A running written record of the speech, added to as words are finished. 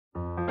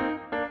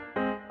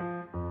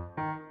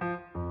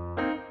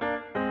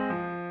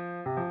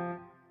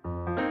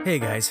Hey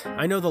guys,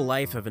 I know the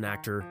life of an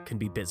actor can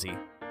be busy.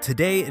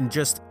 Today, in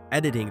just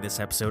editing this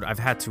episode, I've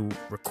had to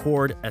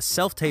record a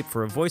self-tape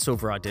for a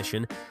voiceover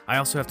audition. I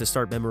also have to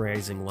start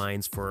memorizing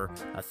lines for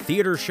a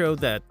theater show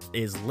that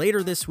is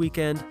later this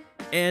weekend,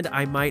 and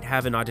I might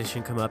have an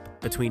audition come up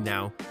between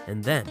now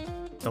and then.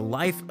 The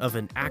life of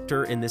an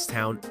actor in this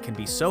town can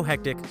be so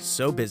hectic,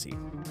 so busy.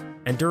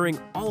 And during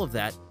all of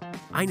that,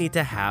 I need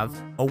to have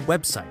a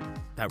website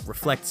that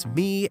reflects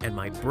me and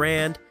my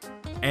brand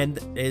and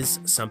is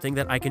something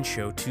that I can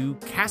show to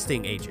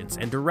casting agents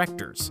and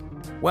directors.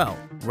 Well,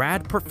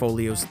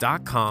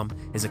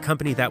 radportfolios.com is a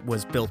company that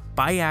was built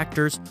by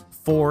actors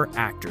for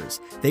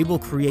actors. They will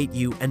create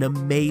you an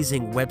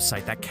amazing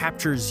website that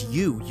captures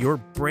you, your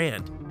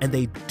brand, and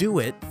they do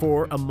it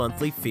for a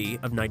monthly fee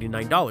of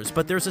 $99.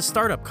 But there's a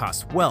startup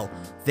cost. Well,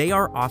 they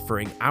are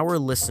offering our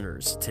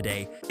listeners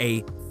today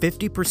a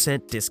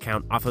 50%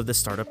 discount off of the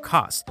startup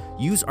cost.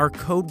 Use our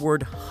code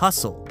word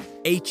HUSTLE,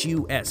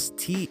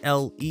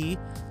 HUSTLE,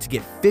 to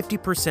get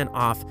 50%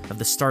 off of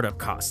the startup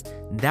cost.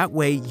 That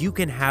way you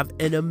can have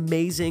an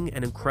amazing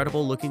and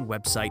incredible looking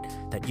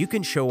website that you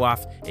can show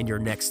off in your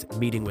next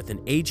meeting with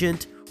an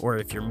agent, or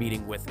if you're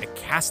meeting with a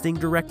casting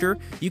director,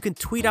 you can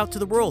tweet out to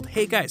the world,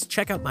 hey guys,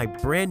 check out my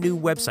brand new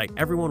website.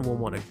 Everyone will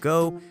want to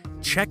go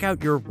check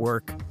out your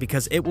work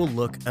because it will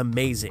look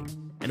amazing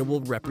and it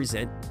will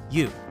represent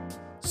you.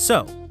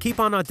 So keep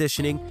on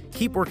auditioning,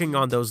 keep working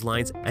on those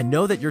lines, and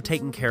know that you're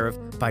taken care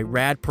of by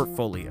Rad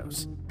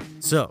Portfolios.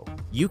 So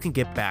you can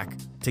get back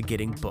to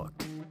getting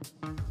booked.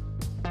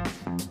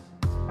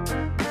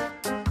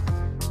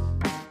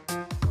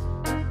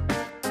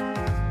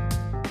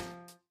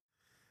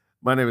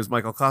 My name is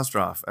Michael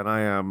Kostroff, and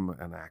I am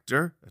an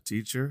actor, a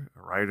teacher,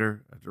 a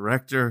writer, a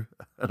director,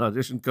 an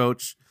audition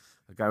coach,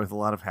 a guy with a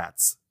lot of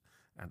hats,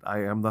 and I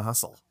am the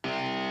hustle.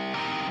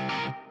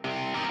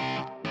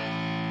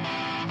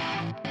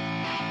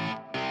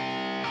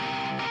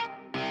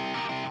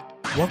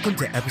 Welcome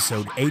to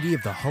episode 80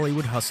 of the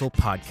Hollywood Hustle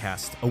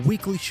podcast, a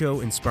weekly show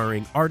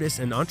inspiring artists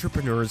and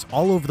entrepreneurs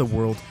all over the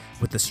world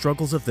with the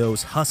struggles of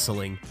those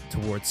hustling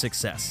towards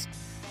success.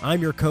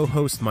 I'm your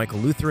co-host, Michael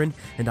Lutheran,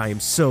 and I am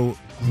so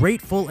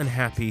grateful and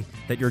happy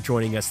that you're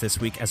joining us this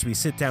week as we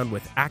sit down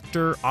with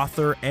actor,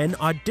 author, and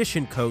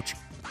audition coach,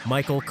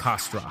 Michael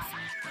Kostroff.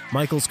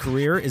 Michael's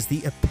career is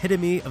the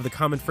epitome of the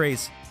common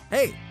phrase,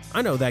 hey,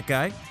 I know that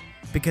guy,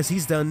 because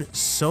he's done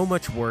so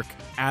much work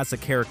as a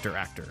character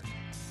actor.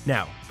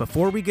 Now,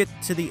 before we get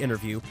to the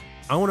interview,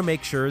 I want to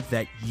make sure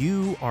that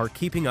you are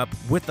keeping up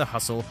with the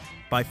hustle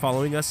by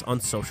following us on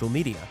social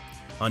media.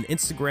 On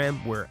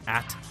Instagram, we're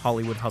at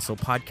Hollywood Hustle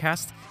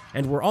Podcast,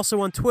 and we're also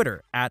on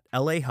Twitter at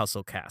LA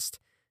Hustlecast.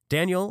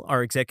 Daniel,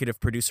 our executive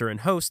producer and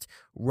host,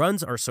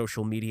 runs our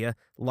social media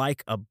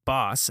like a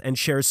boss and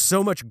shares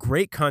so much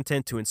great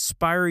content to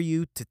inspire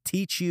you, to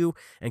teach you,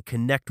 and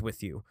connect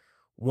with you.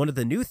 One of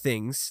the new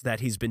things that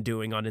he's been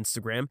doing on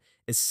Instagram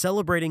is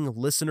celebrating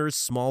listeners'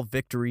 small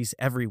victories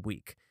every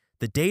week,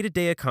 the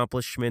day-to-day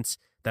accomplishments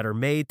that are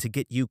made to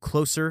get you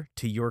closer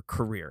to your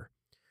career.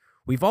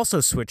 We've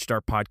also switched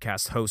our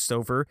podcast host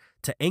over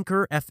to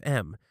Anchor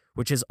FM,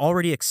 which has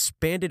already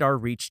expanded our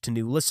reach to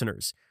new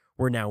listeners.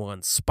 We're now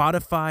on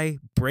Spotify,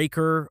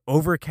 Breaker,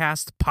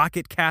 Overcast,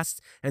 Pocket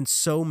Cast, and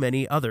so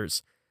many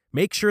others.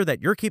 Make sure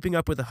that you're keeping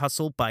up with the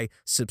hustle by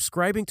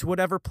subscribing to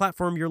whatever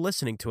platform you're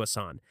listening to us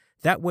on.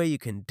 That way you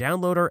can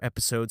download our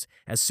episodes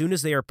as soon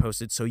as they are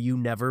posted so you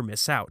never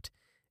miss out.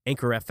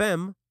 Anchor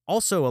FM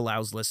also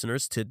allows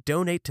listeners to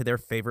donate to their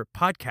favorite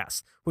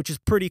podcasts, which is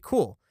pretty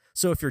cool.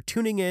 So if you're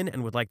tuning in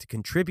and would like to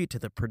contribute to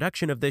the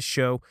production of this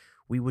show,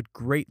 we would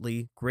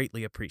greatly,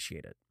 greatly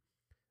appreciate it.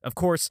 Of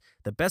course,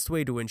 the best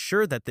way to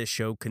ensure that this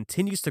show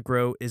continues to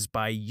grow is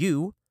by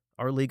you,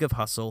 our League of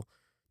Hustle,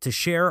 to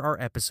share our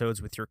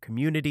episodes with your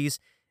communities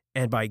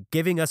and by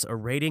giving us a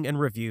rating and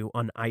review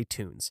on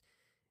iTunes.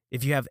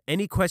 If you have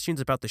any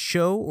questions about the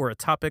show or a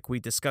topic we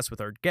discuss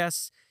with our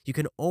guests, you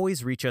can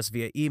always reach us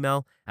via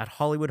email at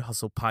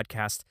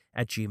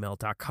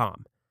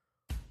hollywoodhustlepodcast@gmail.com.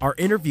 Our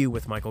interview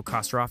with Michael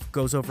Kostroff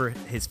goes over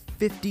his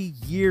 50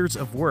 years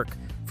of work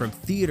from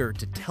theater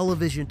to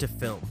television to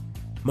film.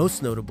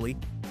 Most notably,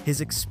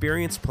 his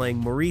experience playing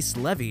Maurice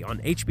Levy on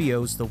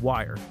HBO's The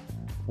Wire.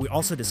 We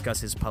also discuss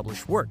his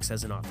published works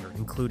as an author,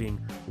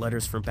 including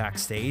Letters from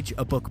Backstage,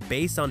 a book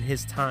based on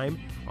his time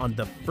on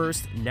the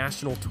first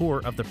national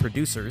tour of The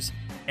Producers,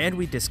 and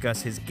we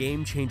discuss his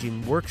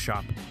game-changing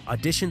workshop,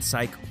 Audition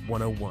Psych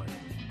 101.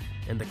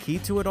 And the key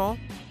to it all?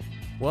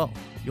 Well,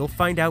 you'll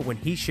find out when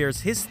he shares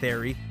his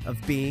theory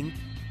of being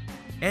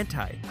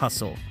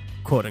anti-hustle,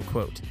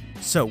 quote-unquote.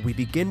 So we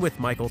begin with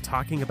Michael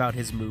talking about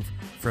his move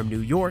from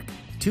New York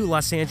to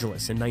Los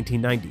Angeles in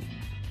 1990,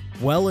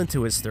 well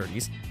into his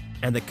 30s,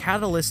 and the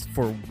catalyst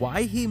for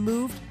why he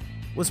moved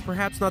was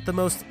perhaps not the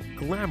most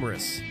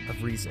glamorous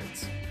of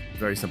reasons.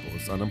 Very simple.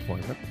 It's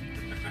unemployment.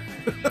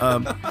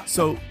 I'm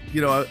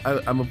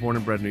a born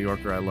and bred New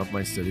Yorker. I love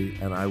my city,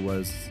 and I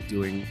was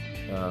doing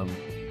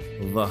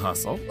the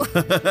hustle.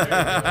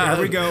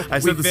 There we go. I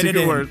said the fit it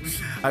secret in. word.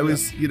 I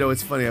was,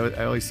 it's funny.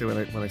 I always say when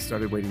I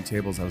started waiting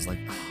tables, I was like,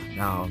 oh,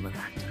 now I'm an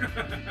actor.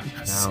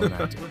 Now I'm an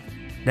actor.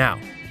 Now,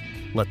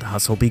 let the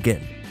hustle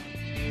begin.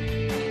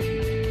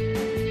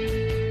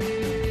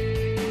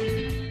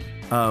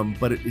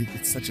 But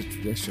it's such a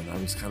tradition. I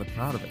was kind of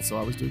proud of it. So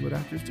I was doing what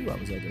actors do. I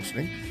was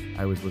auditioning.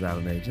 I was without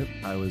an agent.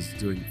 I was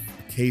doing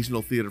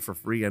occasional theater for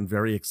free and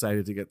very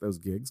excited to get those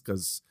gigs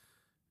because,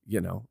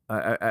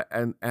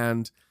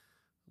 and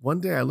one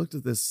day I looked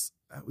at this.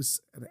 It was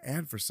an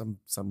ad for some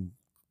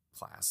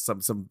class,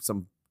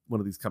 some one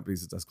of these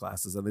companies that does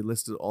classes, and they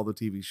listed all the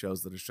TV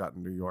shows that are shot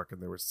in New York,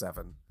 and there were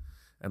 7,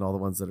 and all the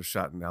ones that are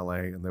shot in LA,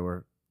 and there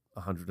were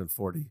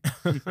 140.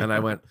 And I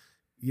went,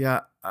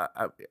 yeah,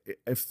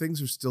 if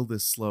things are still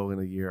this slow in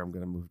a year, I'm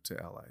going to move to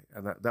LA.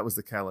 And that was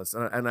the catalyst.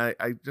 And I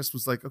just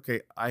was like,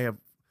 okay, I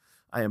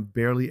am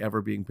barely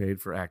ever being paid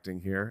for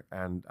acting here.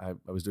 And I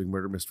was doing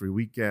Murder Mystery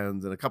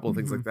Weekends and a couple of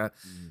things like that.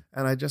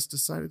 And I just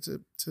decided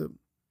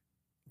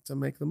to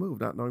make the move,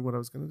 not knowing what I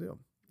was going to do,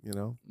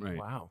 Right.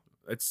 Wow.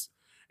 It's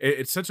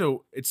such a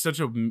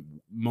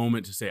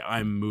moment to say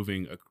I'm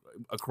moving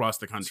across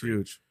the country. It's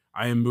huge.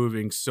 I am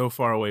moving so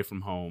far away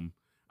from home.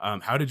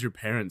 How did your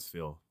parents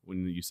feel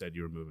when you said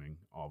you were moving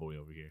all the way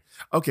over here?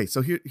 Okay,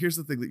 so here's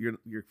the thing that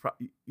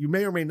you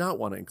may or may not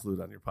want to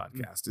include on your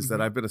podcast is that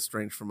I've been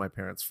estranged from my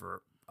parents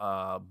for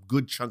a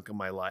good chunk of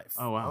my life.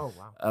 Oh wow.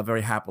 Oh, wow.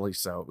 Very happily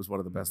so. It was one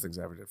of the best things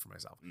I ever did for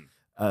myself.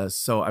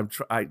 So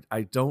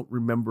I don't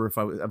remember if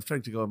I'm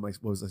trying to go.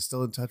 Was I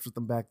still in touch with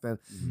them back then?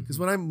 Because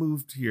when I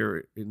moved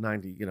here in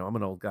 '90, I'm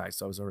an old guy,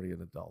 so I was already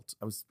an adult.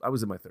 I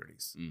was in my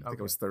 30s. I think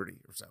I was 30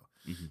 or so.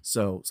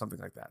 So something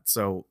like that.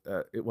 So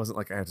it wasn't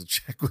like I had to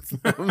check with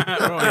them. Oh,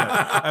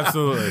 yeah,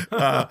 absolutely.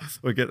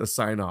 Or get a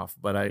sign off.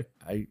 But I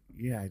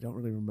don't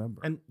really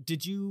remember. And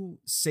did you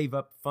save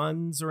up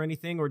funds or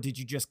anything, or did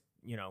you just,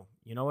 you know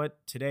what?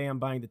 Today I'm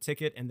buying the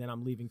ticket and then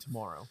I'm leaving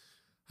tomorrow.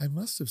 I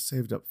must have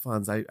saved up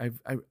funds. I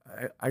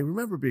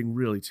remember being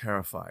really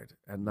terrified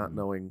and not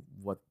knowing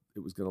what it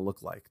was going to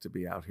look like to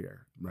be out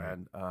here. Right.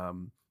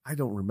 And I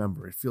don't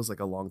remember. It feels like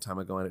a long time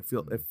ago, and it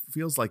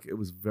feels like it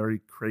was very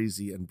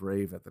crazy and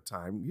brave at the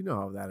time. You know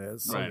how that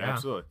is. Right. yeah.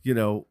 Absolutely. You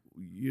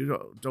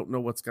don't know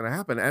what's going to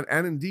happen.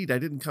 And indeed, I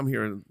didn't come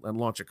here and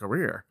launch a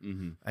career.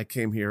 I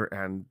came here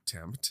and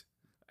temped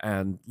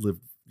and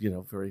lived,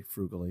 very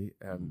frugally.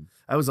 And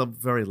I was a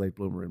very late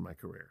bloomer in my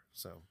career.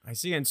 So I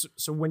see. And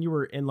so when you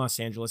were in Los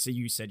Angeles,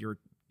 you said you were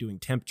doing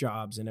temp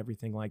jobs and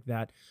everything like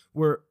that.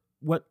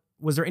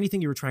 Was there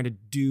anything you were trying to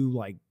do,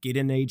 like get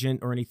an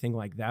agent or anything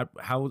like that?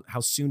 How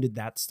soon did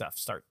that stuff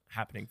start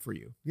happening for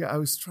you? yeah, I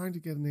was trying to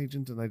get an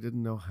agent and I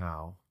didn't know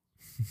how.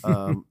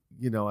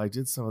 I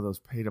did some of those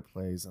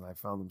pay-to-plays and I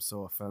found them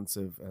so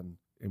offensive and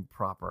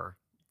improper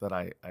that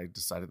I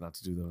decided not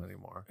to do them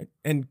anymore.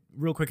 And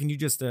real quick, can you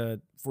just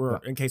in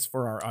case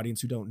for our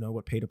audience who don't know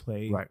what pay to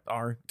play Right.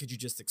 are, could you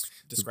just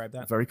describe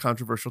that? Very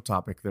controversial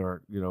topic. There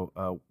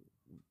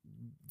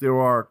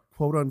are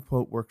quote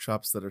unquote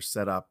workshops that are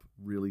set up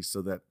really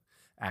so that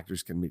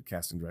actors can meet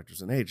casting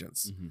directors and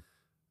agents.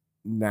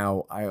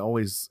 Now, I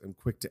always am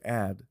quick to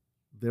add,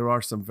 there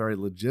are some very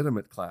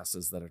legitimate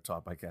classes that are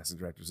taught by casting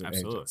directors and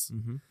Absolutely. agents.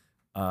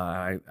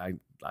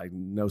 I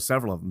know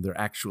several of them. They're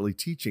actually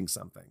teaching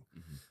something.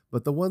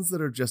 But the ones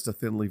that are just a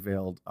thinly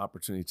veiled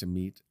opportunity to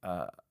meet,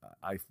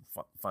 I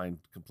find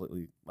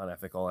completely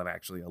unethical and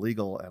actually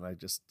illegal. And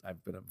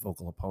I've been a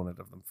vocal opponent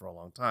of them for a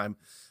long time.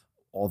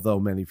 Although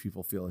many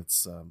people feel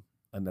it's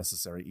a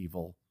necessary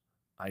evil,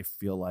 I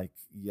feel like,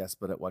 yes,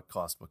 but at what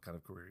cost? What kind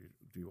of career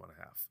do you want to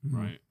have?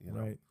 Right.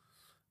 Right.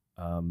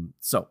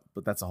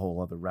 But that's a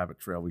whole other rabbit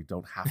trail we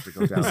don't have to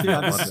go down.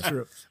 Yeah, this is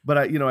true. But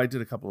I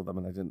did a couple of them,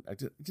 and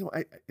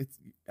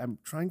I'm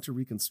trying to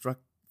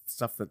reconstruct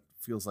stuff that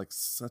feels like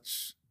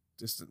such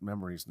distant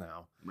memories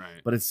now.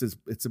 Right. But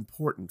it's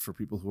important for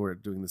people who are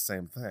doing the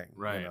same thing.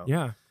 Right.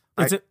 Yeah.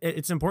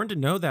 It's important to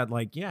know that,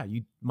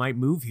 you might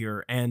move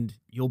here and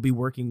you'll be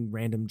working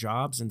random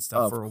jobs and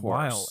stuff Of for a course.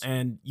 while.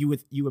 And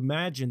you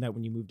imagine that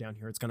when you move down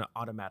here, it's going to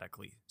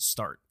automatically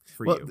start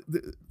for Well,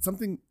 you.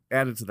 something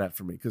added to that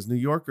for me, because New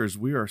Yorkers,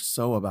 we are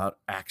so about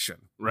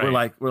action. Right.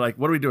 We're like,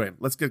 what are we doing?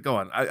 Let's get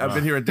going. I've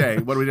been here a day.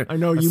 What are we doing? I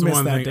know That's you the missed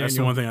one that, thing. That's the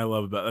Daniel. one thing I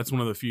love about. That's one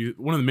of the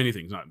many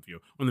things, not few.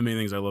 One of the main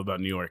things I love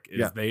about New York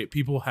is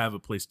people have a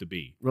place to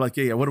be. We're like,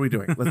 yeah. What are we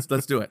doing?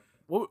 Let's do it.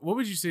 What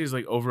would you say is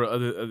like over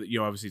other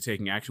obviously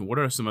taking action? What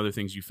are some other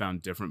things you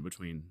found different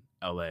between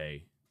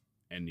L.A.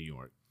 and New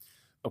York?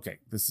 Okay,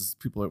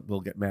 people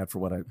will get mad for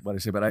what I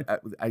say, but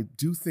I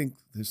do think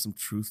there's some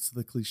truth to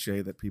the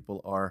cliche that people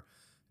are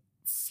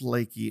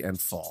flaky and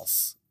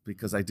false,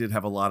 because I did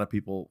have a lot of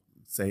people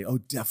say, "Oh,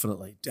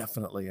 definitely,"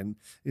 and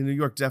in New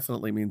York,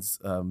 definitely means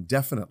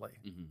definitely.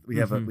 We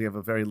have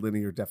a very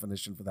linear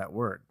definition for that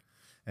word,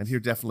 and here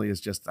definitely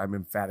is just I'm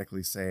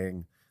emphatically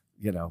saying,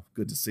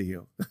 good to see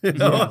you.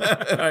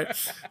 Right?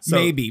 So,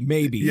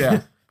 Maybe.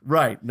 yeah.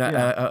 Right. No,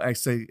 Yeah. I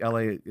say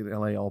in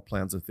LA, all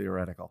plans are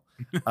theoretical.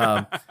 use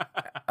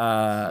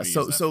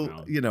So that so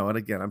terminology. you know, and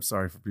again, I'm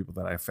sorry for people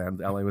that I offend.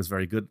 LA was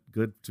very good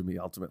to me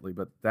ultimately,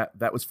 but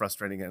that was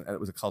frustrating, and it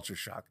was a culture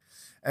shock,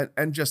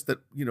 and just that,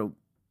 you know,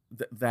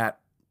 that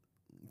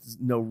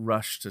no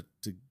rush to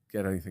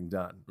get anything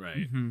done,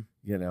 Right. Mhm.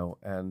 you know,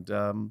 and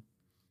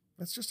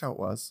that's just how it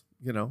was,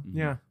 you know. Mhm.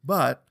 Yeah.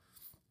 But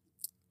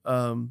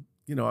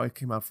you know, I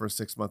came out for a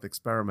 6-month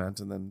experiment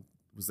and then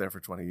was there for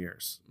 20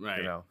 years. Right.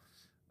 You know,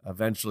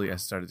 eventually I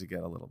started to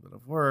get a little bit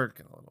of work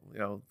and a little, you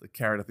know, the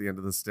carrot at the end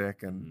of the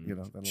stick, and you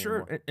know, then a little Sure.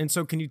 more. And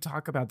so can you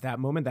talk about that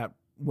moment, that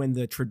when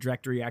the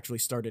trajectory actually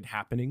started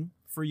happening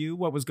for you?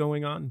 What was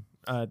going on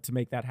to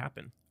make that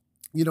happen?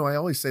 You know, I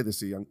always say this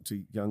to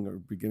young or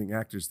beginning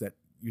actors, that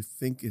you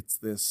think it's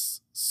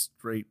this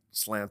straight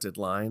slanted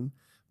line,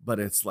 but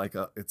it's like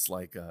a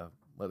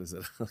what is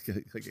it, like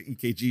an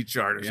EKG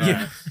chart or something.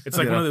 Yeah. It's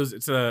like You one know? of those.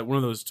 It's one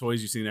of those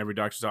toys you see in every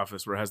doctor's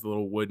office where it has the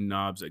little wooden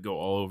knobs that go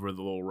all over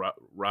the little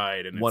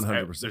ride, and it's,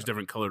 100%. there's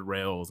different colored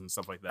rails and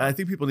stuff like that. And I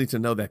think people need to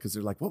know that, because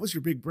they're like, "What was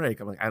your big break?"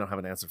 I'm like, "I don't have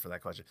an answer for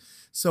that question."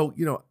 So,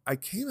 you know, I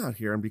came out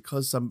here, and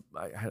because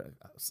I had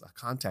a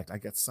contact, I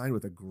got signed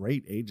with a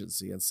great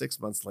agency, and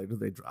 6 months later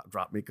they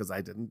dropped me because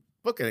I didn't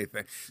book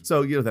anything.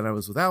 So, you know, then I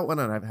was without one,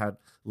 and I've had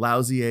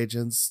lousy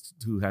agents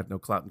who had no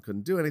clout and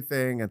couldn't do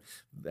anything,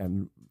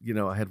 and you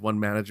know, I had one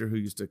manager who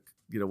used to,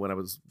 you know, when I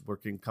was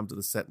working, come to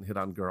the set and hit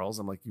on girls.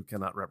 I'm like, "You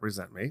cannot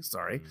represent me,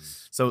 sorry."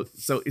 So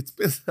it's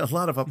been a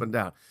lot of up and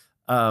down.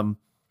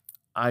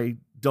 I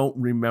don't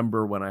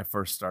remember when I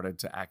first started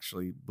to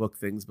actually book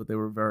things, but they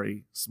were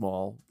very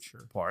small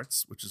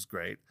parts, which is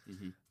great,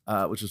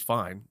 which is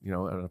fine, you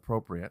know, and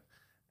appropriate.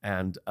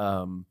 And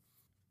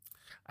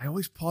I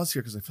always pause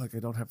here because I feel like I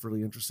don't have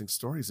really interesting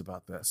stories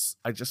about this.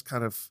 I just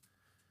kind of,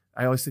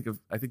 I always think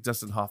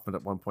Dustin Hoffman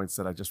at one point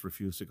said, "I just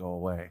refuse to go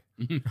away."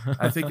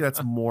 I think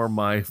that's more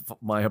my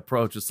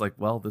approach. It's like,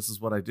 well, this is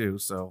what I do,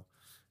 so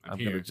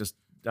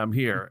I'm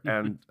here.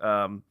 And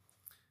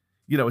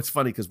you know, it's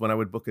funny because when I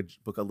would book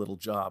a little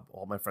job,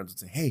 all my friends would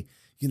say, "Hey,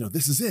 you know,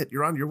 this is it.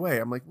 You're on your way."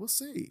 I'm like, "We'll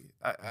see."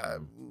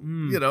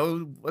 You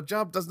know, a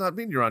job does not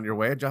mean you're on your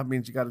way. A job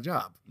means you got a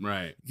job.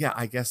 Right. Yeah,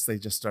 I guess they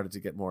just started to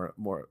get more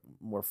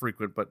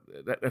frequent. But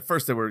at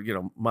first, they were, you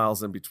know,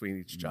 miles in between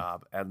each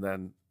job, and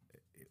then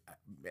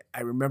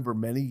I remember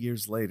many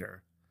years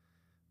later,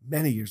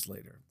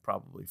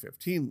 probably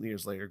 15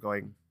 years later,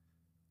 going,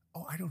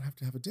 "Oh, I don't have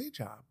to have a day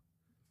job."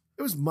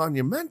 It was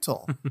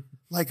monumental.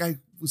 Like I'd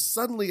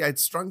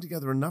strung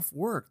together enough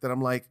work that I'm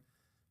like,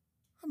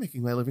 I'm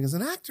making my living as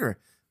an actor.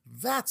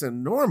 That's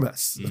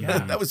enormous.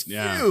 Yeah. That was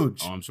Yeah.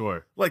 huge. Oh, I'm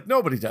sure. Like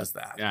nobody does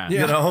that. Yeah. You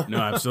know? No,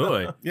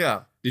 absolutely.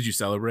 Yeah. Did you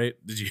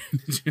celebrate? Did you?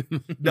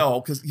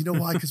 No, because you know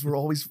why? Because we're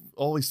always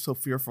so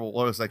fearful.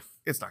 Always like,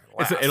 it's not gonna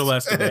last. It'll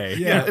last today.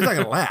 Yeah, it's not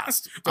gonna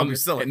last. Don't be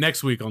silly.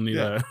 Next week I'll need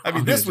Yeah. a. I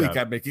mean, this week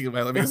I'm making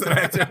my living as an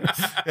actor.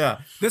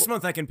 Yeah. This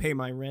month I can pay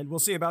my rent. We'll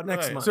see about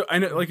next Right. month. So I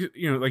know, like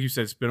you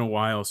said, it's been a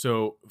while.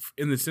 So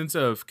in the sense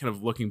of kind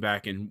of looking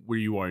back and where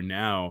you are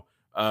now,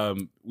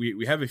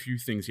 we have a few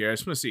things here. I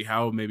just want to see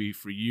how maybe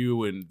for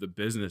you and the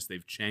business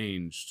they've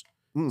changed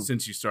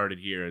since you started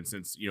here and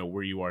since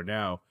where you are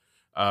now.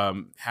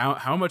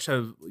 How much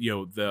have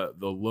the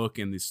look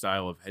and the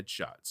style of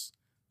headshots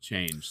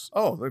changed?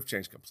 Oh, they've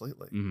changed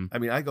completely. Mhm. I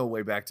mean, I go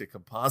way back to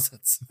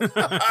composites.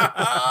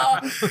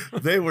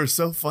 They were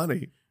so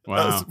funny.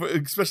 Wow.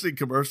 Especially in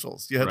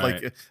commercials. You had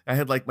Right. I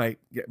had like my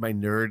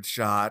nerd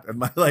shot and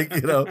my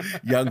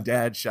young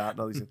dad shot and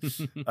all these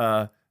things.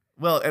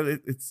 Well, and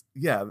it's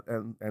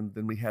and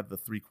then we had the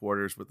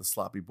 3/4 with the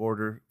sloppy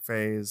border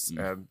phase,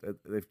 and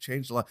they've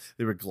changed a lot.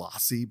 They were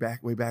glossy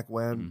way back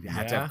when. You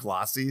had to have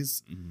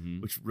glossies,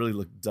 which really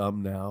look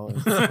dumb now.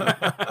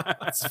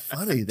 It's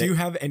funny. Do you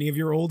have any of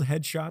your old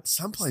headshots?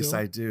 Someplace still?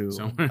 I do.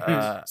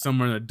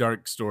 Somewhere in a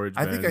dark storage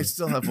I think bin. I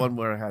still have one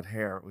where I had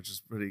hair, which is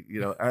pretty,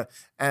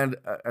 and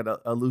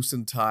a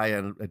loosened tie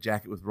and a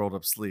jacket with rolled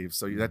up sleeves.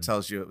 So that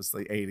tells you it was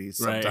the 80s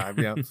sometime.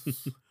 Right.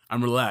 Yeah,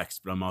 I'm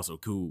relaxed, but I'm also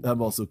cool.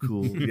 I'm also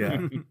cool.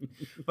 Yeah,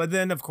 But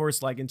then, of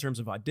course, like in terms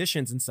of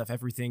auditions and stuff,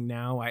 everything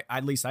now,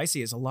 at least I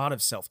see, is a lot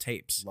of self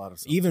tapes. a lot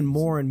of Even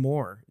more and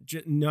more.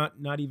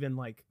 Not even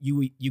like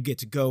you get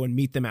to go and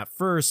meet them at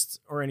first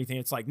or anything.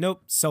 It's like,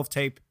 nope, self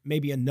tape,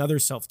 maybe another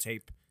self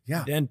tape,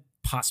 Yeah, then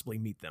possibly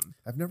meet them.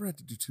 I've never had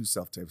to do 2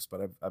 self tapes, but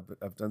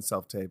I've done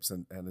self tapes,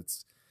 and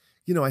it's,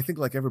 I think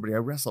like everybody, I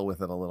wrestle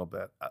with it a little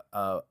bit.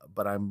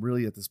 But I'm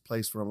really at this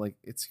place where I'm like,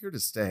 it's here to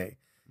stay.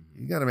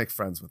 You got to make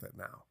friends with it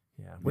now.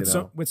 Yeah,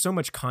 You with so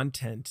much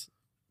content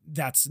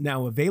that's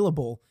now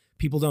available,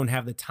 people don't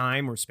have the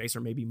time or space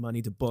or maybe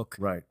money to book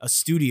Right. a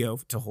studio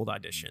to hold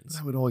auditions. But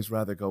I would always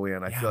rather go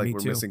in. I Yeah, feel like me we're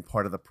too. missing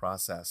part of the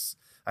process.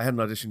 I had an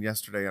audition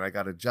yesterday, and I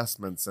got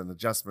adjustments.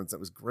 It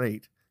was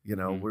great. You're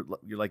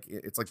like,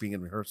 it's like being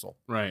in rehearsal.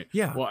 Right.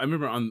 Yeah. Well, I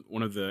remember on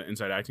one of the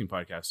Inside Acting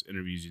podcast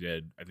interviews you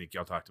did, I think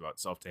y'all talked about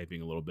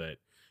self-taping a little bit.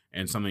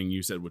 And something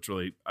you said, which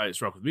really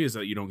struck with me, is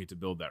that you don't get to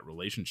build that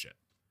relationship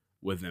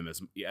with them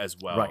as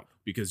well, Right.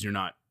 because you're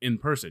not in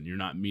person. You're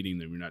not meeting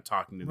them. You're not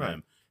talking to Right.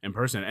 them. in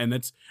person.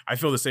 And I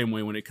feel the same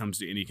way when it comes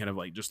to any kind of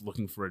like just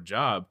looking for a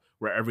job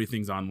where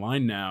everything's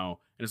online now.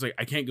 And it's like,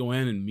 I can't go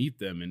in and meet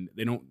them and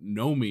they don't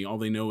know me. All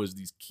they know is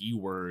these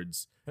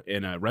keywords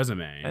in a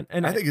resume.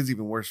 And I think it's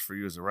even worse for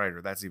you as a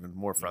writer. That's even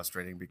more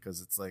frustrating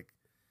because it's like,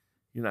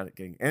 you're not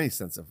getting any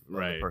sense of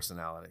the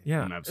personality.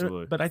 Yeah,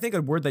 absolutely. But I think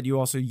a word that you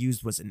also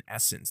used was an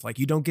essence. Like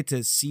you don't get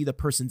to see the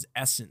person's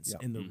essence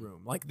in the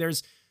room. Like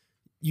there's,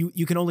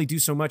 you can only do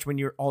so much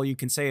when all you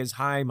can say is,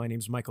 hi, my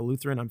name's Michael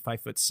Lutheran. I'm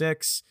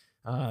 5'6".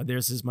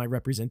 This is my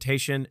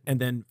representation,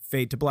 and then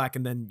fade to black.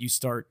 And then you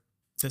start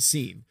the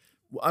scene.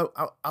 Well,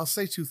 I'll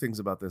say two things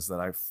about this that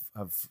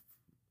I've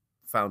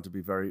found to be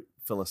very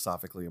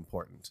philosophically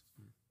important.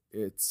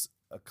 It's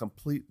a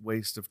complete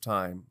waste of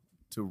time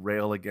to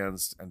rail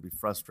against and be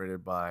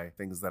frustrated by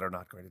things that are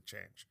not going to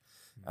change.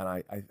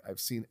 And I've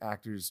seen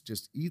actors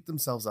just eat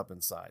themselves up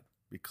inside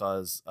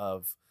because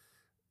of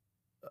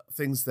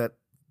things that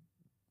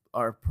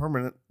are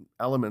permanent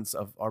elements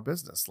of our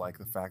business, like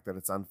the fact that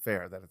it's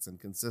unfair, that it's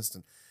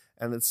inconsistent.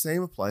 And the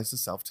same applies to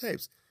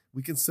self-tapes.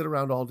 We can sit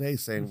around all day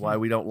saying why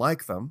we don't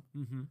like them.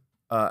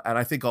 And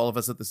I think all of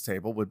us at this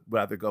table would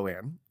rather go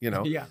in,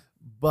 Yeah.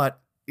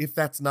 But if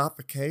that's not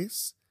the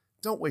case,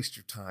 don't waste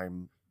your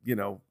time,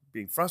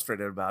 being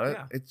frustrated about it.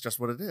 Yeah. It's just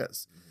what it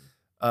is.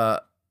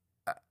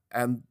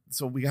 And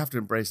so we have to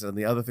embrace it. And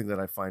the other thing that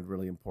I find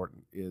really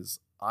important is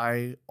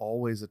I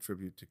always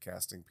attribute to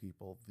casting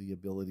people the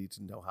ability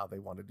to know how they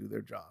want to do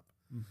their job.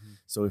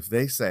 So if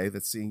they say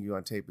that seeing you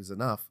on tape is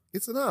enough,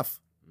 it's enough.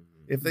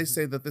 If they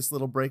say that this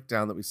little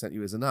breakdown that we sent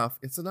you is enough,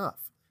 it's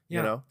enough.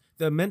 Yeah.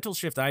 The mental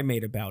shift I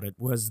made about it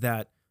was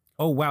that,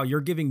 oh, wow,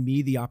 you're giving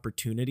me the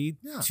opportunity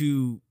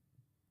to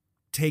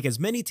take as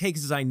many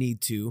takes as I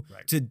need to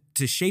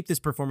shape this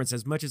performance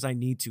as much as I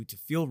need to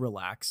feel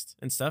relaxed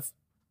and stuff.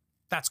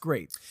 That's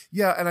great.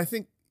 Yeah, and I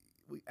think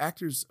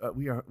actors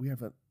we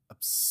have an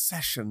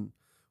obsession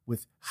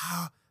with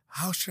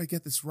how should I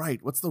get this right?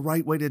 What's the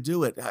right way to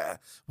do it?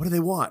 What do they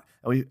want?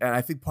 And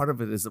I think part of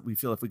it is that we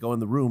feel if we go in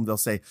the room, they'll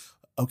say,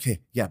 okay,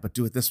 yeah, but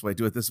do it this way,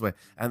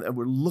 and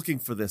we're looking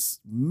for this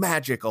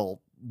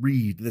magical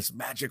read, this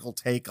magical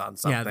take on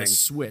something. Yeah, the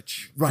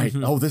switch. Right.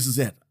 Oh, this is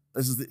it.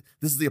 This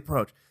is the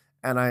approach.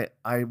 And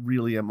I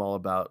really am all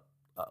about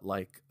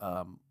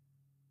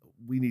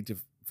we need to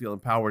feel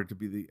empowered to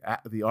be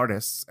the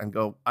artists and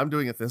go, I'm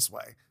doing it this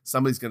way.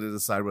 Somebody's going to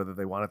decide whether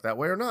they want it that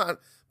way or not,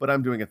 but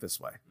I'm doing it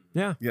this way.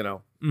 Yeah.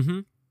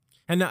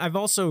 And I've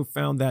also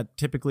found that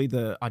typically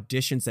the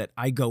auditions that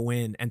I go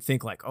in and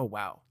think like, oh,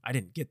 wow, I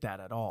didn't get that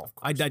at all.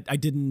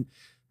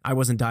 I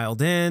wasn't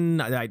dialed in.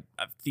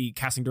 The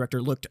casting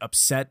director looked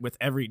upset with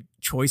every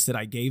choice that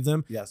I gave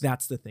them. Yes.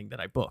 That's the thing that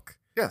I book.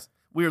 Yes.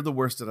 We are the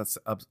worst at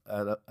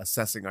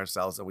assessing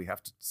ourselves, and we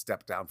have to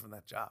step down from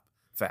that job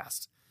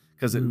fast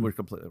because we're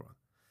completely wrong.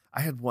 I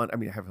had one,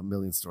 I have a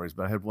million stories,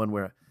 but I had one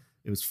where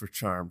it was for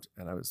Charmed,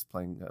 and I was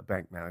playing a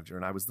bank manager,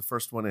 and I was the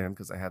first one in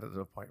because I had an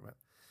appointment.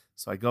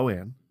 So I go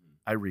in,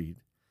 I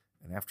read,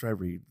 and after I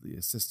read, the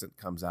assistant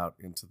comes out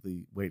into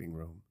the waiting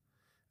room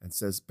and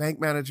says, bank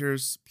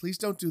managers, please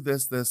don't do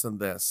this, this, and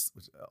this,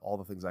 which all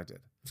the things I did.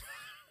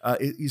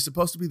 You're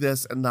supposed to be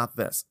this and not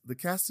this. The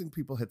casting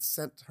people had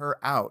sent her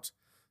out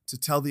to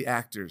tell the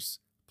actors,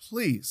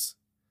 please,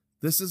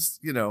 this is,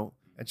 and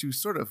she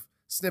was sort of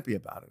snippy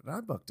about it, and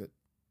I booked it.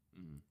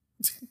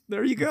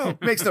 There you go.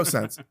 Makes no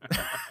sense.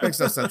 Makes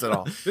no sense at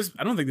all.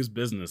 I don't think this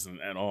business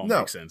at all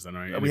makes sense.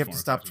 We have to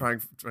stop trying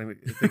to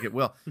think it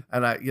will.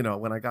 And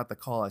when I got the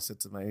call, I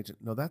said to my agent,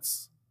 no,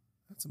 that's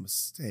a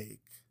mistake.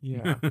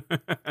 Yeah.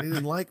 They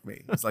didn't like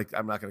me. It's like,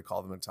 I'm not going to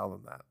call them and tell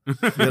them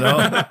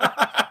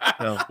that.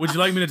 No. Would you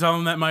like me to tell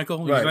them that, Michael?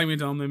 Would Right. you like me to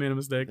tell them they made a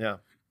mistake? Yeah.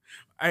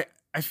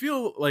 I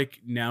feel like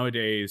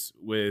nowadays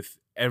with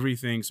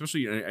everything,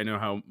 especially I know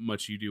how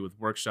much you do with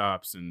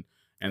workshops and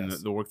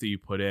Yes. the work that you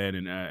put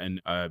in and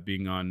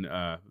being on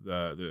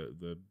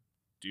the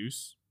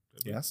Deuce,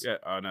 Yes. yeah,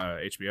 on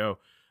HBO.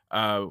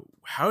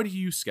 How do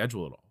you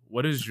schedule it all?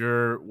 What is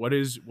your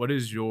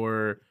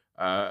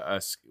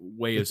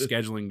way of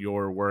scheduling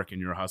your work and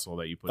your hustle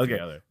that you put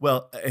together?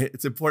 Well,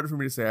 it's important for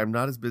me to say I'm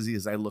not as busy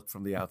as I look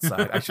from the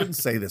outside. I shouldn't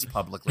say this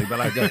publicly, but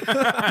I do.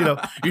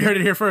 You heard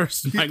it here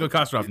first. Michael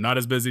Kostroff, not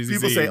as busy as he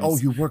People seems. say, "Oh,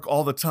 you work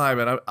all the time,"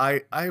 and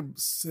I'm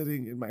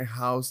sitting in my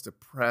house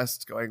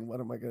depressed, going, "What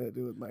am I going to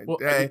do with my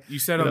day?" You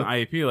said on the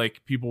IAP,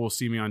 like people will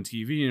see me on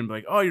TV and be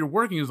like, "Oh, you're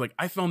working." It's like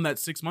I filmed that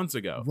 6 months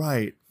ago.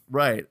 Right.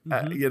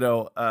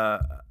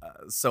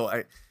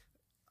 So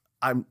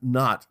I'm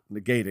not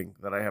negating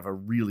that I have a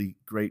really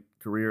great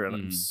career, and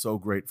I'm so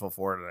grateful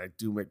for it, and I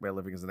do make my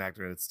living as an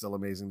actor, and it's still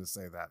amazing to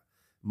say that.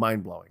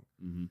 Mind-blowing.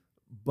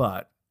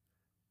 But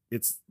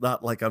it's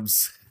not like I'm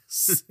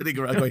sitting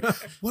around going,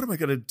 what am I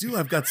going to do?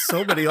 I've got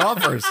so many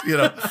offers,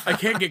 I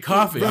can't get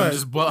coffee. Right, I'm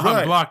just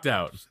I'm blocked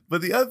out. But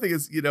the other thing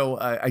is,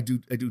 I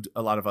do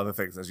a lot of other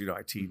things. As you know,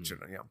 I teach,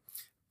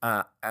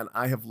 and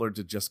I have learned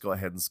to just go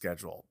ahead and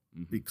schedule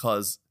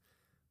because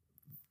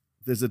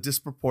there's a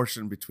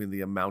disproportion between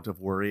the amount of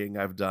worrying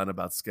I've done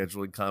about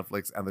scheduling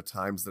conflicts and the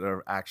times that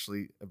I've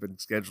actually been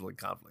scheduling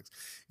conflicts.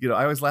 I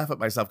always laugh at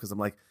myself because I'm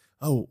like,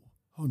 oh,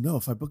 oh no,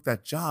 if I book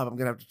that job, I'm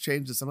going to have to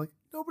change this. I'm like,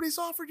 nobody's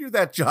offered you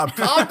that job.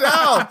 Calm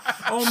down.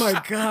 Oh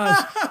my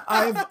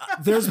gosh.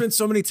 There's been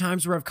so many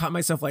times where I've caught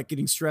myself like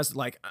getting stressed.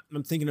 Like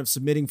I'm thinking of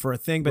submitting for a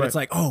thing, but it's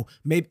like, oh,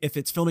 maybe if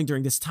it's filming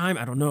during this time,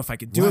 I don't know if I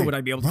could do it. Would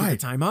I be able to take the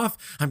time off?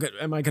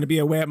 Am I going to be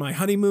away at my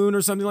honeymoon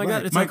or something like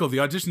that? It's Michael, the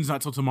audition's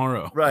not till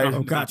tomorrow. Right.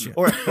 Oh, gotcha.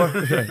 Or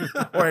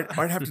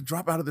I'd have to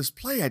drop out of this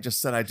play I just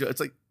said I'd do. It's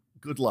like,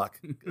 good luck.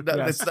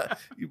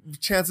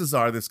 Chances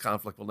are this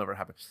conflict will never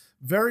happen.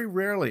 Very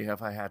rarely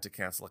have I had to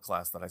cancel a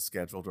class that I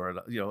scheduled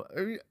or,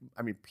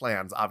 I mean,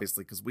 plans,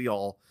 obviously, because we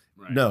all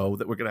know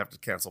that we're going to have to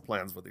cancel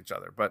plans with each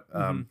other. But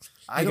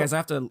hey, guys, I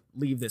have to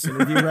leave this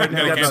interview right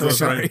now. I'm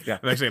actually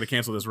going to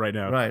cancel this right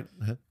now. Right.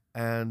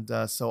 And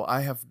so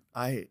I've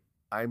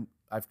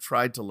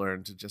tried to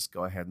learn to just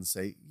go ahead and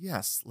say,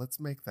 yes,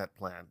 let's make that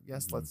plan.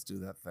 Yes, let's do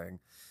that thing.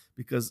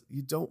 Because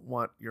you don't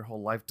want your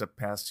whole life to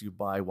pass you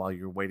by while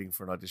you're waiting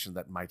for an audition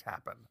that might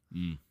happen,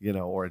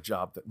 or a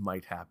job that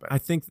might happen. I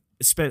think,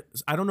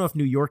 I don't know if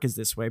New York is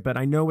this way, but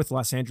I know with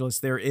Los Angeles,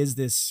 there is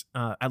this,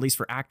 at least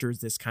for actors,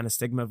 this kind of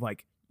stigma of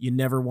like, you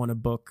never want to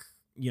book,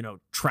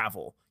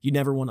 travel. You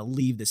never want to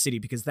leave the city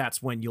because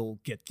that's when you'll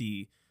get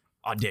the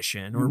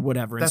audition or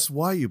whatever. That's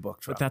why you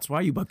book travel. But that's why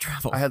you book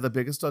travel. I had the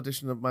biggest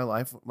audition of my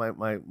life.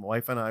 My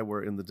wife and I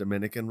were in the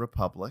Dominican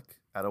Republic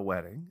at a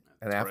wedding.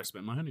 That's where I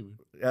spent my honeymoon.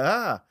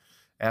 Yeah.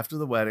 After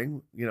the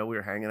wedding, we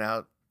were hanging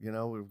out, we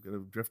were going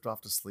to drift off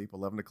to sleep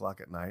 11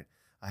 o'clock at night.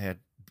 I had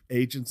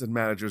agents and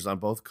managers on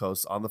both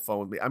coasts on the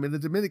phone with me. I'm in the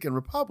Dominican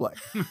Republic.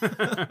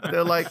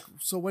 They're like,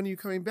 so when are you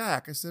coming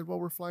back? I said, well,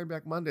 we're flying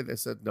back Monday. They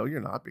said, no, you're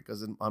not,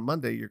 because on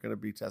Monday, you're going to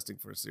be testing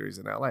for a series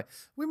in LA.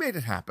 We made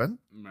it happen.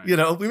 Right.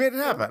 We made it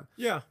happen.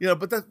 Yeah.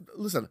 But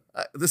listen,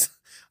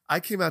 I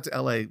came out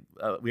to LA.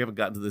 We haven't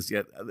gotten to this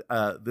yet,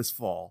 this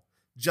fall,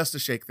 just to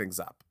shake things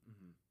up.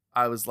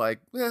 I was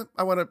like,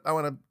 I want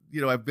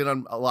to, I've been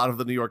on a lot of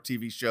the New York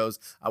TV shows.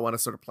 I want to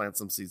sort of plant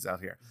some seeds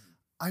out here.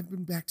 I've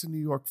been back to New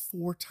York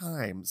 4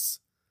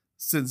 times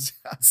since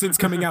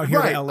coming out here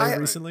to LA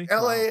recently.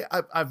 LA,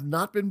 I've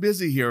not been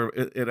busy here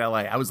in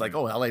LA. I was like,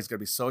 oh, LA is going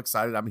to be so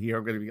excited. I'm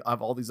here. I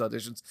have all these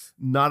auditions.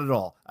 Not at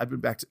all. I've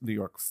been back to New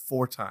York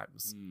 4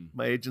 times.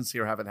 My agents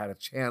here haven't had a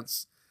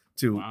chance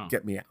to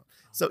get me out.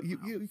 So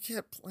you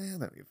can't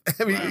plan anything.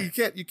 I mean,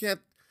 you can't.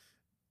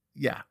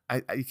 Yeah,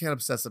 you can't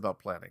obsess about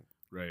planning.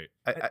 Right.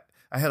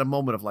 I had a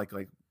moment of like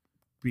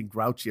being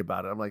grouchy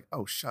about it. I'm like,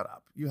 oh, shut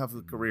up. You have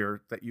the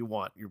career that you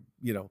want.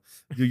 New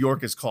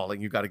York is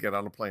calling. You got to get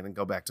on a plane and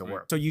go back to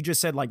work. So you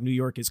just said like New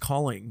York is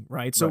calling,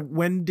 right? So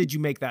when did you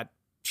make that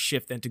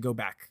shift then to go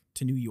back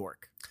to New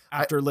York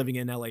after living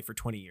in LA for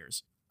 20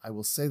 years? I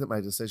will say that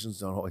my decisions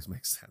don't always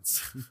make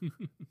sense.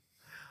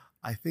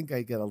 I think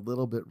I get a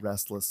little bit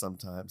restless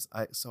sometimes.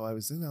 So I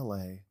was in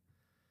LA,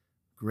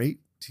 great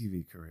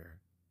TV career,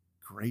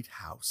 great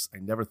house. I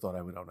never thought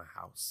I would own a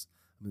house.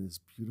 I'm in this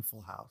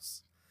beautiful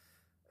house.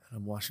 And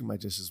I'm washing my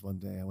dishes one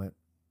day. I went,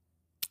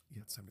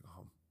 yeah, it's time to go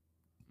home.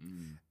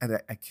 And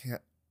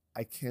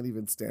I can't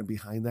even stand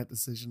behind that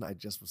decision. I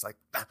just was like,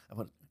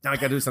 now I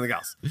got to do something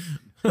else.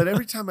 But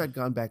every time I'd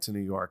gone back to New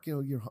York,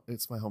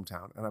 it's my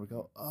hometown. And I would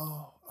go,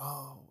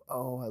 I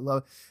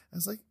love it. I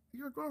was like,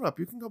 you're a grown up.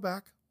 You can go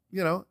back,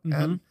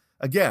 And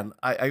again,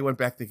 I went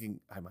back thinking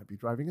I might be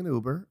driving an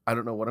Uber. I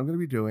don't know what I'm going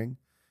to be doing.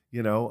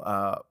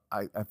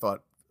 I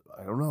thought,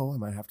 I don't know. I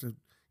might have to,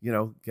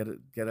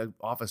 get an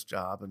office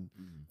job, and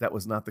that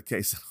was not the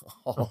case at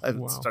all. I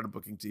started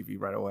booking TV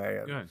right away,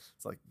 and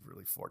it's like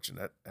really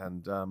fortunate.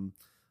 And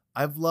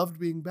I've loved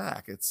being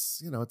back.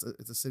 It's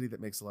it's a city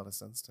that makes a lot of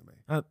sense to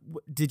me.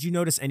 Did you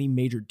notice any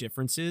major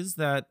differences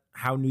that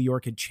how New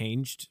York had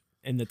changed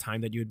in the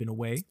time that you had been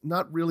away?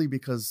 Not really,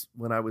 because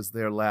when I was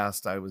there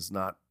last, I was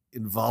not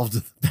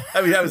involved.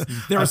 I mean,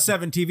 there were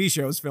 7 TV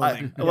shows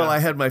filming. I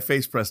had my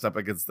face pressed up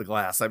against the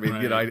glass. I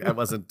mean, I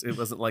wasn't. It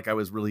wasn't like I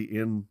was really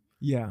in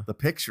the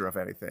picture of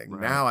anything.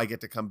 Right. Now I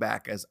get to come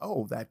back as,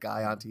 that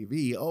guy on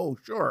TV. Oh,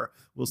 sure,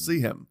 we'll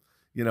see him.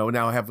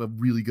 Now I have a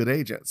really good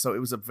agent. So it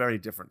was a very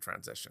different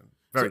transition.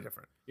 Very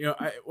different.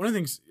 One of the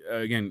things,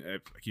 again,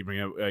 I keep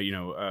bringing up,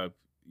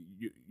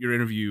 your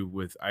interview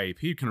with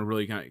IAP kind of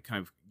really kind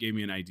of gave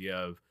me an idea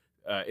of.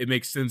 It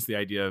makes sense, the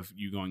idea of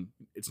you going,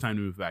 it's time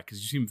to move back, because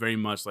you seem very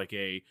much like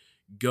a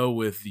go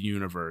with the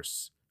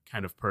universe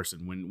kind of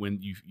person. When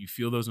you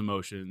feel those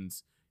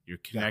emotions, you're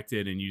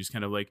connected, and you just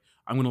kind of like,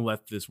 I'm going to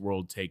let this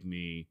world take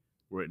me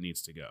where it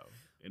needs to go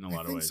in a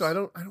lot of ways. So I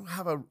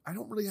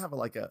don't really have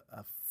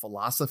a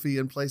philosophy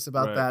in place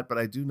about that, but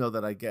I do know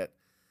that I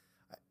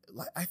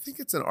think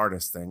it's an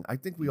artist thing. I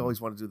think we always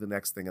want to do the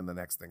next thing and the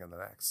next thing and the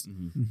next,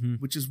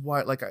 which is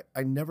why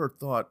I never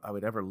thought I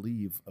would ever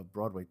leave a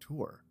Broadway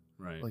tour.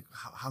 Right. Like,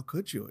 how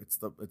could you? It's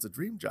a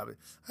dream job.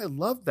 I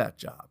loved that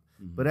job.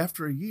 But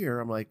after a year,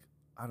 I'm like,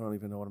 I don't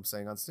even know what I'm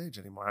saying on stage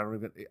anymore.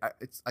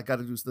 I got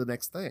to do the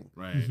next thing.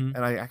 Right. And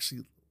I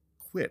actually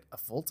quit a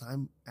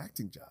full-time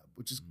acting job,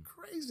 which is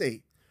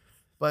crazy.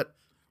 But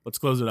let's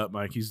close it up,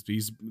 Mike. This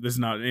is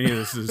not any of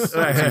this is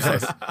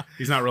useless.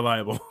 He's not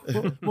reliable.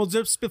 Well,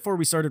 just before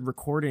we started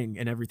recording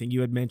and everything,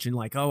 you had mentioned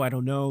like, oh, I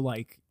don't know,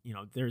 like,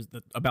 there's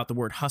about the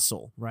word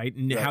hustle, right?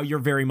 And how you're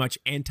very much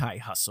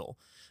anti-hustle.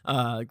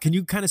 Can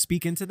you kind of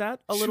speak into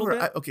that a little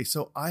bit? Okay,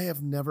 so I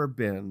have never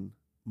been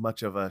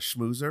much of a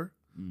schmoozer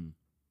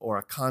or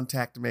a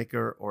contact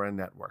maker or a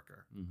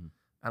networker. Mm-hmm.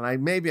 And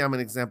I'm an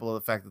example of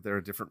the fact that there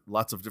are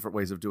lots of different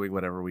ways of doing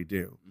whatever we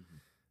do. Mm-hmm.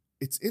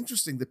 It's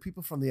interesting that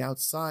people from the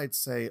outside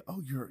say,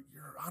 "Oh, you're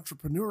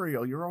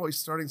entrepreneurial. You're always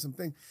starting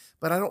something,"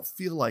 but I don't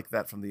feel like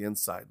that from the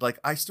inside. Like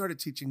I started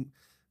teaching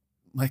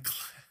my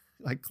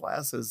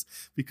classes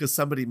because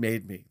somebody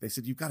made me. They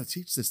said, "You've got to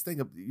teach this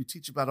thing. You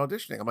teach about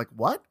auditioning." I'm like,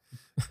 "What?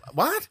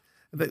 What?"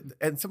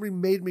 And somebody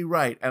made me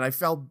write, and I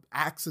fell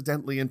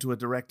accidentally into a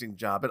directing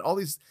job,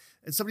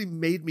 and somebody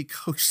made me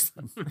coach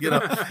them.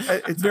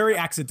 It's very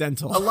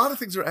accidental. A lot of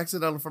things are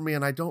accidental for me,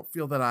 and I don't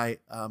feel that I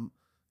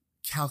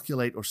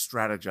calculate or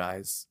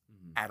strategize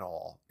at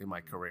all in my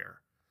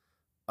career.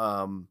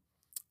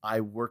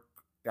 I work.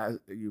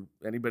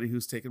 Anybody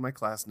who's taken my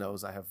class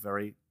knows I have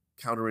very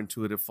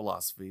counterintuitive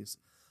philosophies.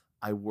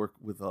 I work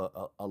with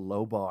a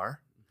low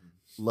bar,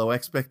 low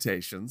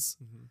expectations,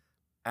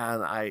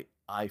 and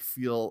I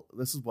feel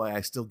this is why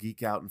I still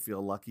geek out and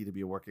feel lucky to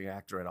be a working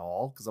actor at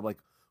all, because I'm like,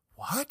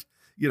 what?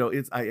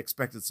 I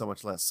expected so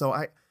much less. So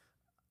I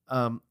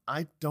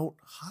don't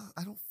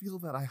feel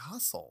that I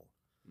hustle.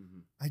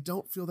 I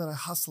don't feel that I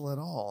hustle at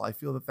all. I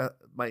feel that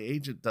my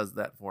agent does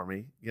that for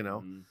me,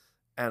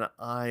 and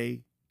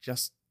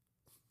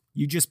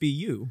you just be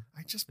you.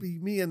 I just be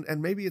me,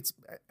 and maybe it's.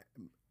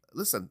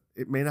 Listen,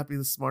 it may not be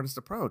the smartest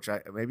approach.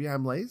 Maybe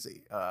I'm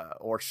lazy,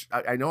 or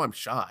I know I'm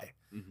shy.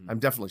 I'm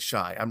definitely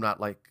shy. I'm not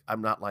like,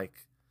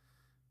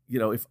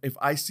 if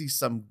I see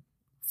some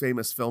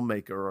famous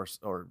filmmaker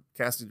or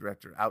casting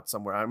director out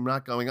somewhere, I'm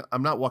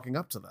not walking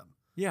up to them.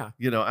 Yeah.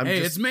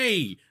 It's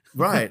me.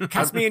 Right.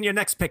 Cast me in your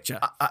next picture.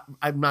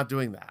 I'm not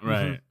doing that.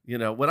 Right.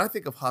 When I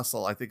think of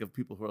hustle, I think of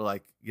people who are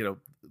like,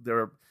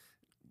 there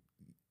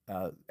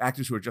are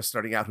actors who are just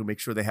starting out who make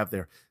sure they have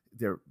their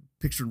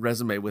picture and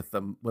resume with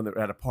them when they're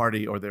at a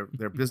party, or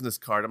their business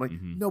card. I'm like,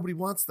 nobody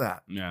wants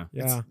that. Yeah.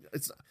 Yeah.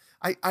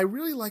 I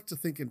really like to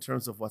think in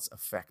terms of what's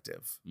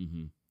effective.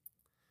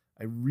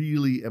 I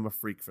really am a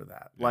freak for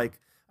that. Yeah. Like,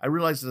 I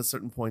realized at a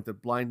certain point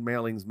that blind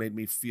mailings made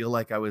me feel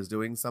like I was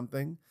doing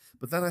something.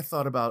 But then I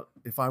thought about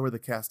if I were the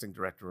casting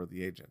director or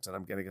the agent and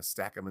I'm getting a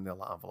stack of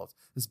manila envelopes.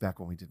 This is back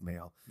when we did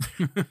mail.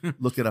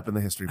 Look it up in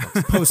the history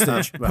books.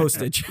 Postage. Right.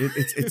 Postage.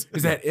 It's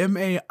Is that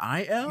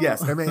MAIL?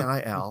 Yes,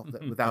 MAIL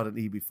without an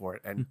E before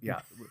it. And yeah,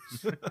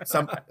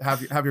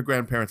 have your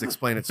grandparents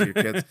explain it to your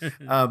kids.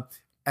 I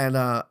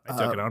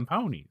took it on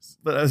ponies.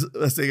 But I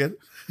was thinking,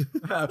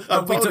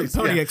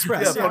 Pony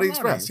Express. Yeah, Pony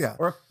Express, yeah.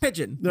 Or a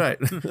pigeon. Right.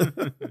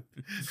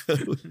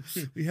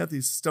 We had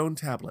these stone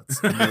tablets.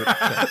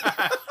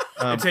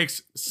 It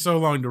takes so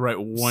long to write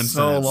one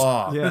so sentence.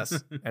 long.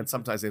 Yes. And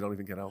sometimes they don't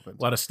even get opened.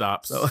 A lot of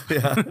stops. So,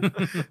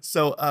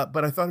 yeah.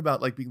 But I thought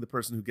about like being the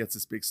person who gets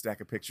this big stack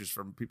of pictures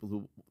from people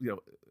who,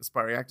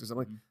 aspiring actors. I'm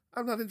like,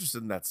 I'm not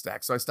interested in that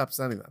stack. So I stopped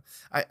sending them.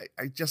 I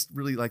just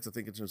really like to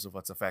think in terms of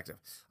what's effective.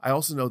 I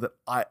also know that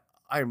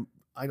I'm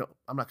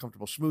not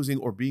comfortable schmoozing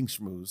or being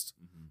schmoozed.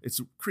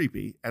 It's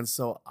creepy. And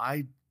so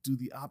I do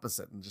the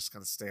opposite and just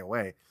kind of stay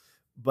away.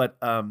 But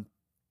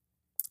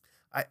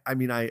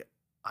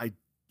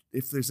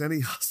if there's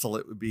any hustle,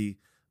 it would be,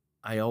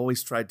 I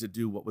always tried to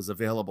do what was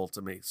available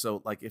to me.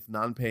 So like if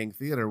non-paying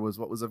theater was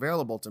what was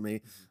available to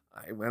me,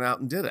 I went out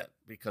and did it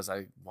because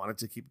I wanted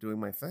to keep doing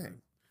my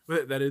thing.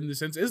 But that in the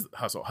sense is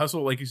hustle.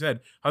 Hustle, like you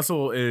said,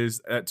 hustle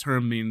is, that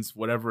term means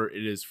whatever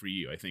it is for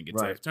you. I think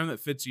it's a term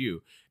that fits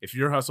you. If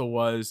your hustle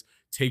was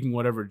taking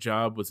whatever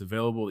job was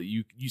available that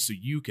you so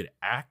you could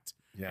act,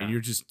 and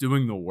you're just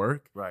doing the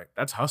work, right?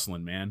 That's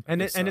hustling, man.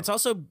 And it's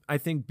also, I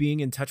think,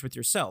 being in touch with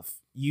yourself.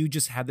 You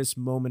just had this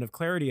moment of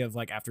clarity of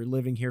like, after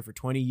living here for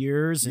 20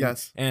 years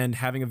and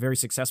having a very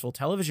successful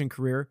television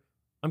career,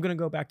 I'm going to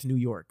go back to New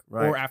York.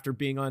 Right. Or after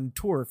being on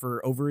tour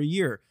for over a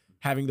year,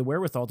 having the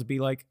wherewithal to be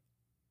like,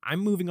 I'm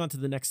moving on to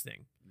the next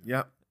thing.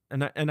 Yep.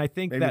 And I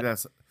think maybe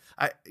that's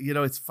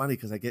it's funny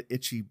because I get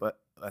itchy but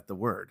at the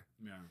word.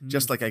 Yeah.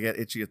 Just like I get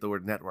itchy at the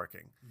word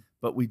networking.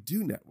 But we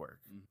do network.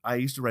 I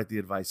used to write the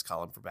advice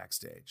column for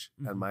Backstage,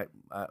 and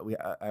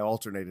I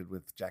alternated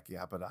with Jackie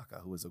Apodaca,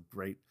 who was a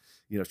great,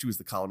 she was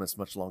the columnist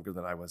much longer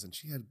than I was, and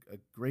she had a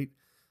great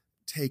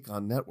take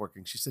on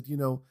networking. She said,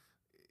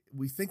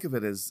 we think of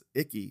it as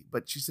icky,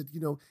 but she said,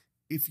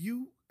 if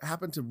you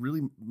happen to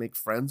really make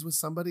friends with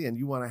somebody and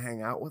you want to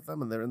hang out with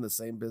them and they're in the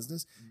same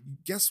business,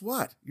 guess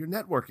what? You're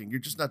networking. You're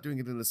just not doing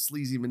it in a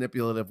sleazy,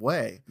 manipulative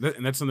way.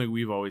 And that's something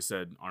we've always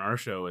said on our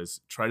show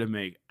is try to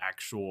make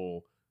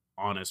actual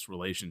honest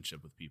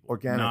relationship with people.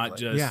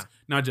 Organically.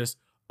 Not just,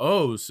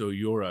 oh, so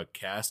you're a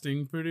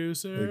casting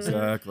producer?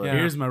 Exactly. Yeah.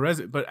 Here's my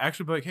resume. But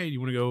actually be like, hey, you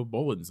want to go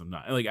bowling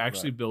sometime? Like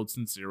actually Right. build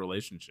sincere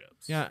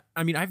relationships. Yeah,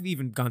 I mean, I've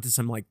even gone to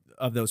some like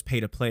of those pay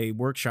to play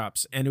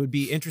workshops, and it would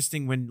be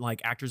interesting when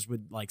like actors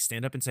would like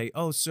stand up and say,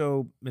 "Oh,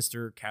 so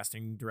Mr.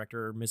 Casting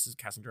Director or Mrs.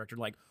 Casting Director,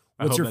 like,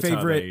 I what's hope your that's how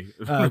favorite?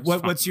 they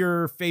What's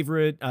your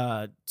favorite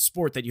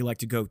sport that you like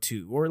to go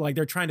to?" Or like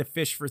they're trying to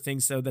fish for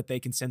things so that they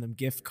can send them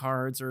gift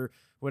cards or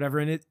whatever,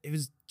 and it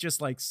was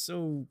just like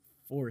so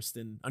forced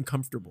and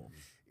uncomfortable.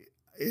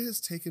 It has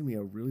taken me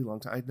a really long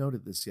time. I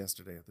noted this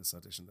yesterday at this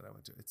audition that I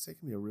went to. It's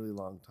taken me a really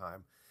long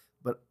time,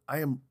 but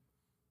I'm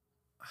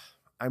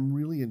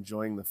really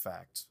enjoying the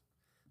fact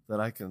that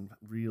I can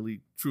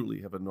really,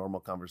 truly have a normal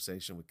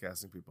conversation with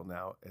casting people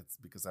now. It's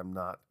because I'm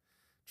not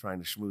trying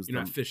to schmooze You're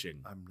them. not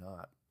fishing. I'm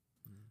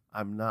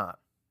not.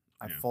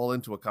 I Yeah. fall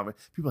into a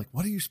conversation. People are like,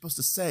 what are you supposed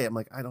to say? I'm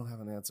like, I don't have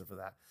an answer for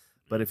that.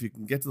 But if you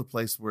can get to the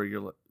place where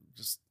you're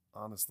just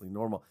honestly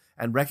normal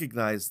and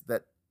recognize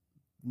that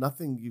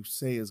nothing you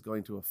say is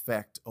going to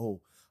affect,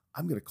 oh,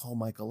 I'm going to call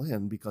Michael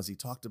in because he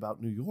talked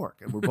about New York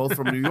and we're both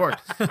from New York.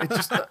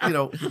 It's just,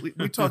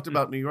 we talked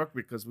about New York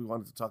because we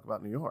wanted to talk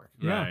about New York.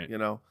 Yeah.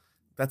 Right.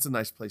 That's a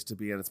nice place to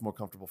be, and it's more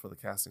comfortable for the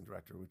casting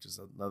director, which is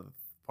another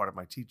part of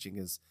my teaching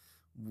is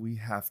we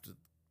have to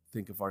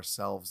think of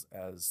ourselves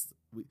as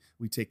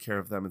we take care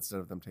of them instead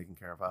of them taking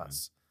care of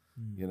us.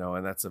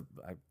 And that's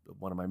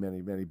one of my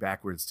many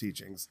backwards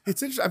teachings.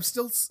 It's interesting.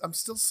 I'm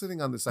still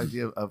sitting on this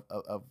idea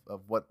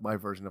of what my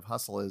version of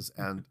hustle is,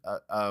 and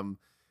I'm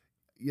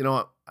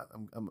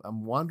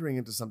wandering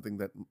into something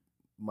that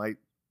might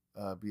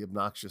be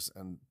obnoxious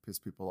and piss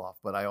people off,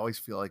 but I always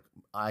feel like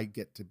I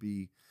get to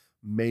be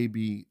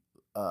maybe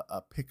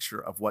a picture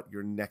of what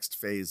your next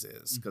phase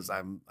is, because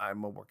I'm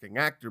a working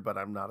actor, but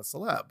I'm not a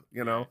celeb.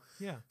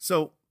 Yeah.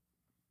 So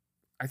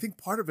I think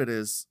part of it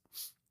is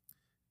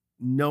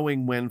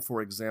knowing when,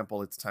 for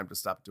example, it's time to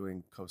stop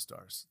doing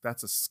co-stars.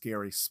 That's a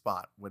scary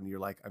spot when you're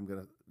like, I'm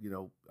gonna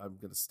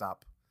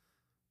stop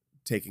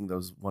taking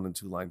those 1 and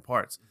 2 line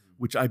parts,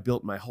 which I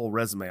built my whole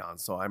resume on.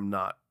 So I'm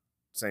not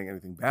saying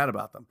anything bad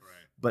about them,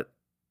 Right. but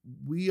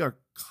we are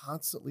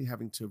constantly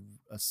having to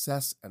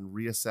assess and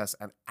reassess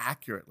and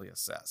accurately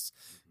assess.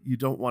 You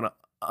don't want to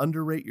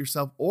underrate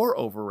yourself or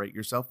overrate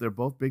yourself. They're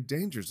both big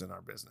dangers in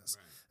our business.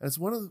 Right. And it's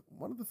one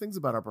of the things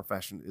about our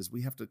profession is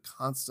we have to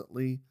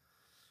constantly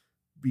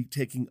be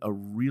taking a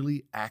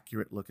really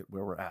accurate look at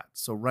where we're at.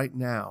 So right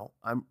now,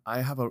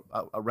 I have a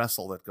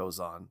wrestle that goes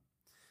on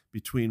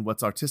between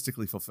what's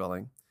artistically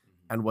fulfilling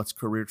and what's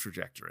career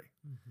trajectory.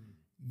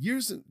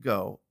 Years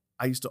ago,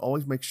 I used to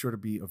always make sure to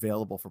be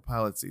available for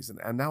pilot season.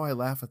 And now I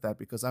laugh at that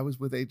because I was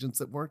with agents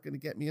that weren't going to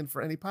get me in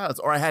for any pilots,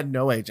 or I had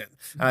no agent.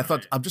 And I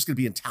thought, I'm just going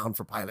to be in town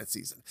for pilot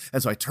season.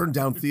 And so I turned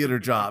down theater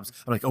jobs.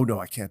 I'm like, oh no,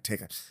 I can't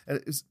take it. And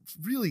it was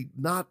really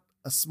not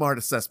a smart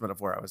assessment of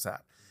where I was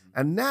at.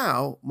 And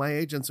now my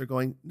agents are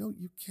going, no,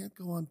 you can't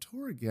go on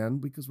tour again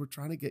because we're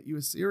trying to get you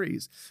a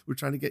series. We're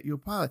trying to get you a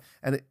pilot.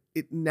 And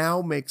it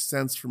now makes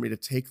sense for me to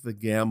take the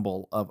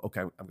gamble of, okay,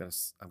 I'm going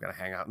to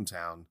hang out in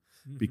town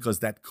because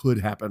that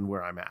could happen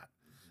where I'm at.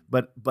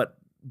 But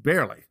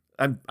barely.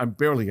 I'm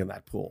barely in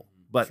that pool.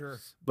 But Sure.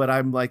 but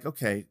I'm like,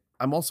 okay,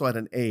 I'm also at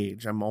an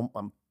age,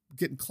 I'm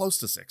getting close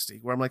to 60,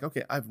 where I'm like,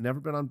 okay, I've never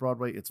been on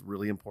Broadway. It's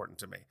really important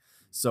to me.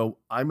 So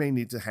I may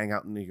need to hang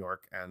out in New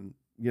York and,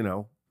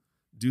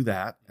 do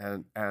that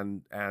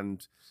and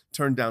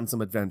turn down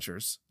some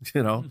adventures,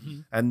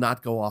 and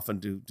not go off and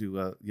do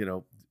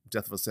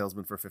Death of a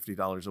Salesman for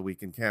 $50 a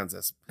week in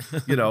Kansas,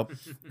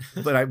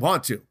 but I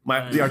want to.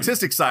 The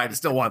artistic side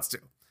still wants to.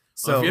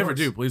 So Well, if you ever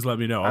do, please let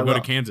me know. I'll go to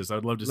will. Kansas.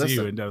 I'd love to see you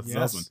Listen, in Death of a yes.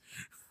 Salesman.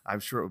 I'm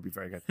sure it would be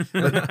very good.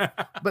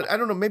 But I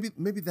don't know.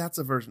 Maybe that's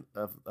a version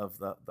of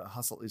the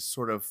hustle is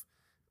sort of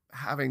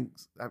having.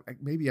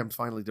 Maybe I'm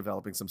finally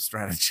developing some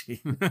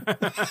strategy.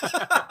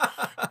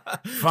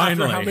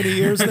 Finally. After how many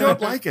years I now?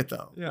 don't like it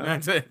though. Yeah.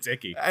 That's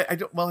icky. I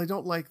don't. Well, I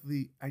don't like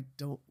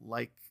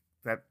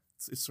that.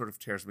 It sort of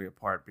tears me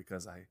apart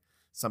because I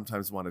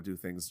sometimes want to do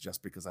things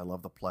just because I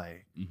love the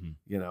play, and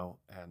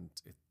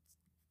it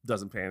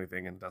doesn't pay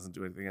anything and doesn't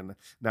do anything. And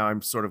now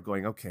I'm sort of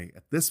going, okay,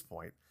 at this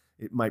point,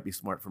 it might be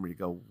smart for me to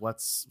go,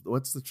 what's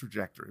the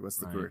trajectory? What's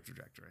the Right. career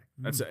trajectory?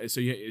 That's so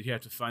you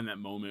have to find that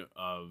moment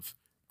of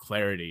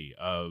clarity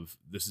of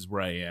this is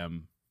where I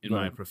am in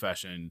my Right.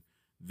 profession.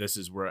 This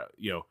is where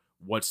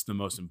what's the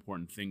most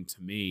important thing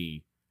to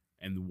me,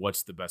 and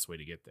what's the best way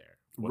to get there.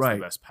 What's Right.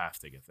 the best path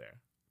to get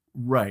there.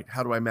 Right.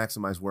 How do I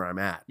maximize where I'm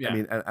at? Yeah. I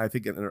mean, I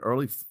think in an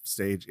early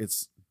stage,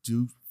 it's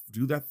do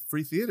that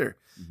free theater.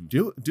 Mhm.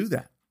 Do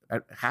that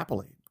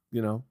happily,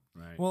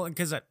 Right. Well,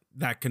 because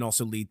that can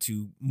also lead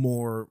to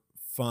more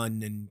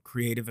fun and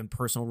creative and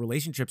personal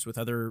relationships with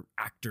other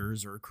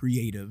actors or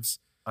creatives.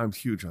 I'm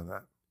huge on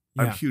that.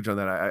 Yeah. I'm huge on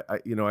that.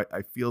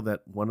 I feel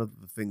that one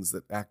of the things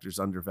that actors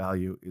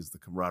undervalue is the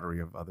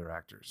camaraderie of other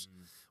actors.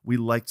 We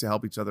like to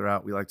help each other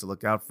out. We like to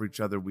look out for each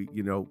other. We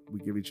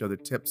give each other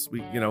tips.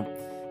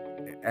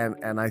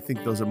 And I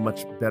think those are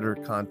much better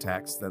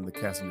contacts than the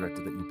casting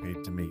director that you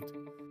paid to meet.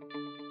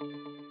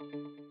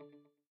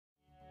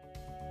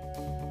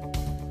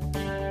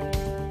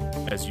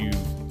 as you've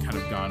kind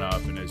of gone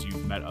up and as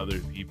you've met other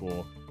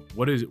people,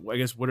 what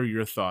are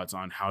your thoughts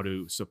on how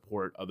to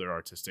support other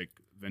artistic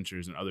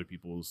ventures and other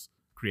people's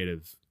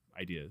creative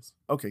ideas?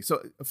 Okay,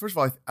 so first of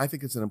all, I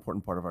think it's an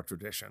important part of our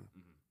tradition.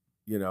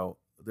 You know,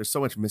 there's so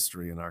much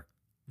mystery in our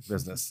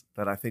business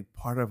that I think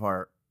part of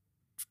our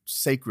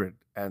sacred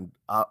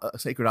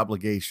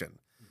obligation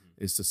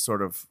is to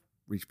sort of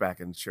reach back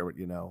and share what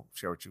you know,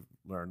 share what you've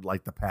learned,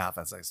 light the path,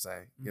 as I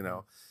say. You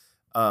know,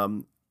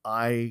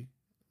 I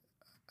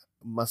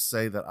must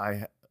say that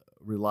I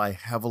rely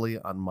heavily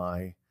on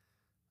my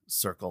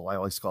circle. I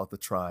always call it the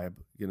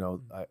tribe. You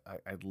know,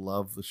 I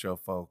love the show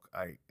folk.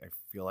 I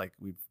feel like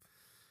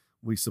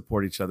we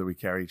support each other. We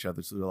carry each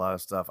other through a lot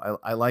of stuff.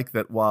 I like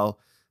that while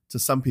to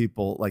some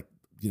people, like,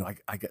 you know,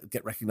 I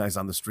get recognized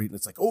on the street and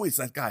it's like, oh, it's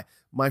that guy.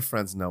 My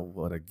friends know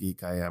what a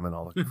geek I am and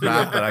all the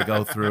crap that I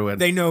go through.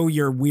 And they know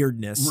your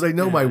weirdness. They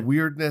know my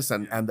weirdness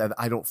and that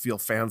I don't feel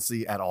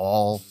fancy at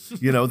all.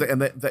 You know,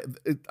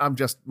 I'm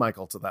just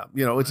Michael to them.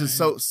 You know, it's just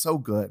so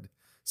good.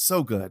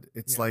 So good.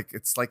 It's like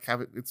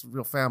it's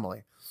real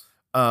family.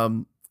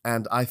 And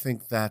I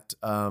think that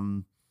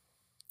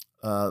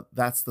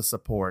that's the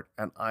support.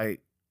 And I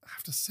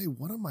have to say,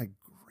 one of my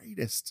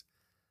greatest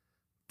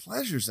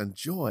pleasures and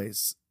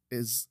joys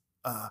is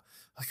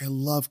like I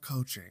love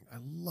coaching. I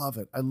love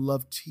it. I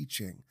love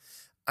teaching.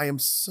 I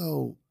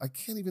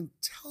can't even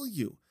tell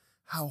you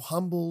how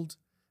humbled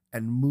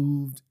and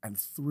moved and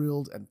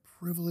thrilled and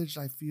privileged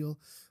I feel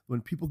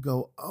when people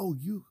go, oh,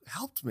 you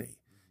helped me.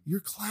 Your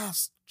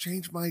class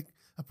changed my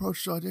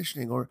approach to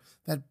auditioning, or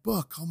that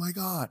book. Oh my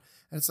God.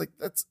 And it's like,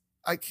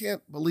 I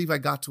can't believe I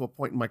got to a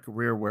point in my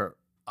career where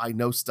I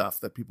know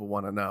stuff that people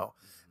want to know.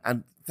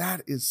 And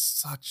that is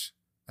such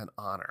an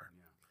honor.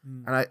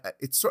 And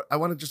I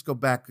want to just go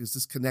back because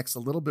this connects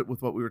a little bit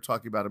with what we were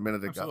talking about a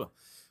minute ago, Absolutely.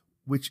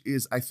 which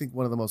is, I think,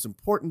 one of the most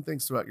important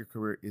things throughout your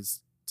career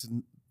is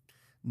to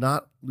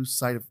not lose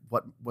sight of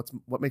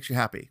what makes you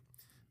happy.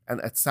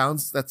 And that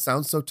sounds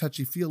so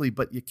touchy-feely,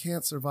 but you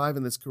can't survive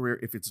in this career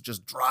if it's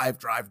just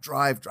drive,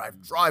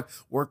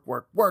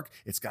 work.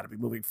 It's got to be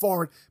moving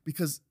forward,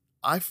 because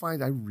I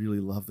find I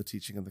really love the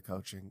teaching and the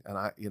coaching,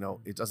 and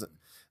it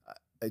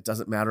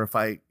doesn't matter if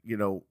I,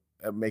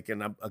 am making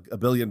 $1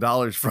 billion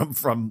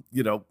from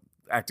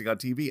acting on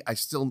TV. I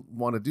still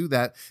want to do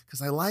that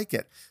because I like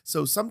it.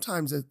 So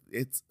sometimes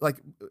it's like,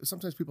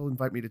 sometimes people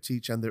invite me to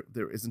teach and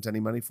there isn't any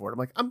money for it. I'm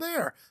like, I'm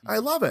there. I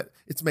love it.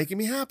 It's making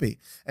me happy.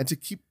 And to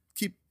keep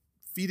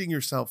feeding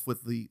yourself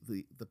with the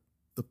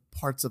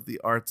parts of the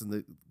arts and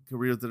the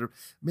career that are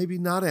maybe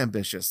not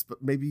ambitious,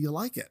 but maybe you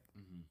like it.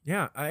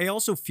 Yeah. I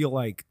also feel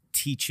like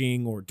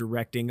teaching or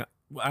directing,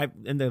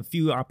 in the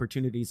few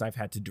opportunities I've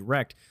had to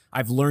direct,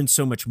 I've learned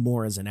so much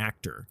more as an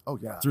actor. Oh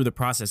yeah. Through the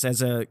process.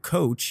 As a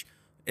coach,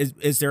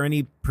 is there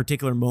any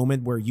particular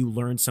moment where you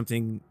learned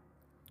something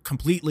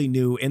completely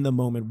new in the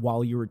moment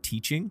while you were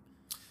teaching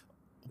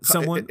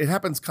someone? It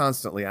happens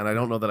constantly, and I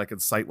don't know that I can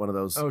cite one of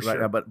those right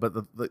now. But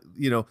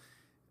the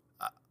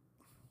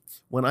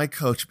when I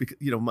coach, because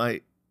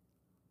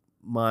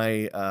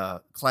my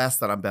class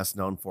that I'm best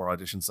known for,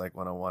 Audition Psych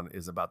 101,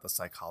 is about the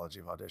psychology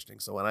of auditioning.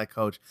 So when I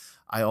coach,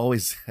 I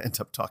always end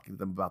up talking to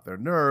them about their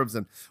nerves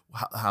and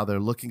how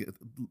they're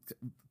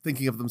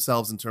thinking of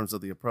themselves in terms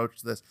of the approach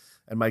to this.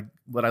 And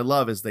what I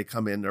love is they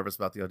come in nervous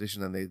about the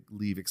audition and they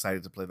leave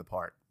excited to play the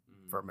part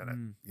for a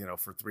minute,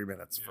 for 3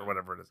 minutes, for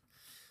whatever it is.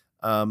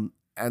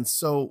 And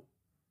so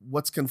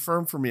what's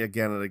confirmed for me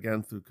again and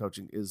again through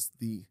coaching is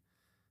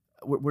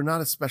we're not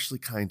especially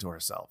kind to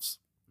ourselves,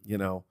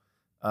 the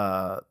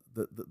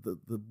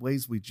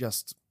ways we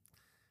just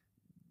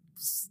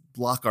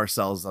block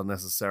ourselves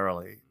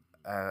unnecessarily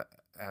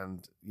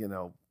and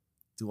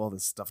do all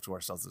this stuff to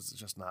ourselves is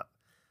just not.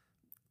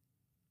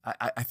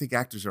 I think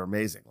actors are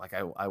amazing. Like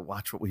I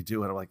watch what we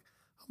do and I'm like,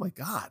 oh my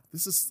God,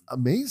 this is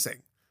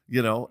amazing,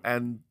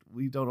 and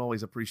we don't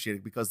always appreciate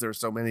it because there are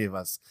so many of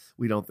us.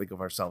 We don't think of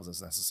ourselves as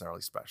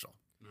necessarily special.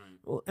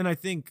 Well, and I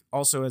think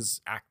also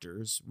as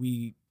actors,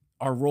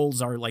 our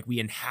roles are like we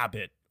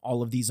inhabit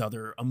all of these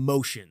other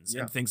emotions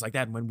and things like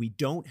that. And when we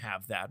don't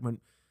have that,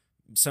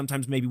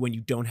 sometimes maybe when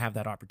you don't have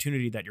that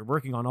opportunity that you're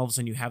working on, all of a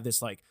sudden you have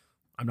this like,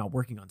 I'm not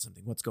working on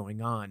something. What's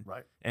going on?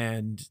 Right.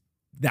 And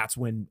that's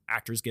when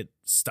actors get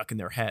stuck in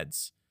their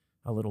heads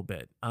a little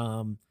bit.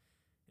 And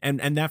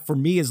that for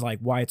me is like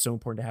why it's so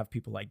important to have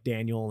people like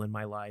Daniel in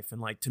my life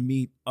and like to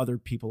meet other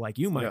people like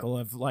you, Michael,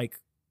 of like,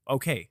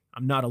 okay,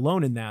 I'm not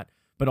alone in that,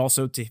 but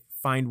also to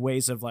find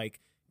ways of like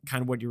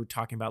kind of what you were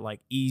talking about, like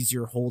ease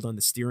your hold on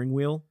the steering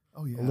wheel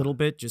a little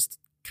bit, just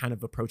kind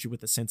of approach it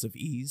with a sense of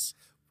ease.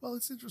 Well,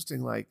 it's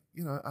interesting. Like,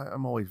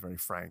 I'm always very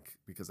frank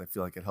because I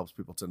feel like it helps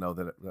people to know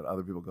that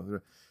other people go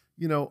through.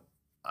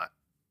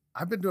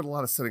 I've been doing a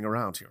lot of sitting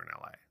around here in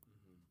LA.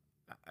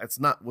 It's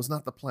was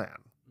not the plan,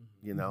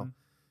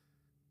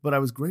 but I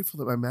was grateful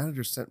that my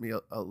manager sent me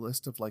a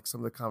list of like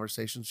some of the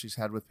conversations she's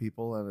had with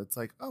people. And it's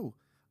like, oh,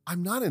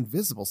 I'm not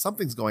invisible.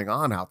 Something's going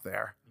on out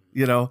there.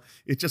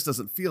 It just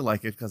doesn't feel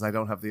like it because I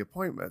don't have the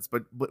appointments.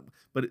 But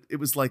it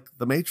was like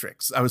the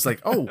Matrix. I was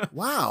like, oh,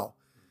 wow.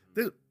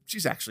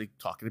 she's actually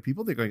talking to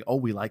people. They're going, oh,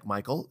 we like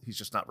Michael. He's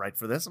just not right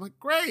for this. I'm like,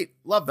 great.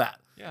 Love that.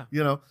 Yeah.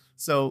 You know,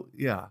 so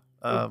yeah.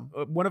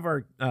 One of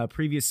our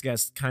previous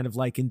guests kind of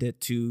likened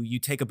it to you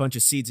take a bunch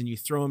of seeds and you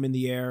throw them in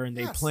the air and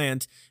they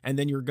plant, and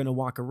then you're going to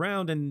walk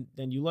around and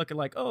then you look at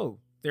like, oh,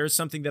 there's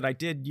something that I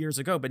did years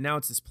ago, but now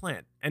it's this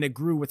plant and it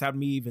grew without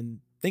me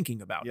even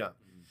thinking about it.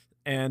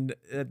 And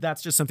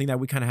that's just something that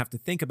we kind of have to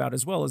think about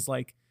as well, as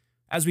like,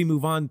 as we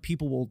move on,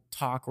 people will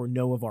talk or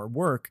know of our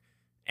work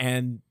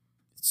and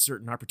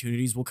certain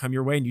opportunities will come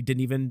your way and you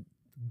didn't even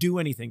do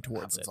anything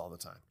towards it. All the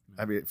time.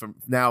 I mean, from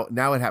now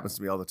it happens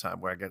to me all the time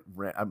where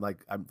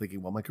I'm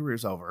thinking, well, my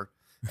career's over.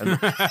 And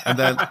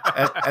then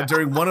and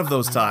during one of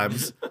those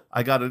times,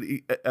 I got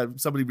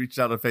somebody reached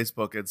out on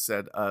Facebook and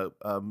said,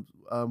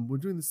 we're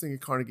doing this thing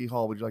at Carnegie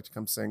Hall. Would you like to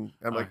come sing?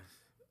 And I'm like,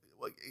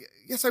 well,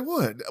 yes, I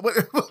would.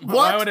 What?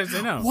 Why would I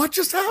say no? What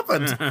just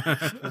happened?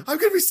 I'm going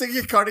to be singing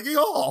at Carnegie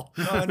Hall.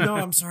 No,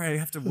 I'm sorry. I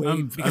have to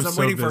wait because I'm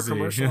so waiting busy. for a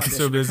commercial. I'm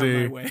so busy.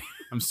 To come my way.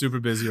 I'm super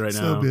busy right now.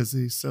 So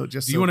busy. So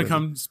just. Do you want to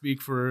come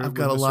speak for? I've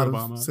got a Mr. lot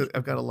Obama? of.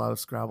 I've got a lot of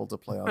Scrabble to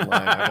play online.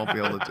 I won't be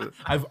able to do it.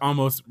 I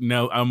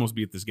almost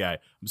beat this guy.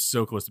 I'm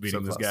so close to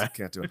beating this guy. I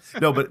can't do it.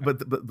 No, but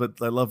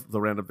I love the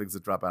random things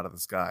that drop out of the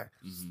sky.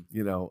 Mm-hmm.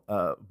 You know,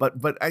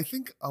 but I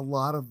think a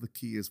lot of the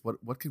key is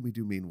what can we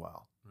do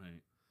meanwhile? Right.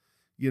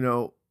 You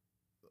know,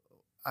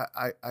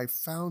 I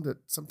found that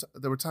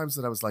there were times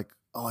that I was like,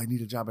 oh, I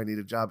need a job,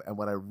 and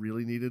what I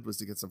really needed was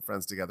to get some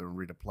friends together and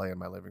read a play in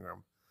my living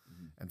room,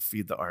 and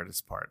feed the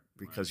artist part,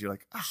 because you're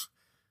like,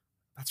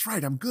 that's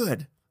right, I'm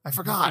good. I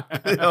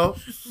forgot, you know.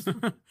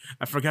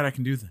 I forgot I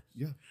can do this.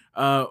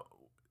 Yeah.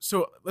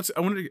 So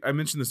I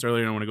mentioned this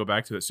earlier and I want to go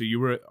back to it. So you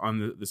were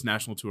on this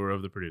national tour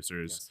of the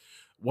producers. Yes.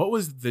 What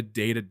was the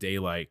day-to-day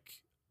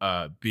like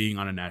being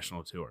on a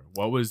national tour?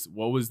 What was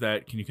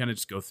that? Can you kind of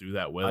just go through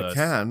that with us? I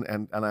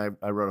can, and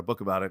I wrote a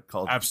book about it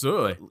called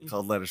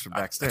Letters from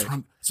Backstage.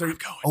 That's where I'm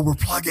going. Oh, we're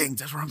plugging.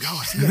 That's where I'm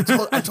going. See,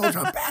 I told you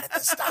I'm bad at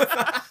this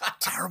stuff.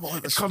 Terrible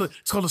at this.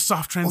 It's called a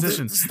soft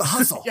transition. This is the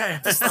hustle. Yeah.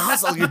 This is the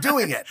hustle. You're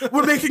doing it.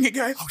 We're making it,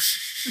 guys. Oh,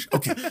 shh.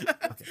 Okay.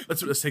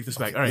 Let's take this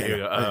back. All right, here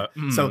we go.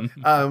 So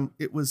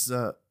it was,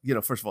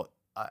 first of all,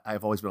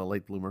 I've always been a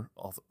late bloomer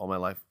all my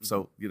life.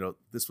 So,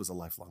 this was a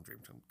lifelong dream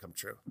to come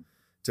true,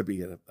 to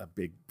be in a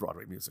big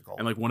Broadway musical.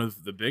 And like one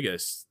of the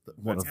biggest hit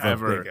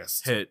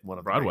one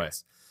of Broadway. The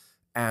biggest.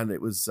 And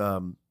it was,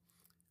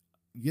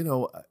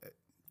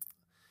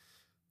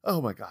 oh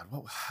my God.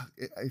 Well,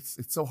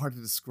 it's so hard to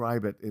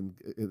describe it in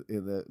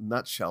a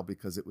nutshell,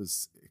 because it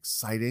was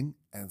exciting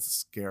and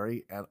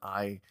scary. And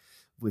I,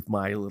 with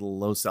my little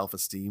low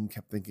self-esteem,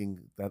 kept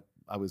thinking that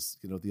I was,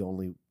 the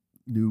only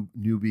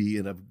newbie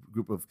in a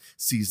group of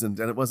seasoned,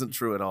 and it wasn't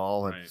true at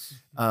all. And,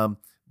 right.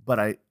 But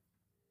I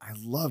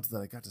loved that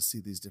I got to see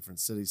these different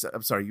cities.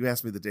 I'm sorry, you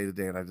asked me the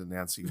day-to-day and I didn't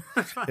answer you.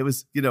 It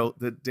was,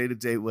 the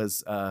day-to-day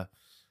was, I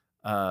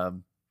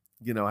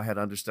had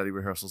understudy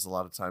rehearsals a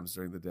lot of times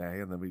during the day,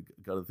 and then we'd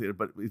go to the theater.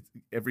 But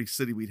every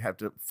city, we'd have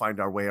to find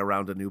our way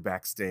around a new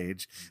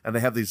backstage. And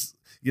they have these,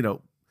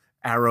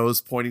 arrows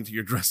pointing to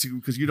your dressing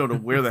room, because you don't know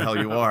where the hell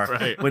you are.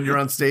 Right. When you're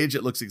on stage,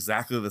 it looks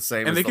exactly the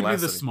same. And as they can be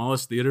the city.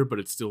 smallest theater, but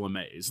it's still a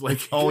maze.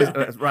 Like always,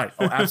 right?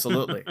 Oh,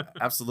 absolutely,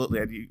 absolutely.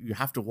 And you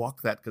have to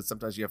walk that, because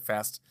sometimes you have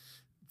fast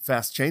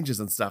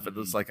changes and stuff. And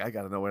it's like, I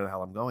got to know where the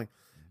hell I'm going.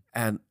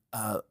 And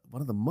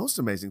one of the most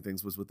amazing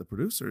things was with the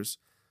producers.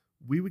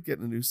 We would get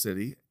in a new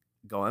city,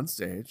 go on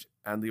stage,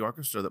 and the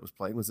orchestra that was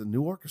playing was a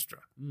new orchestra.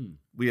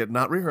 We had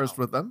not rehearsed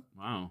with them.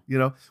 Wow.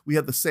 We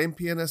had the same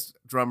pianist,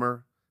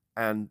 drummer,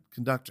 and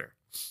conductor.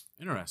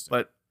 Interesting.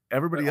 But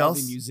everybody all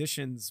else, the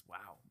musicians,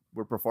 wow,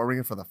 were performing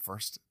it for the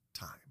first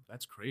time.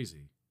 That's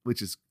crazy.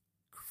 Which is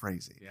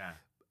crazy. Yeah.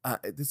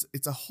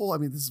 It's a whole. I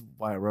mean, this is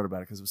why I wrote about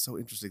it, because it was so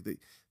interesting.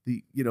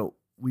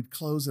 We'd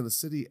close in a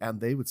city, and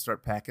they would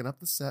start packing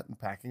up the set and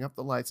packing up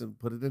the lights and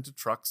put it into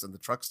trucks, and the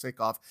trucks take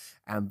off,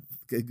 and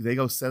they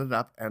go set it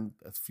up. And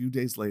a few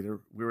days later,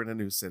 we're in a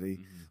new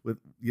city with,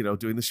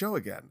 doing the show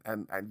again.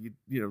 And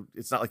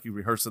it's not like you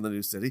rehearse in the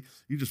new city.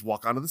 You just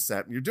walk onto the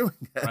set and you're doing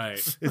it.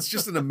 Right. It's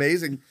just an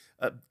amazing,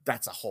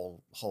 that's a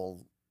whole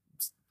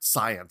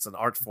science and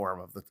art form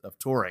of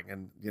touring,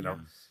 and,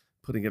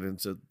 putting it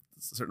into a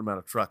certain amount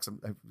of trucks.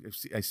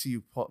 I see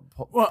you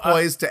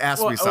poised to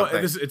ask me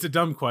something. It's a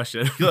dumb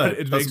question.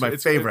 Good. Those are my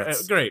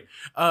favorites. Great.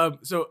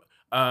 So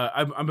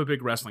I'm a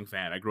big wrestling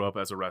fan. I grew up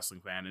as a wrestling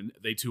fan, and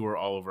they tour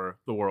all over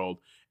the world.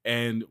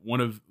 And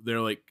one of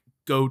their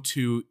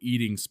go-to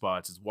eating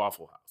spots is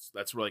Waffle House.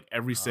 That's where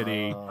every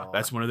city,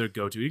 that's one of their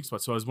go-to eating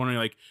spots. So I was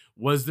wondering,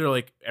 was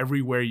there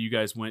everywhere you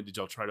guys went, did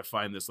y'all try to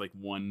find this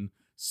one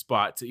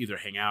spot to either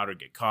hang out or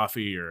get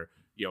coffee, or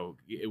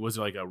was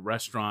it a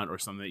restaurant or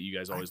something that you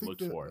guys always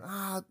looked for?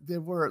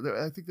 There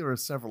were. I think there were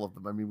several of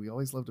them. I mean, we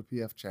always loved a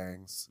P.F.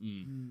 Chang's.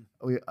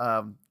 We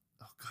oh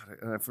God,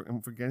 and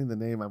I'm forgetting the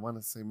name. I want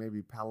to say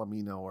maybe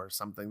Palomino or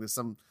something. There's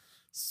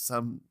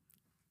some.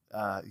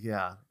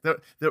 Yeah,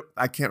 there.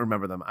 I can't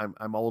remember them.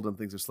 I'm old and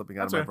things are slipping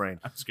out of my brain.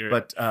 I'm scared.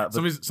 But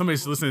somebody's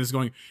listening to this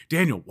going,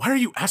 Daniel, why are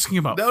you asking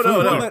about food?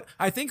 No. But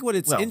I think what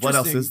it's interesting. What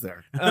else is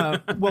there?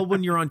 Well,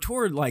 when you're on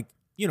tour,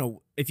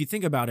 if you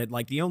think about it,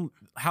 like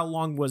how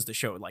long was the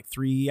show? Like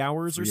 3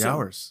 hours or 3 so?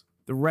 hours.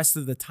 The rest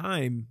of the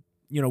time,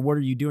 what are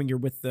you doing? You're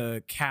with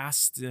the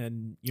cast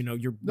and,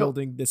 you're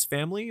building this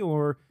family,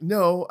 or?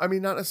 No, I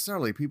mean, not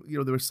necessarily. People,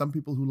 there were some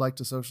people who liked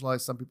to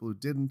socialize, some people who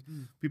didn't.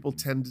 People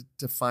tended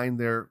to find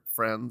their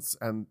friends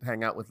and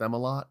hang out with them a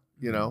lot,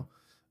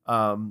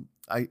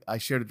 I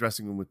shared a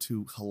dressing room with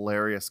two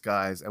hilarious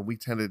guys, and we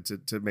tended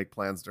to make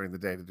plans during the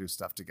day to do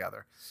stuff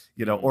together,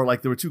 or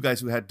like there were two guys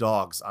who had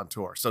dogs on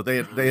tour. So they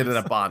ended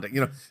up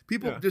bonding,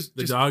 people just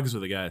The dogs or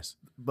the guys?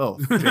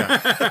 Both.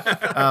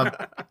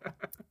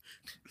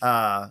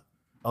 Yeah.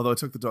 Although it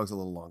took the dogs a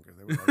little longer.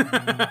 They were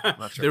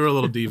not sure. They were a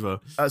little diva.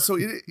 So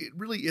it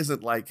really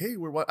isn't like, hey,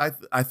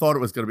 I thought it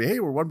was going to be, hey,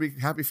 we're one big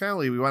happy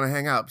family. We want to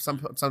hang out.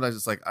 Sometimes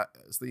it's like,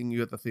 seeing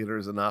you at the theater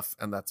is enough,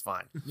 and that's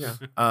fine. Yeah.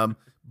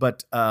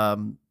 But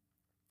the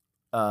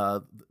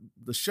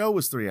show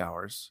was 3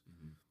 hours.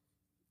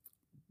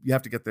 You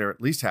have to get there at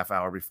least half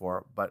hour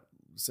before. But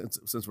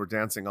since we're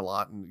dancing a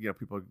lot, and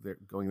people are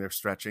going there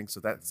stretching,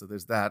 so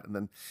there's that, and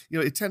then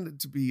it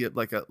tended to be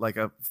like a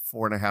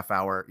 4.5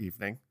 hour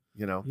evening.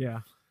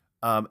 Yeah.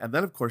 And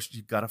then of course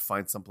you've got to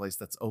find someplace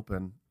that's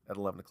open at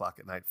 11 o'clock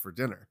at night for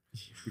dinner,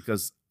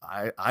 because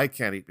I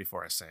can't eat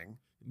before I sing,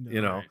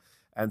 Right.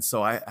 and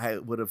so I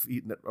would have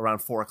eaten at around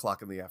 4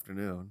 o'clock in the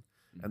afternoon,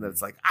 and then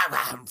it's like,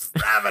 I'm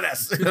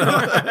ravenous.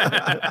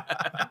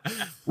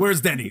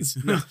 Where's Denny's?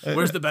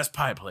 Where's the best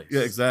pie place?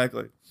 Yeah,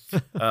 exactly.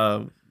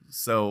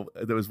 So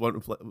there was one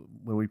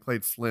when we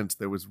played Flint,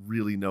 there was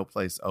really no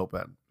place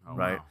open, Oh,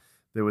 right? wow.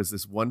 There was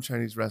this one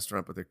Chinese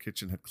restaurant, but their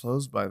kitchen had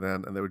closed by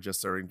then, and they were just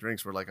serving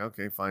drinks. We're like,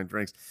 okay, fine,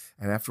 drinks.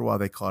 And after a while,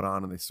 they caught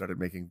on, and they started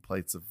making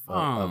plates of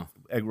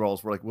egg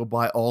rolls. We're like, we'll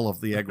buy all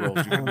of the egg rolls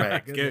you can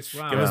make. Goodness,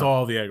 Give wow. us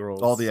all the egg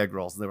rolls. All the egg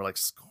rolls. And they were like,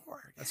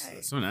 score. Yay.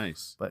 That's so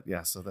nice. But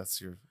yeah, so that's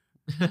the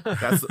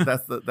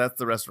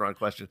restaurant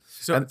question.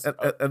 So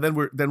And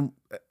then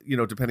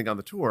depending on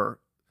the tour,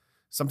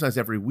 sometimes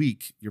every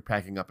week you're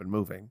packing up and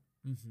moving.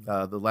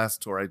 The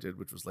last tour I did,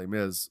 which was Les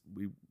Mis,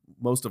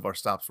 most of our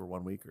stops were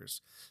 1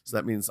 weekers. So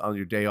that means on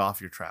your day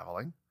off, you're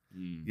traveling.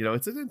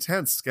 It's an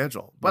intense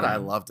schedule, but I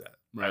loved it.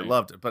 Right. I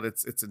loved it, but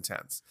it's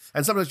intense.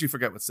 And sometimes you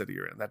forget what city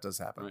you're in. That does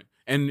happen. Right.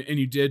 And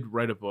you did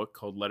write a book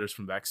called Letters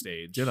from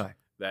Backstage. Did I?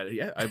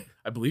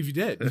 I believe you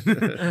did.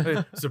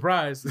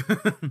 Surprise.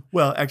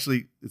 Well,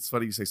 actually, it's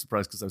funny you say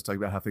surprise, because I was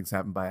talking about how things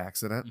happen by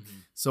accident.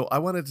 So I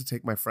wanted to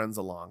take my friends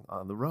along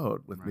on the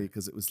road with me,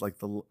 because it was like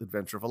the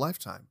adventure of a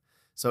lifetime.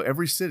 So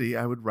every city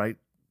I would write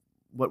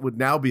what would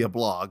now be a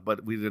blog,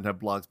 but we didn't have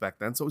blogs back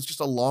then. So it was just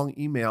a long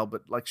email,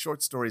 but like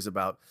short stories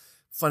about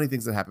funny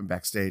things that happened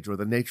backstage, or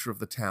the nature of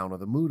the town, or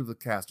the mood of the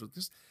cast, or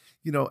just,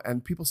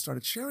 and people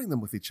started sharing them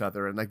with each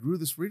other. And I grew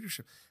this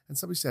readership. And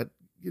somebody said,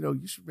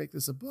 you should make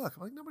this a book.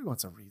 I'm like, nobody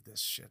wants to read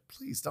this shit.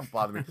 Please don't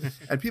bother me.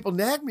 And people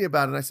nagged me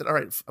about it. And I said, all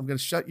right, I'm going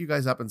to shut you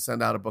guys up and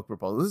send out a book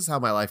proposal. This is how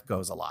my life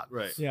goes a lot.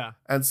 Right. Yeah.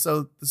 And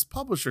so this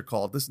publisher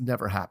called. This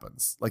never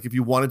happens. Like, if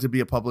you wanted to be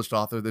a published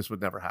author, this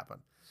would never happen.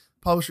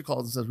 Publisher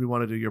calls and says, we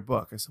want to do your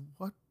book. I said,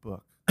 what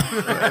book?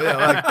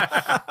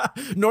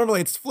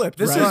 Normally it's flipped.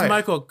 This Right. is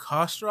Michael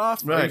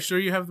Kostroff. Are you Right. sure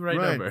you have the right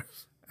number?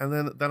 And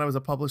then I was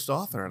a published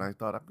author, and I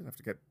thought, I'm gonna have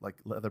to get like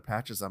leather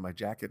patches on my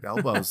jacket,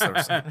 elbows, or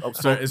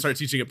Start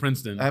teaching at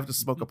Princeton. I have to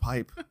smoke a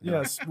pipe.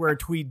 Yes, wear a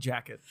tweed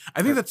jacket.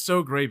 I think that's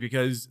so great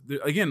because,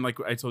 again, like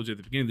I told you at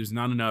the beginning, there's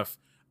not enough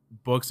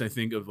books, I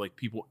think, of like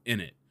people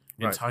in it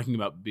and Right. talking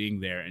about being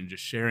there and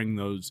just sharing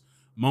those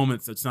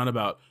moments. It's not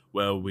about,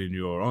 well, when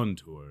you're on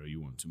tour,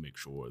 you want to make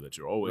sure that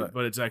you're always, Right.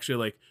 but it's actually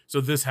like,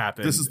 so this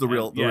happened. This is the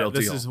real- and, the real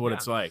this deal. is what Yeah.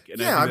 it's like. And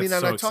Yeah, I mean, think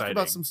that's and so I talked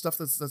about exciting. some stuff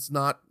that's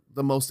not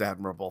the most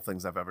admirable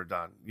things I've ever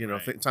done.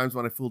 Right. Times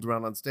when I fooled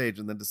around on stage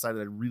and then decided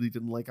I really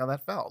didn't like how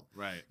that felt.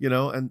 Right.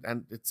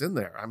 And it's in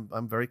there.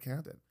 I'm very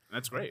candid.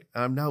 That's great.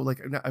 I'm now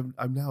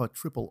I'm now a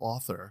triple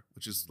author,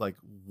 which is like,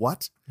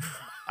 what?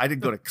 I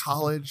didn't go to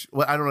college.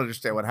 Well, I don't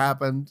understand what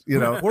happened.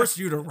 Force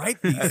you to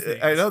write these things.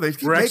 I know they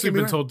keep We're making actually me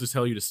been write. told to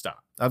tell you to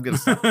stop. I'm gonna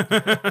stop.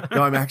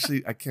 No,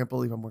 I can't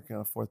believe I'm working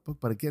on a fourth book.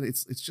 But again,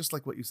 it's just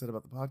like what you said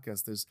about the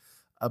podcast. There's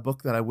a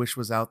book that I wish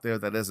was out there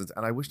that isn't,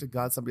 and I wish to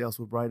God somebody else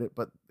would write it,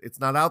 but it's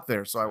not out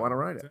there, so I want to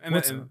write it.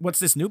 And What's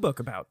this new book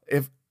about?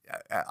 If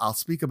I'll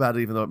speak about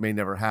it, even though it may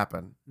never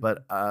happen,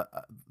 but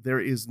there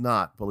is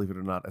not, believe it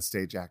or not, a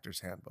stage actor's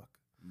handbook.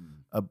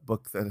 A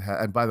book that,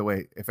 and by the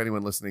way, if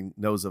anyone listening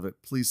knows of it,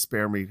 please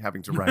spare me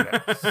having to write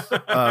it.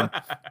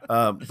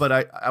 But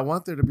I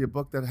want there to be a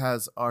book that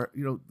has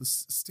the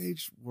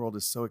stage world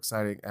is so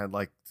exciting, and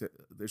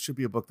there should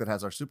be a book that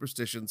has our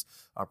superstitions,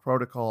 our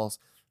protocols.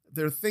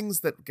 There are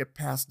things that get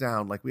passed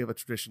down. Like, we have a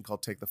tradition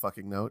called Take the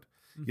Fucking Note.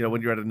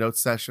 When you're at a note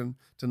session,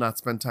 to not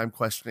spend time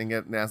questioning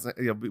it and asking,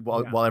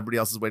 while everybody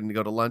else is waiting to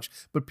go to lunch.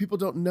 But people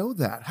don't know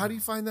that. How do you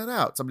find that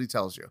out? Somebody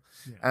tells you.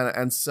 Yeah.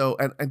 And so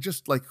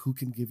just like who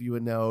can give you a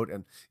note,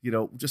 and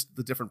just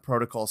the different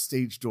protocols,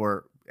 stage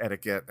door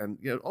etiquette, and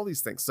all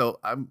these things. So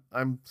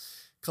I'm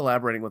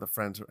collaborating with a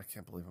friend. I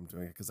can't believe I'm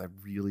doing it because I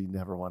really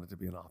never wanted to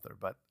be an author,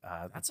 but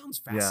That sounds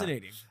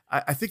fascinating.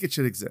 I think it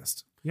should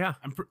exist. Yeah.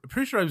 I'm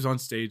pretty sure I was on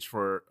stage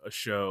for a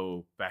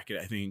show back at,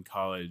 I think, in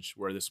college,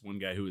 where this one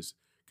guy who was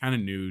kind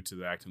of new to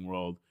the acting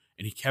world,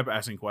 and he kept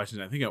asking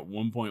questions. I think at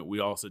one point we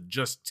all said,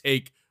 just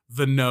take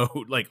the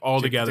note, like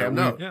all Take the together. damn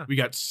We, note. Yeah. we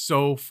got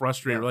so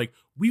frustrated. Yeah. We're like,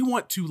 we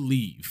want to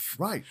leave.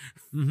 Right,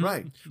 Mhm.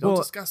 right. Don't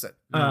Well, discuss it.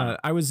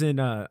 I was in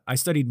I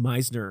studied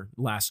Meisner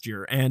last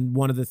year, and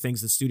one of the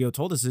things the studio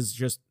told us is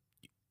just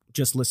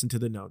listen to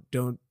the note.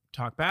 Don't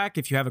talk back.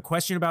 If you have a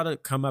question about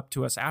it, come up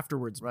to us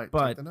afterwards. Right,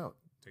 But take the note.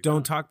 Take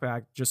don't that. talk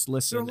back. Just There are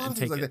listen a lot and of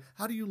things take like it. that.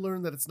 How do you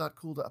learn that it's not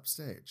cool to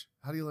upstage?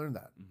 How do you learn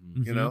that?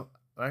 Mhm. You know,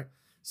 right?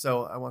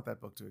 So I want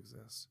that book to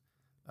exist.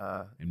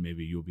 And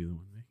maybe you'll be the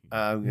one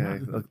making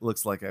it. Yeah,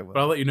 looks like I will. But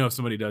I'll let you know if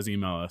somebody does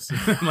email us.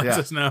 Let Yeah,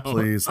 us know.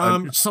 Please,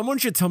 Someone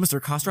should tell Mr.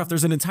 Kostroff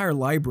there's an entire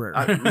library.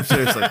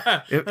 seriously.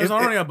 There's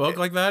already a book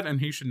like that, and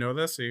he should know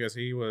this because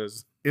he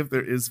was. If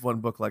there is one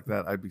book like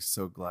that, I'd be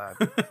so glad.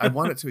 I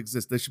want it to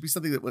exist. There should be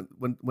something that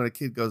when a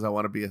kid goes, I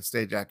want to be a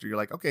stage actor, you're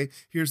like, okay,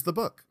 here's the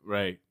book.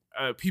 Right.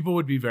 People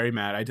would be very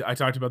mad. I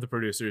talked about the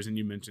producers, and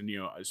you mentioned,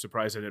 I was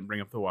surprised I didn't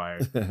bring up The Wire.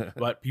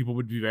 But people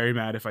would be very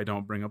mad if I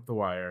don't bring up The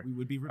Wire. We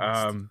would be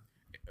remiss.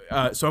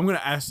 So I'm going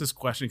to ask this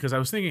question because I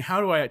was thinking, how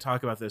do I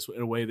talk about this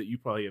in a way that you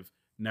probably have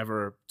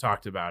never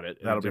talked about it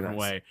in That'll a be different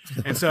nice. way?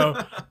 And so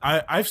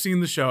I've seen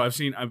the show.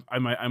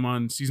 I'm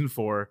on season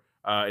 4.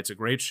 It's a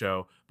great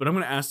show, but I'm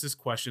going to ask this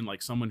question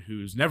like someone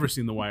who's never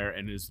seen The Wire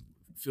and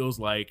feels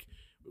like,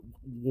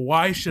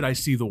 why should I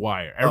see The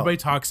Wire? Everybody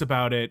talks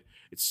about it.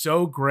 It's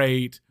so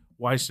great.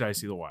 Why should I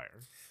see The Wire?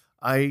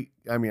 I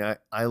mean,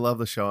 I love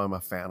the show. I'm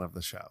a fan of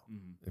the show.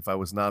 Mhm. If I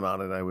was not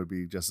on it, I would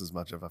be just as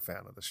much of a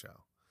fan of the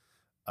show.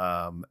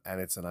 And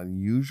it's an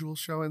unusual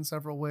show in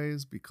several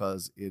ways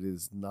because it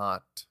is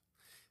not,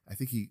 I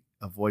think he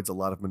avoids a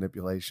lot of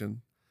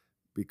manipulation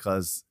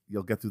because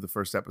you'll get through the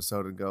first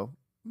episode and go,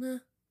 meh.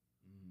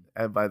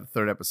 And by the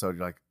third episode,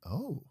 you're like,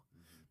 oh,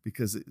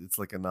 because it's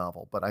like a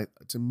novel. But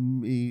to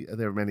me,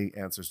 there are many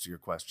answers to your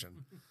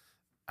question.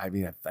 I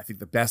mean, I think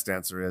the best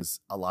answer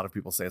is a lot of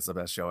people say it's the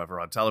best show ever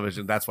on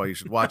television. That's why you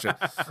should watch it.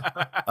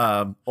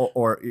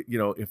 Or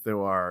if there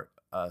are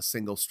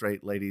single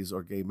straight ladies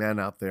or gay men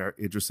out there,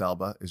 Idris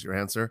Elba is your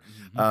answer.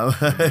 I'll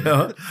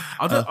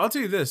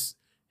tell you this: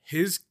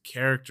 his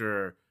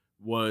character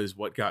was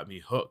what got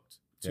me hooked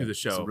to the it's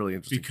show. a really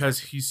interesting because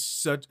he's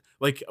such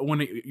like when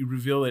you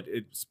reveal it.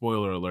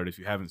 Spoiler alert: if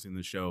you haven't seen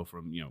the show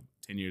from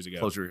 10 years ago,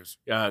 Close your ears.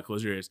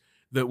 close your ears.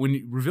 That when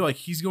you reveal like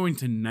he's going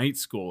to night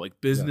school,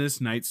 like business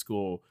night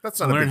school. That's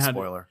to not a learn big how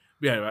spoiler.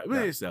 Yeah, right.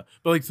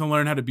 But, like to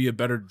learn how to be a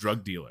better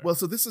drug dealer. Well,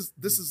 so this is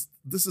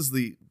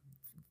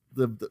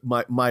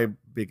my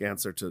big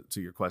answer to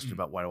your question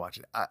about why to watch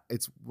it.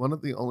 It's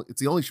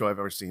the only show I've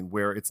ever seen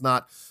where it's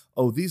not,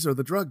 oh, these are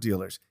the drug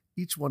dealers.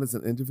 Each one is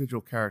an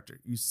individual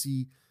character. You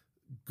see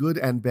good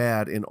and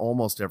bad in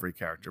almost every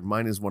character.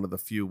 Mine is one of the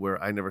few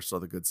where I never saw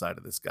the good side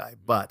of this guy,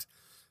 but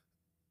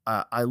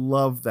I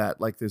love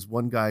that. Like, there's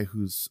one guy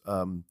who's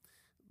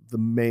the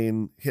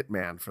main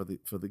hitman for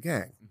the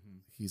gang. Mhm.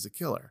 He's a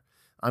killer.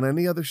 On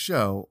any other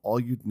show, all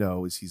you'd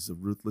know is he's a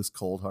ruthless,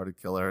 cold-hearted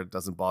killer. It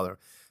doesn't bother him.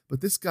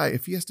 But this guy,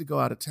 if he has to go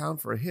out of town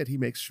for a hit, he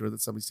makes sure that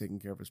somebody's taking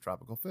care of his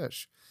tropical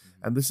fish.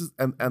 Mhm. And this is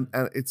and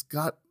it's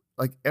got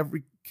like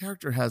every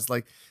character has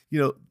like,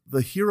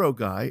 the hero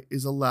guy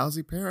is a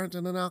lousy parent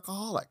and an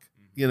alcoholic.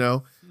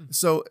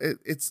 So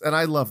it's and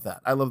I love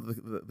that. I love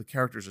the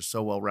characters are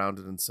so well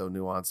rounded and so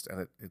nuanced,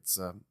 and it's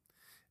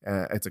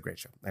a great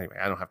show. Anyway,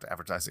 I don't have to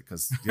advertise it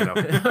because Yeah,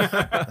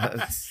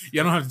 I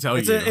don't have to tell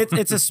you.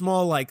 It's a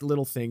small like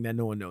little thing that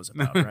no one knows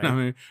about, right? I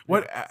mean,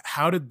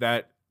 how did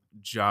that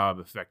job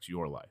affect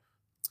your life?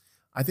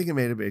 I think it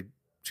made a big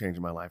change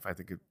in my life. I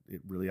think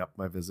it really upped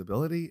my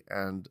visibility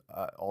and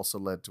also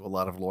led to a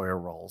lot of lawyer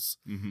roles.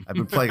 Mhm. I've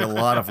been playing a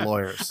lot of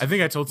lawyers. I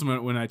think I told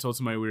someone when I told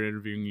somebody we were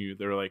interviewing you,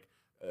 they were like,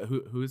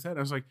 "Who is that?" I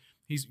was like,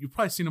 "You've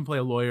probably seen him play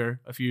a lawyer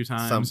a few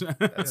times."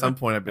 At some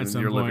point, I've been At in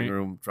some your living point,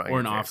 room trying or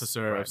an a case.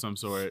 officer Right. of some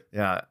sort.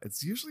 Yeah,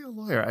 it's usually a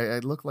lawyer. I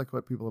look like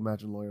what people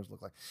imagine lawyers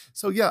look like.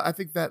 So yeah, I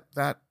think that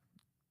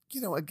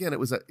again, it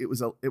was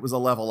a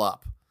level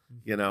up.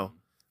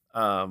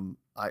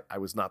 I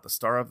was not the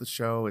star of the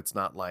show. It's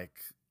not like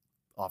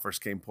offers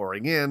came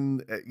pouring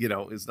in.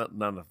 It's not,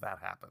 none of that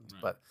happened.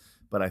 Right.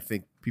 But I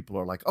think people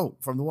are like, oh,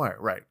 from The Wire,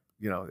 right?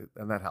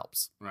 And that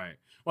helps. Right.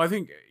 Well, I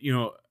think,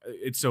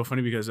 it's so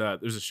funny because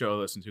there's a show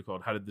I listen to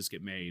called How Did This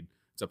Get Made?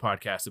 It's a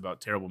podcast about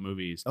terrible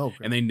movies. Oh,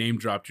 great. And they name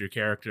dropped your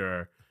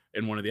character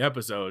in one of the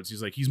episodes.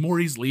 He's like, he's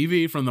Maurice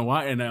Levy from The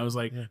Wire. And I was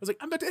like, I'm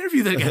about to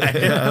interview that guy.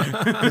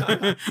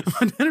 I'm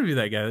about to interview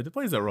that guy that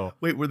plays that role.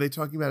 Wait, were they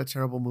talking about a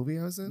terrible movie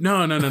I was in?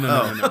 No. They're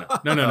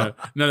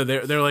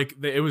like,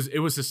 it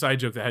was a side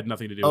joke that had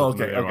nothing to do with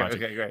the movie they were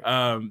watching. Okay, great.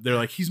 They're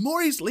like, he's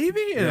Maurice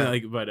Levy,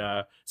 and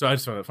Yeah. so I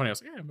just found it funny. I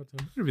was like, I'm about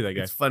to interview that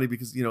guy. It's funny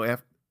because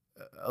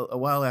a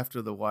while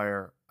after The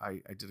Wire,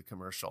 I did a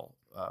commercial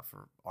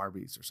for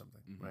Arby's or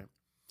something, Mhm. right?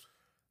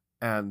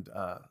 And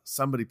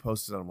somebody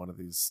posted on one of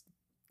these,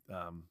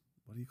 what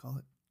do you call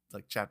it?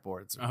 like chat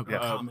boards.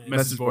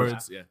 Message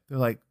boards. Yeah. They're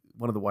like,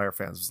 one of the Wire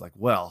fans was like,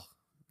 well,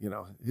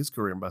 his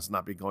career must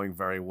not be going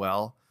very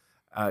well.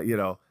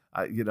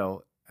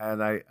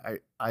 And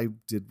I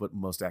did what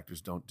most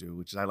actors don't do,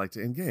 which is I like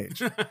to engage.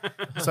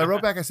 So I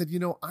wrote back, I said,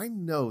 I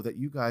know that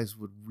you guys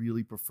would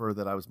really prefer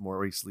that I was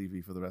Maurice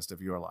Levy for the rest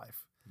of your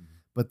life,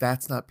 but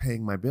that's not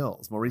paying my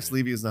bills. Maurice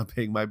Levy is not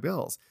paying my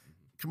bills.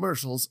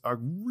 Commercials are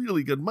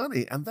really good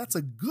money, and that's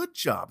a good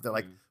job. They're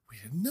like, we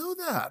didn't know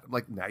that. I'm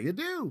like, now you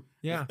do.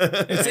 Yeah.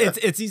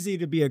 It's easy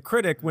to be a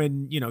critic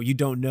when, you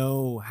don't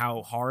know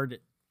how hard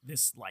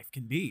this life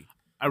can be.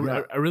 I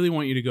really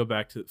want you to go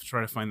back to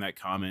try to find that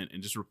comment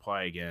and just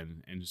reply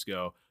again and just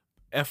go,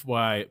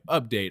 FY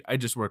update. I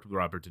just worked with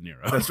Robert De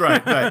Niro. That's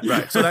right.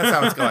 So that's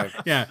how it's going.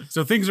 Yeah.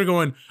 So things are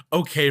going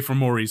okay for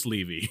Maurice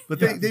Levy. But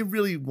they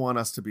really want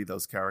us to be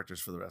those characters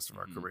for the rest of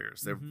our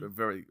careers. They're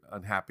very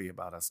unhappy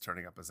about us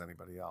turning up as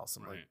anybody else.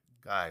 I'm like,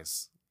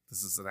 guys,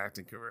 this is an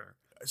acting career.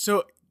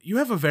 So you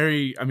have a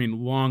very,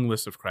 long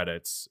list of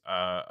credits,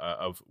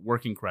 of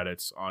working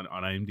credits on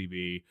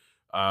IMDb.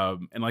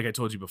 And like I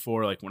told you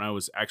before, like when I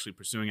was actually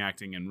pursuing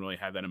acting and really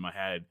had that in my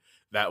head,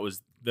 that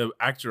was the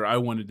actor I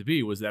wanted to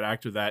be, was that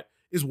actor that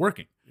is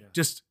working,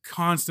 just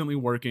constantly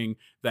working,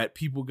 that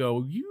people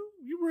go, you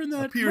were in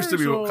that appears to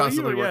be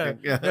constantly working.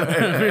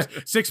 Yeah.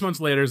 6 months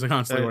later is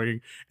constantly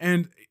working.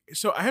 And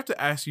so I have to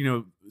ask,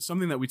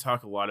 something that we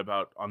talk a lot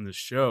about on this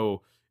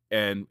show,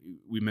 and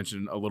we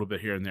mentioned a little bit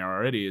here and there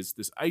already, is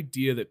this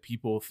idea that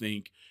people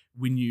think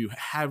when you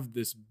have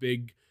this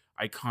big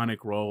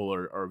iconic role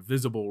or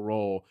visible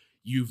role,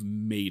 you've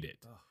made it.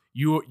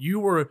 You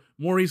were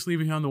Maurice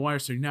Levy on The Wire,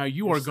 so now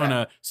you are going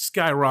to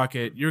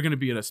skyrocket. You're going to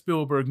be in a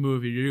Spielberg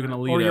movie. You're going to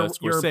lead a Scorsese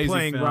you're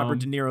playing film. Robert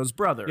De Niro's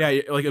brother. Yeah,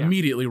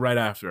 immediately right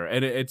after.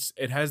 And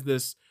it has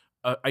this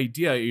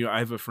idea. I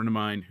have a friend of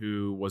mine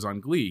who was on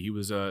Glee. He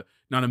was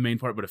not a main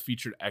part, but a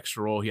featured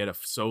extra role. He had a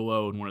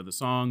solo in one of the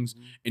songs,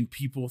 and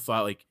people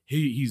thought like,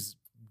 hey, he's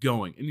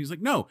going. And he's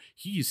like, no,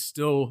 he's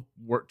still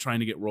trying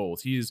to get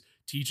roles. He's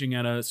teaching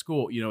at a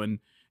school, and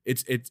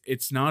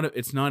it's not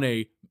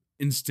a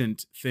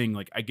instant thing.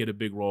 Like I get a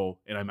big role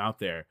and I'm out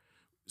there.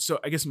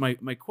 So I guess my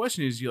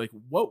question is,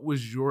 what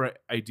was your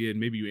idea? And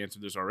maybe you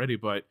answered this already,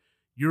 but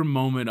your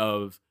moment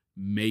of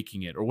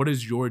making it, or what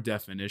is your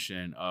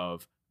definition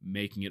of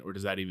making it, or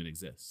does that even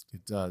exist?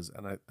 It does.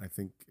 And I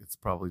think it's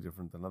probably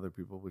different than other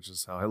people, which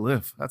is how I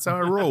live. That's how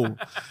I roll.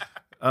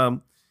 I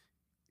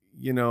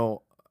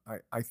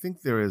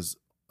think there is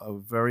a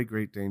very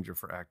great danger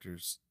for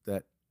actors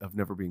of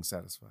never being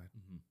satisfied.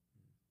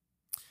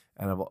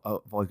 And I've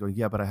always going,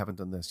 yeah, but I haven't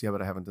done this. Yeah,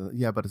 but I haven't done that.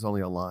 Yeah, but it's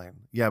only a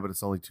line. Yeah, but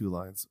it's only 2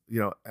 lines.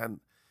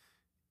 And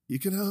you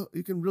can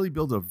really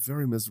build a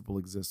very miserable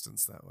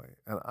existence that way.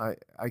 And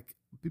I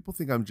people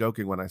think I'm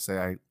joking when I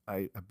say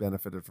I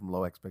benefited from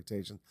low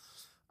expectations.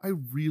 I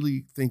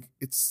really think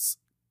it's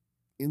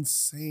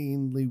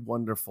insanely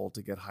wonderful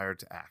to get hired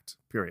to act,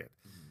 period.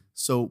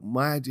 So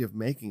my idea of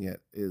making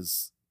it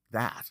is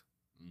that.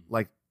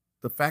 Like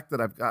the fact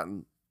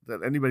that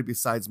anybody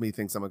besides me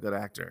thinks I'm a good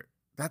actor,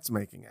 that's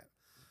making it.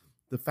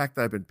 The fact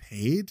that I've been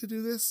paid to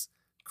do this,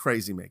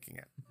 crazy making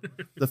it.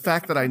 The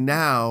fact that I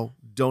now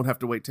don't have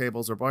to wait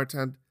tables or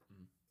bartend,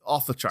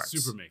 off the charts.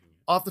 Super making it.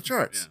 Off the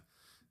charts.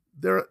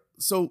 Yeah.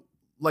 So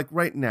like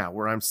right now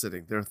where I'm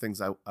sitting, there are things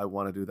I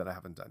want to do that I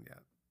haven't done yet.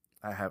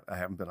 I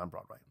haven't been on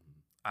Broadway.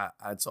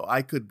 And so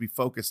I could be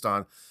focused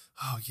on,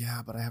 oh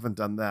yeah, but I haven't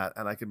done that.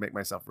 And I could make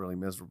myself really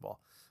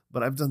miserable.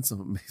 But I've done some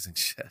amazing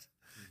shit,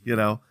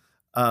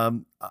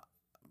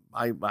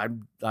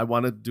 I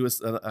want to do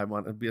I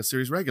want to be a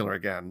series regular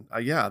again.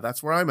 Yeah,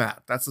 that's where I'm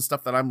at. That's the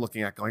stuff that I'm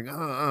looking at going,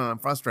 I'm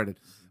frustrated.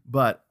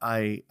 But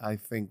I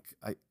think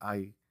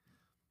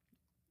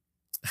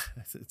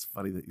it's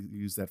funny that you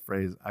use that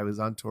phrase. I was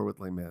on tour with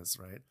Les Mis,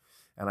 right?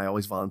 And I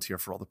always volunteer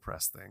for all the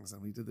press things.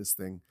 And we did this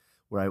thing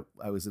where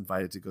I was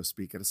invited to go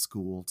speak at a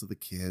school to the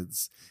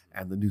kids,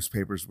 and the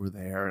newspapers were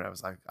there, and I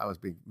was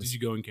being. Did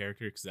you go in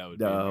character? Because that would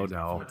no.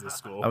 To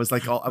school. I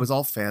was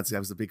all fancy. I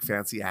was a big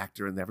fancy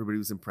actor, and everybody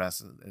was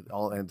impressed. And it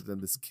all ended.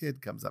 And this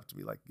kid comes up to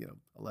me,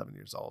 11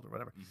 years old or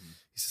whatever. He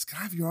says, "Can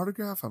I have your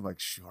autograph?" I'm like,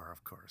 "Sure,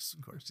 of course."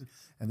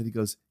 And then he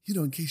goes,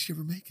 "In case you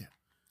ever make it."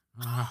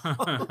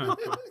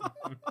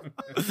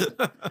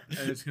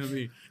 It's gonna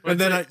be, and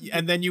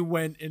then you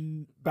went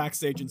in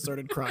backstage and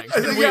started crying.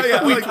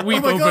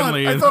 Weep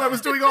openly. I thought I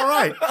was doing all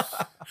right.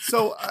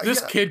 So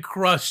this kid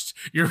crushed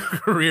your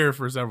career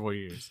for several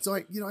years. So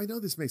I know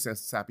this makes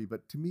sense, Sappy,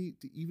 but to me,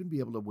 to even be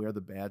able to wear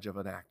the badge of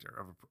an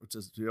actor,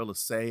 to be able to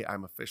say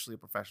I'm officially a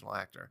professional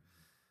actor,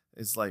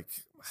 is like,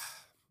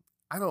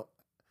 I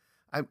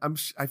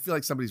feel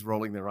like somebody's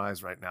rolling their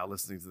eyes right now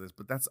listening to this,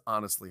 but that's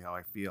honestly how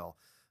I feel.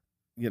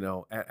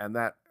 And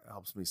that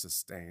helps me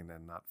sustain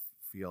and not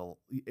feel.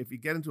 If you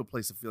get into a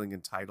place of feeling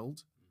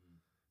entitled,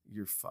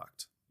 you're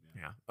fucked.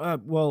 Yeah.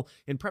 Well,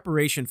 in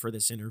preparation for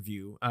this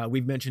interview,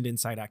 we've mentioned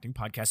Inside Acting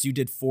Podcast. You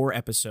did 4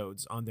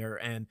 episodes on there,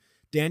 and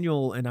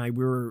Daniel and I,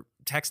 we were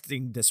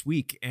texting this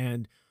week,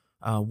 and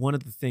one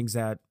of the things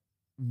that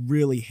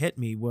really hit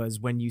me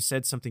was when you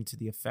said something to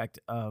the effect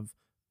of,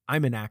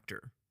 "I'm an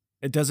actor."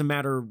 It doesn't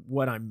matter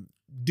what I'm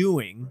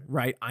doing,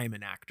 right? I'm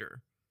an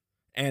actor.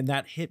 And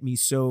that hit me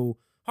so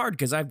hard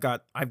because I've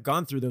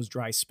gone through those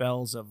dry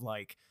spells of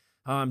like,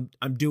 I'm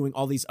doing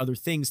all these other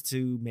things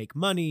to make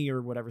money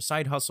or whatever,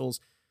 side hustles,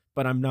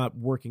 but I'm not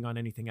working on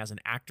anything as an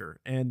actor.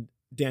 And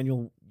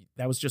Daniel,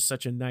 that was just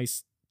such a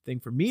nice thing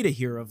for me to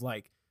hear of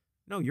like,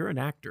 no, you're an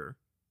actor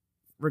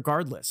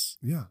regardless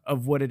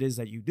of what it is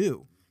that you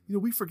do. You know,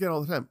 we forget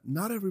all the time,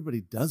 not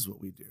everybody does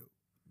what we do,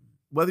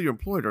 whether you're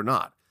employed or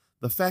not.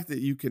 The fact that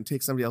you can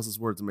take somebody else's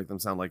words and make them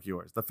sound like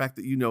yours, the fact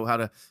that you know how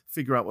to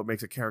figure out what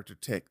makes a character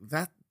tick,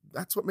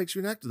 that's what makes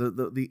you an actor,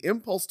 the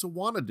impulse to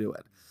want to do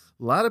it.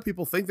 A lot of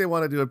people think they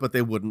want to do it, but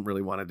they wouldn't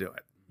really want to do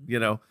it, you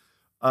know?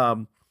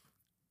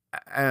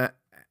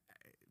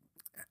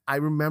 I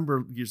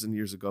remember years and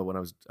years ago when I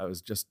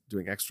was just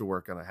doing extra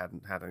work and I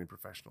hadn't had any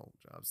professional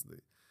jobs.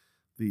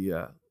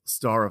 The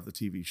star of the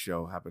TV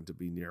show happened to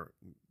be near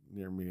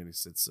me, and he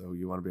said, "So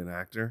you want to be an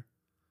actor?"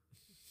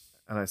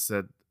 And I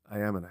said, "I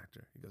am an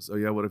actor." He goes, "Oh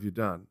yeah, what have you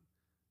done?"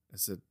 I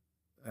said,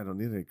 "I don't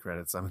need any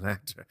credits. I'm an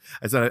actor."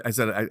 I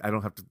said I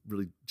don't have to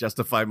really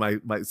justify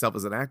myself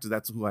as an actor.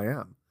 That's who I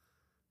am.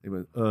 He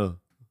went, "Oh."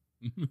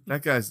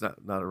 That guy's not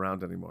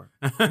around anymore.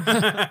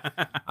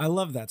 I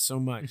love that so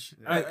much.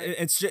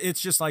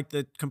 It's just like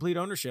the complete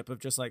ownership of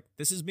just like,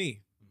 this is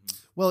me.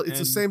 Well, it's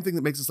the same thing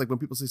that makes us like when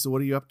people say, "So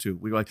what are you up to?"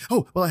 We go like,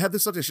 "Oh, well, I had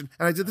this audition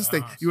and I did this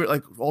thing." You were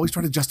like always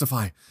trying to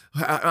justify.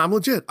 I'm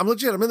legit. I'm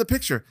in the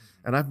picture.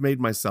 And I've made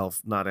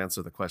myself not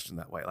answer the question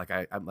that way. Like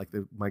I'm like,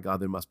 my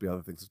God, there must be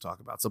other things to talk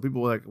about. So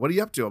people were like, "What are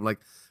you up to?" I'm like,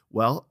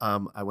 "Well,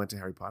 I went to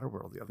Harry Potter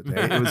World the other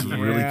day. It was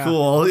really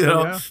cool, you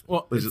know." Yeah.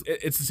 Well,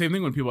 it's the same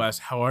thing when people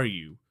ask, "How are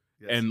you?"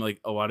 Yes. And like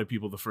a lot of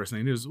people, the first thing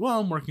they do is, "Well,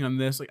 I'm working on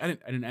this." Like I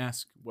didn't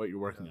ask what you're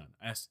working on.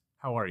 I asked,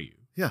 "How are you?"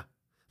 Yeah.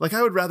 Like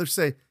I would rather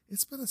say,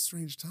 "It's been a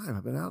strange time.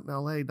 I've been out in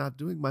LA, not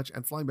doing much,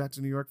 and flying back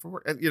to New York for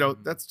work." And, you know,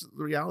 that's the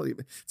reality.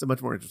 It's a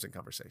much more interesting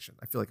conversation.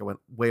 I feel like I went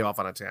way off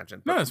on a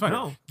tangent. No, that's fine.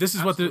 No, this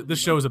is what the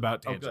show is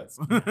about, tangents.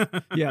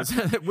 Yes.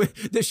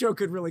 This show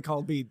could really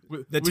be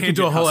the tangent. We could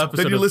do a whole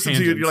episode. Then you listen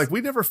to it, you're like,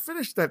 we never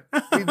finished that.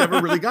 We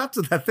never really got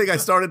to that thing I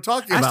started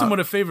talking about. Asked him what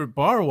a favorite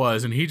bar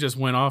was, and he just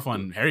went off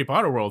on Harry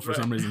Potter World for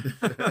some reason.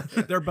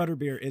 Their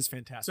butterbeer is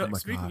fantastic. So,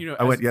 speaking, you know,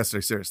 I went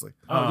yesterday, seriously.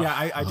 Oh,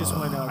 yeah, I just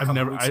went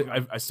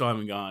I still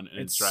haven't gone, and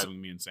it's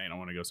driving me insane. I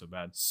want to go so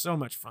bad. So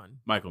much fun.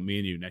 Michael, me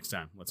and you next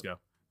time. Let's go.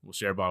 We'll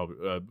share a bottle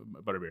of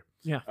butterbeer.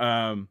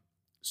 Yeah.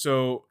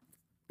 So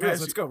guys,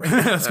 let's go.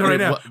 Let's go right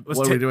now.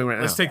 What are we doing right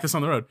now? Let's take this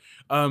on the road.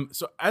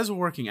 So as a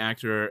working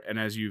actor and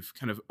as you've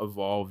kind of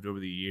evolved over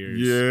the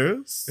years.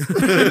 Yes.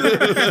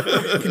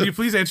 Can you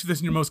please answer this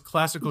in your most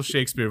classical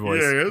Shakespeare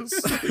voice? Yes.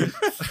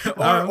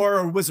 or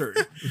a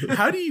wizard.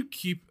 How do you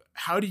keep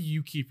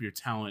your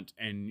talent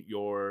and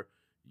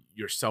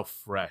yourself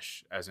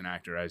fresh as an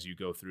actor as you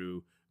go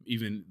through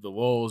even the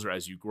lulls or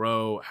as you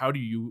grow? How do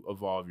you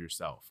evolve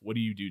yourself? What do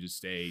you do to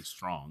stay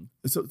strong?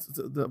 So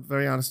the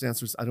very honest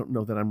answer is I don't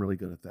know that I'm really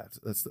good at that.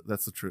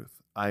 That's the truth.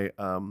 I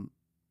am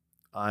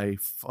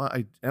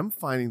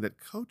finding that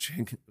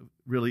coaching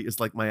really is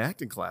like my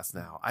acting class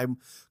now.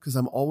 Because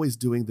I'm always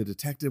doing the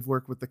detective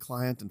work with the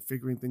client and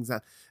figuring things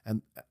out.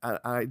 And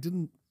I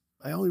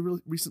only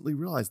really recently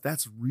realized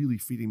that's really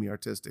feeding me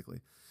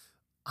artistically.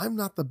 I'm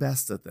not the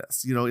best at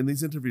this. You know, in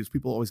these interviews,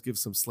 people always give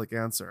some slick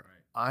answer.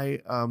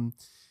 Right.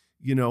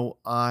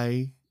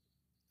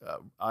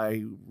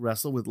 I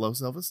wrestle with low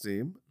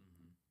self-esteem.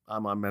 Mm-hmm.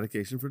 I'm on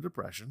medication for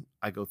depression.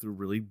 I go through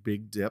really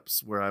big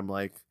dips where I'm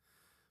like,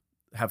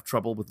 have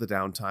trouble with the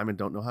downtime and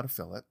don't know how to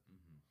fill it.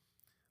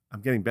 Mm-hmm.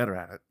 I'm getting better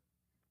at it.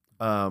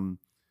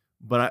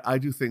 But I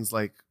do things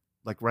like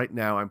right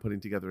now I'm putting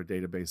together a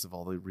database of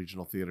all the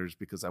regional theaters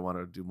because I want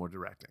to do more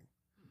directing.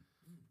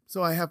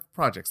 So I have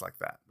projects like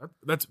that.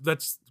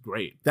 That's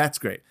great. That's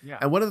great. Yeah.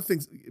 And one of the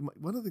things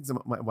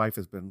that my wife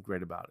has been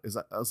great about is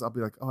I'll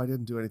be like, "Oh, I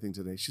didn't do anything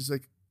today." She's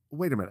like,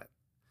 "Wait a minute.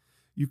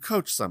 You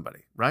coach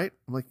somebody, right?"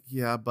 I'm like,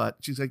 "Yeah, but..."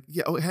 She's like,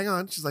 "Yeah, oh, hang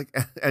on." She's like,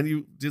 "And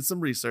you did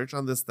some research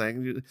on this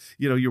thing.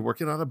 You're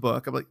working on a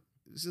book." I'm like,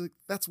 she's like,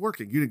 "That's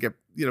working. You didn't get,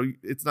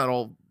 it's not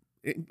all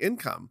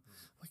income."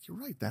 I'm like, "You're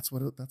right. That's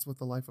what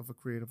the life of a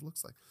creative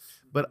looks like."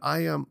 But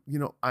I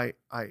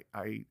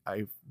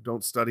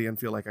don't study and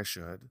feel like I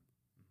should.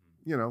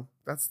 You know,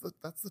 that's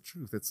the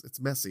truth. It's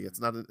messy. It's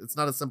not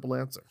a simple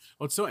answer.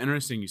 Well, it's so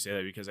interesting you say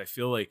that because I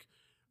feel like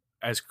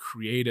as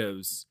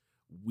creatives,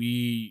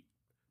 we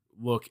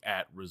look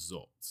at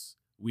results.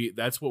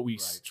 That's what we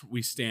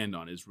stand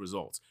on is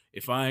results.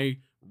 If I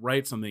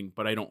write something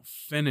but I don't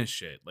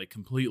finish it like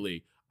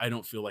completely, I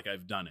don't feel like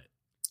I've done it.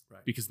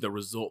 Right. Because the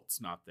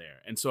result's not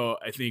there. And so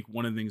I think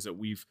one of the things that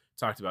we've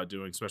talked about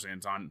doing, especially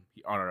on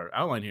our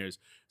outline here, is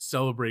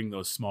celebrating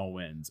those small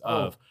wins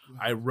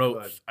I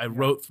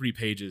wrote 3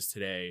 pages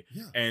today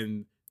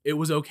and it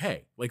was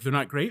okay. Like they're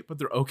not great, but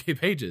they're okay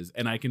pages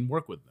and I can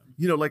work with them.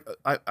 You know, like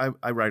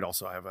I write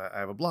also. I have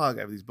a blog,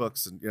 I have these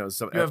books and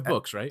so you have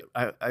books, right?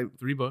 I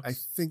 3 books. I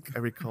think I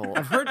recall.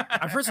 I've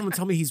heard someone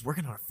tell me he's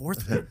working on a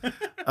 4th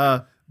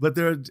one. But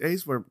there are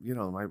days where,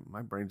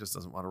 my brain just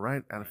doesn't want to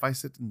write. And if I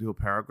sit and do a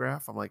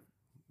paragraph, I'm like,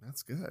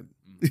 That's good.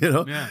 You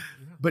know? Yeah.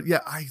 But yeah,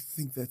 I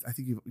think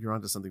you're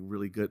onto something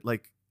really good.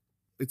 Like,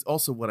 it's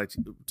also what I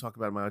talk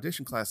about in my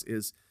audition class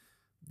is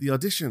the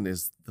audition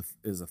is a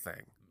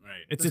thing.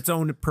 Right. It's its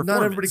own performance.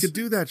 Not everybody could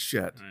do that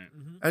shit.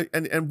 Right.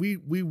 And we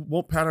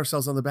won't pat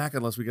ourselves on the back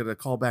unless we get a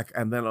call back,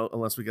 and then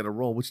unless we get a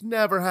role, which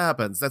never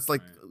happens. That's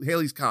like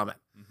Haley's comment.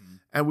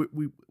 And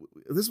we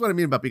this is what I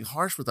mean about being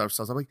harsh with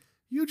ourselves. I'm like,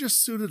 you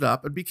just suited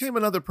up and became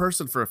another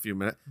person for a few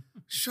minutes.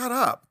 Shut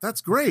up.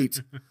 That's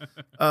great.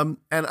 And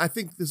I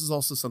think this is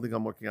also something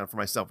I'm working on for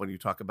myself when you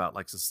talk about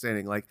like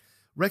sustaining, like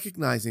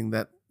recognizing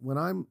that when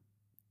I'm,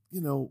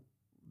 you know,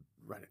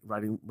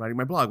 writing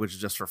my blog, which is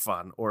just for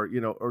fun, or,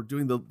 you know, or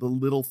doing the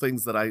little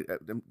things that I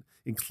am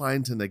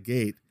inclined to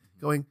negate,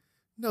 going,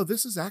 no,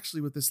 this is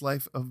actually what this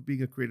life of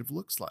being a creative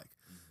looks like.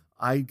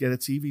 I get a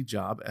TV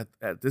job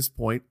at this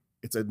point.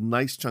 It's a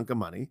nice chunk of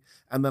money,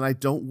 and then I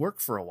don't work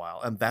for a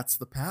while, and that's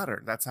the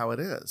pattern. That's how it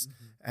is,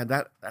 and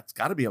that's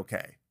got to be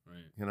okay,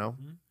 Right. you know.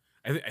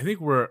 I think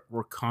we're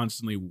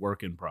constantly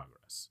work in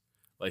progress,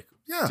 like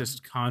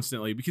just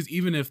constantly, because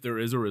even if there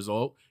is a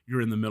result, you're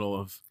in the middle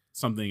of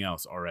something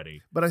else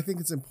already. But I think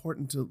it's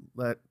important to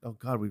let. Oh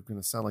God, we're going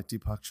to sound like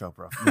Deepak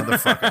Chopra,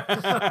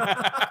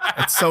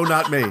 motherfucker. It's so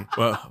not me.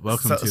 Well,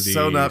 welcome to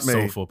the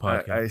Soulful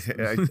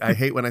Podcast. I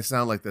hate when I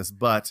sound like this,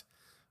 but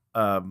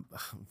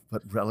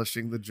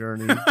relishing the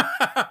journey.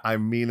 I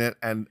mean it.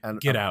 And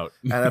get out.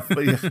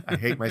 And I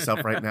hate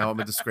myself right now. I'm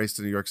a disgrace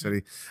to New York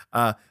City.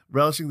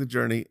 Relishing the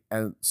journey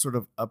and sort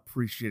of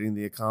appreciating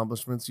the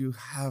accomplishments you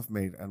have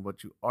made and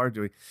what you are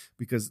doing,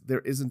 because there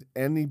isn't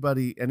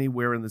anybody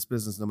anywhere in this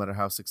business, no matter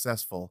how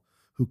successful,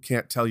 who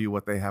can't tell you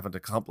what they haven't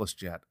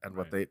accomplished yet and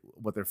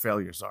what their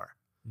failures are.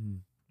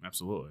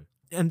 Absolutely.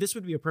 And this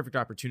would be a perfect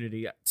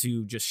opportunity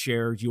to just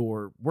share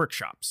your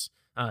workshops.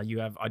 You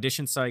have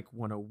Audition Psych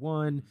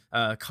 101,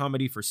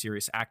 comedy for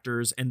serious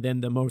actors, and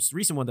then the most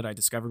recent one that I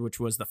discovered,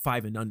 which was the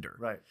 5 and Under.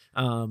 Right.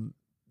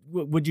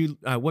 Would you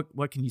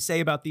what can you say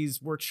about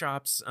these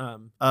workshops?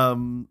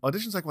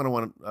 Audition Psych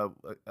 101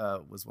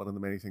 was one of the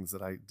many things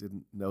that I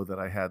didn't know that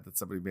I had that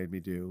somebody made me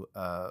do.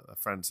 A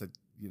friend said,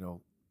 you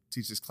know,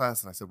 teach this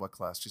class, and I said, what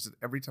class? She said,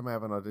 every time I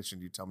have an audition,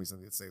 you tell me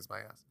something that saves my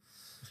ass.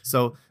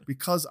 So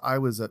because I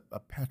was a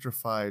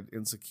petrified,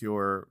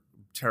 insecure,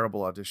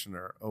 terrible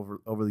auditioner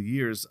over the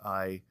years,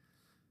 I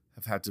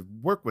have had to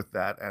work with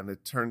that, and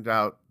it turned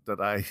out that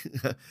I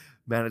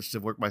managed to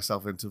work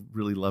myself into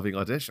really loving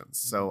auditions.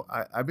 So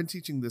I've been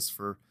teaching this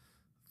for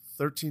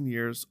 13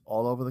 years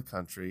all over the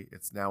country.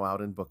 It's now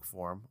out in book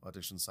form,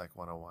 Audition Psych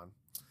 101.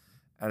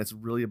 And it's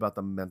really about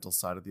the mental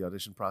side of the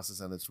audition process,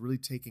 and it's really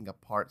taking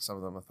apart some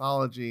of the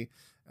mythology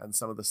and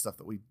some of the stuff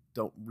that we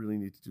don't really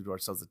need to do to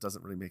ourselves that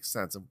doesn't really make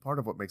sense. And part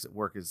of what makes it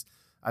work is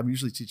I'm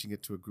usually teaching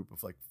it to a group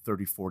of like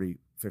 30, 40,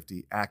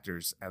 50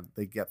 actors, and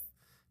they get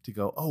to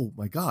go, oh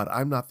my God,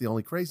 I'm not the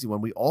only crazy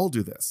one. We all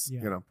do this,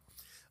 you know?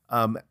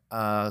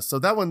 So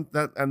that one,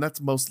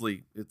 that's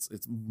mostly, it's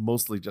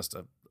mostly just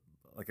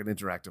like an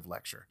interactive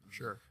lecture.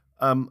 Sure.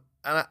 And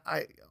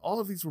I all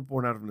of these were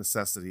born out of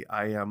necessity.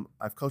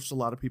 I've coached a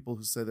lot of people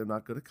who say they're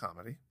not good at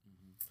comedy.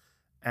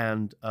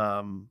 And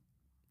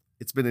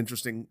it's been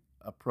interesting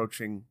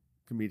approaching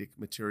comedic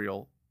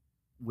material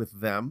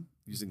with them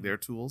using their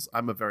tools.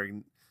 I'm a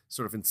very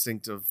sort of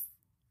instinctive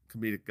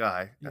comedic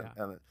guy.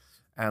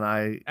 And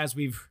I, as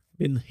we've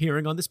been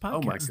hearing on this podcast.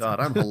 Oh my God,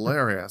 I'm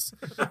hilarious.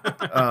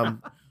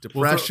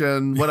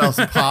 Depression, what else?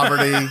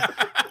 Poverty,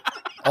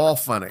 all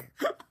funny.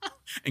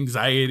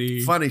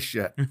 Anxiety. Funny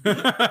shit.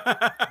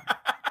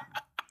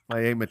 My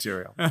A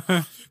material.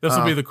 This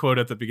will be the quote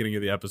at the beginning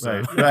of the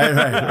episode.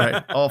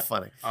 Right. All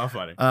funny. All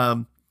funny.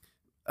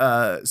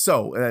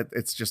 So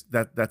it's just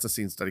that's a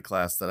scene study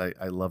class that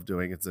I love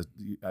doing.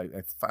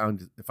 I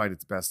find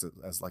it's best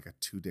as like a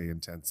 2-day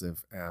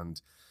intensive,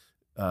 and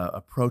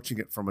approaching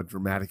it from a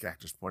dramatic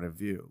actor's point of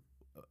view,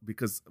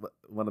 because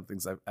one of the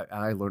things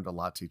I learned a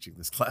lot teaching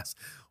this class.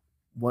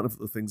 One of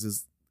the things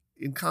is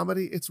in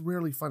comedy, it's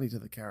rarely funny to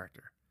the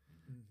character.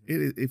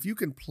 If you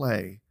can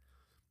play,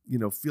 you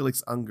know,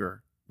 Felix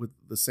Unger with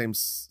the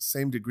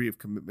same degree of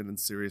commitment and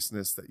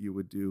seriousness that you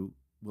would do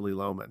Willy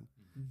Loman,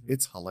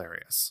 it's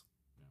hilarious.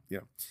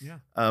 Yeah.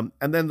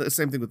 And then the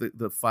same thing with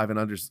the 5 and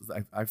Unders.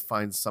 I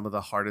find some of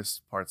the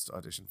hardest parts to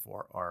audition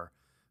for are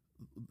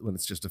when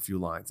it's just a few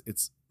lines.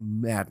 It's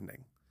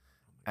maddening,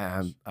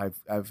 and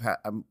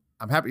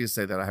I'm happy to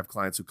say that I have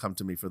clients who come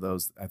to me for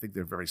those. I think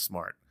they're very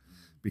smart,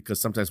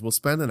 because sometimes we'll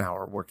spend an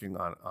hour working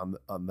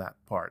on that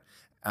part.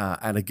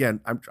 And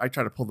again, I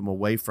try to pull them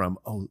away from,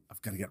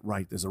 I've got to get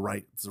right. It's the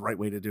right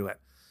way to do it.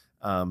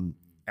 And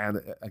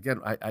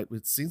again, I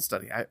with scene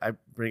study, I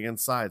bring in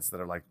sides that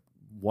are like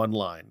 1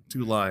 line,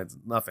 2 lines,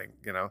 nothing,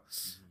 you know,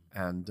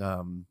 and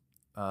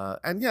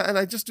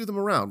I just do them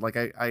around. Like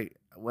I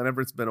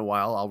whenever it's been a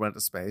while, I'll rent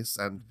a space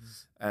and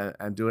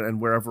do it. And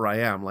wherever I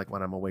am, like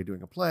when I'm away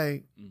doing a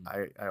play,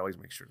 I always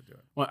make sure to do it.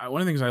 Well,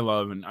 one of the things I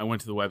love, and I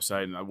went to the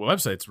website, and the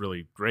website's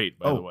really great,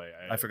 by the way.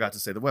 I forgot to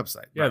say the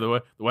website. Yeah,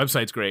 right. The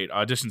website's great,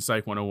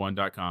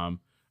 auditionpsych101.com.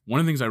 One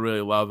of the things I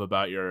really love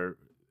about your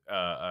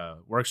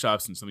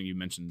workshops and something you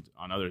mentioned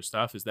on other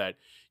stuff is that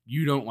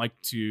you want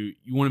to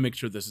make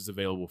sure this is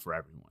available for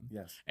everyone.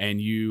 Yes.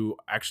 And you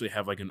actually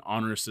have like an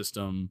honor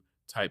system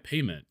type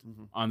payment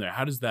on there.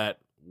 How does that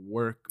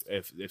work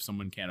if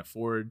someone can't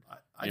afford?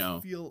 I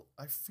feel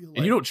like,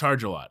 and you don't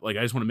charge a lot. Like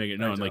I just want to make it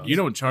known, like you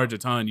don't charge a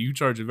ton. You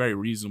charge a very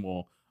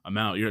reasonable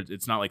amount.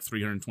 It's not like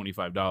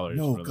 $325.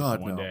 No, for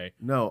God, one no. day.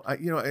 No,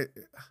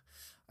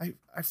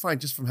 I find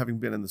just from having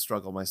been in the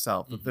struggle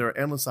myself that there are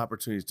endless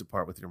opportunities to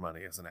part with your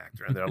money as an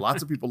actor, and there are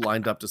lots of people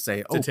lined up to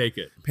say, "Oh, to take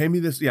it, pay me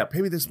this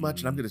much,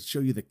 and I'm going to show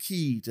you the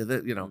key to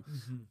the,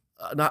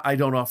 I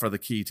don't offer the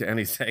key to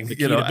anything. The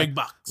key to big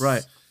bucks,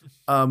 right?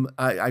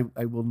 I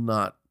will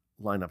not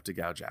line up to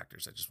gouge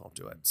actors. I just won't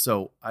do it.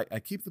 So I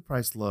keep the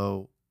price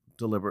low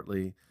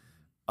deliberately.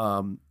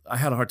 I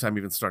had a hard time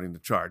even starting to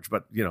charge,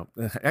 but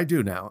I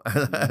do now.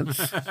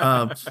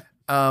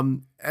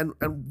 And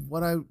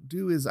what I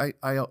do is I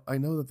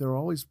know that there are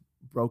always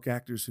broke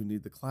actors who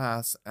need the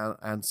class,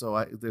 and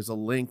so there's a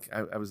link.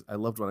 I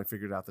loved when I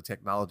figured out the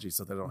technology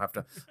so they don't have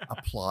to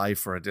apply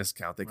for a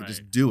discount. They can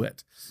just do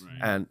it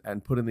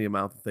and put in the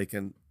amount that they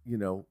can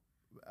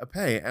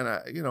pay. And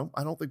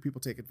I don't think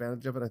people take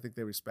advantage of it. I think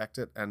they respect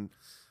it, and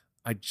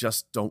I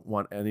just don't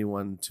want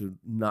anyone to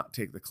not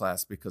take the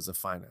class because of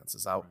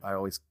finances. I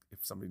always, if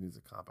somebody needs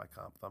a comp, I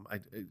comp them.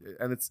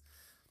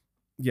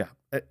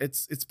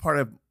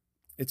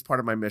 It's part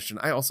of my mission.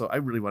 I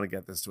really want to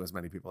get this to as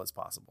many people as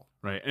possible.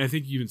 Right. And I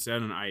think you even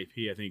said on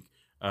IAP, I think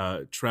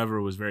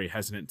Trevor was very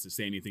hesitant to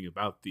say anything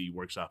about the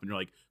workshop, and you're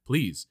like,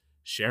 please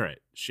share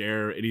it.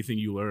 Share anything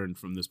you learned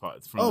from this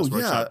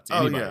workshop to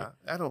anybody. Oh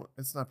yeah.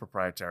 It's not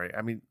proprietary.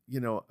 I mean,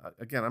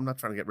 again, I'm not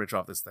trying to get rich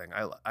off this thing.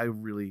 I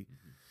really,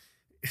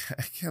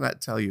 I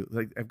cannot tell you,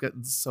 like, I've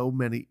gotten so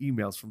many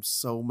emails from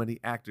so many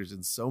actors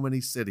in so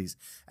many cities,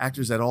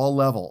 actors at all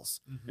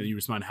levels. And you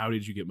respond, how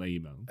did you get my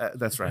email?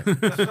 That's right. Like,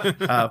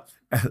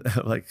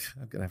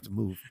 I'm going to have to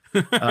move.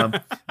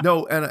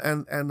 No.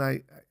 And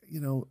I,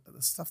 the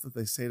stuff that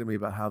they say to me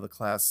about how the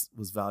class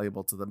was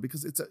valuable to them,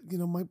 because it's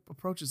my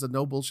approach is a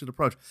no bullshit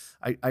approach.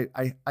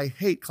 I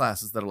hate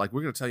classes that are like,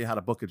 we're going to tell you how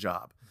to book a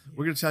job. Yeah.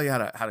 We're going to tell you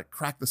how to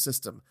crack the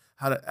system,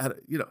 how to,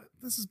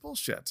 this is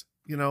bullshit,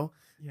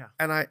 Yeah.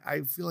 And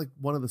I feel like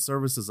one of the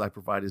services I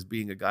provide is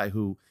being a guy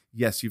who,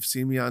 yes, you've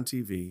seen me on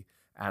TV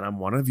and I'm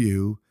one of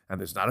you, and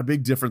there's not a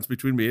big difference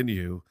between me and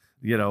you,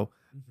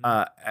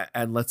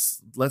 and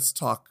let's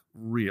talk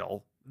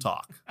real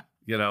talk,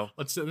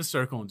 Let's sit in a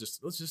circle and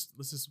let's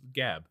just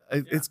gab.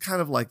 It's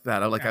kind of like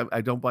that.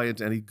 I don't buy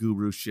into any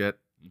guru shit.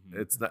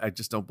 Mm-hmm. I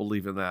just don't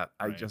believe in that.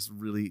 Right. I just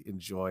really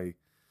enjoy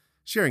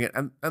sharing it.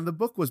 And the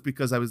book was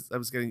because I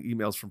was getting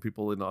emails from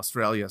people in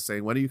Australia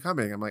saying, when are you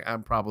coming? I'm like,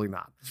 I'm probably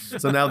not.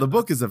 So now the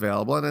book is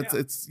available, and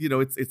it's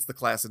the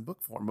class in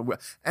book form.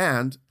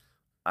 And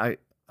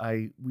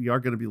we are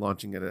going to be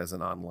launching it as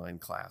an online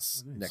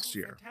class next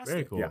year. Fantastic.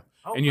 Very cool. Yeah.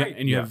 Oh, and you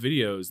great. have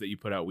videos that you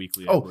put out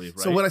weekly, I believe,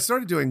 right? So what I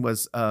started doing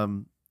was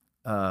my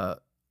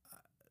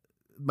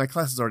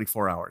class is already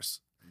 4 hours.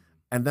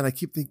 And then I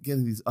keep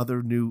getting these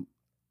other new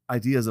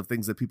ideas of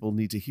things that people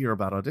need to hear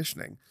about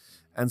auditioning.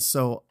 And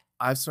so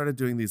I've started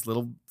doing these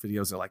little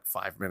videos that are like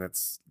 5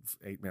 minutes,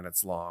 8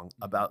 minutes long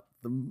about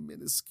the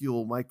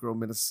minuscule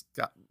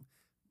microscopic.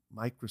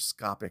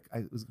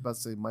 I was about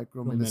to say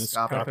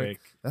micromicroscopic.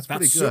 That's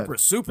pretty good. Super,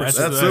 super.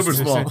 That's super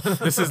small.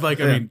 This is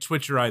like, I mean,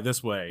 twitch your eye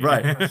this way.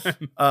 Right.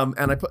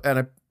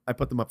 And I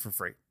put them up for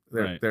free.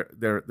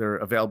 They're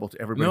available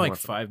to everybody. They're like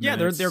 5 minutes. Yeah,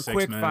 they're 6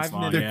 quick, minutes 5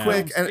 long. minutes. They're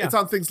quick, and it's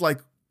on things like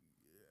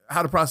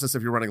how to process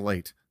if you're running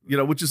late.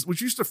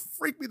 Which used to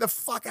freak me the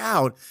fuck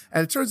out.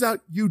 And it turns out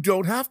you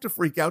don't have to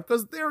freak out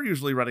because they're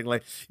usually running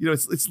late.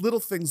 It's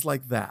little things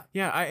like that.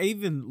 Yeah, I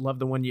even love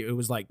the one it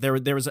was like there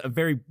was a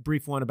very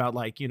brief one about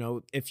like,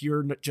 if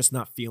you're just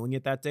not feeling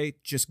it that day,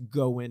 just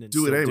go in and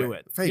do it anyway. do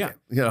it. Fake it.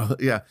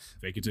 Yeah.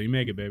 Fake it till you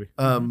make it, baby.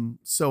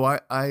 So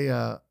I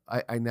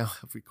now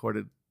have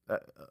recorded.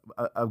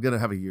 I'm gonna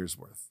have a year's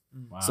worth,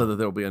 so that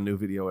there will be a new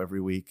video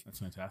every week. That's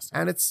fantastic.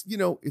 And it's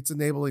it's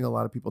enabling a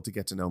lot of people to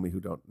get to know me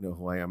who don't know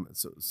who I am,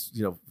 so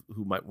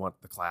who might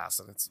want the class,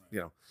 and it's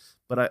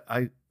but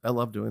I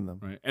love doing them.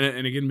 Right,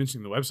 and again,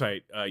 mentioning the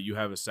website, you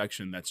have a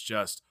section that's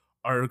just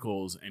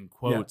articles and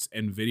quotes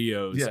and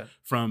videos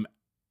from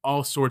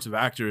all sorts of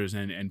actors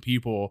and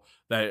people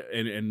that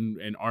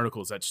and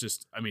articles. That's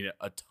just, I mean,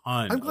 a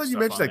ton. I'm glad you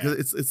mentioned that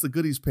because it's the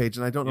goodies page,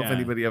 and I don't know if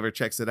anybody ever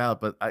checks it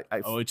out, but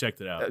I checked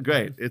it out.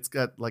 Great, it's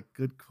got like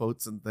good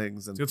quotes and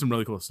things, and it's got some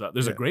really cool stuff.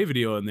 There's a great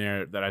video in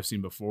there that I've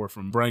seen before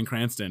from Bryan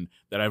Cranston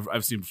that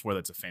I've seen before.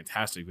 That's a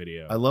fantastic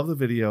video. I love the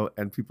video,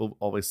 and people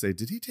always say,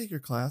 "Did he take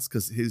your class?"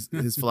 Because his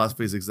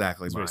philosophy is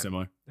exactly mine. Very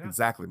similar. Yeah.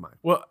 Exactly mine.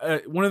 Well,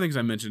 one of the things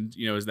I mentioned,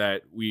 is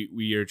that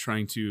we are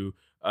trying to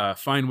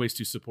find ways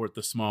to support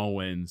the small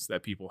wins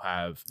that people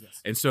have.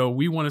 Yes. And so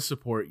we want to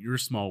support your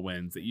small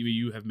wins that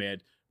you have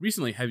made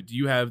recently. Do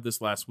you have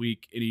this last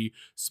week any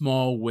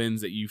small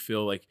wins that you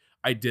feel like,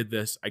 I did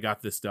this, I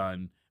got this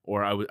done,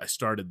 or I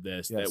started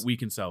this, that we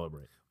can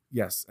celebrate?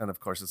 Yes. And of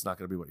course, it's not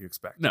going to be what you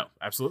expect. No,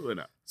 absolutely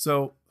not.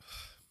 So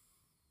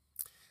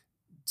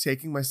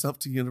taking myself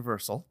to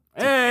Universal.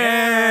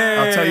 Hey!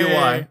 I'll tell you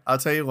why. I'll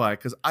tell you why.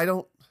 Because I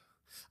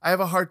have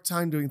a hard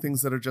time doing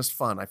things that are just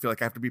fun. I feel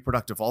like I have to be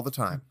productive all the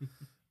time.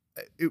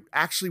 It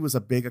actually was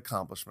a big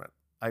accomplishment.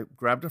 I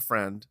grabbed a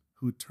friend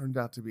who turned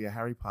out to be a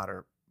Harry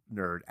Potter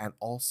nerd, and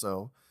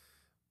also,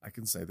 I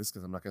can say this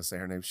because I'm not going to say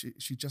her name.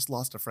 She just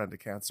lost a friend to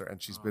cancer,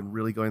 and she's been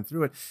really going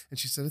through it. And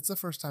she said, it's the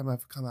first time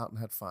I've come out and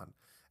had fun.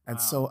 And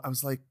so I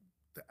was like,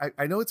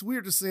 I know it's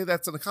weird to say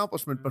that's an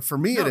accomplishment, but for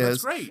me it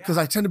is, because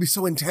I tend to be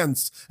so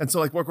intense, and so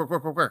like work.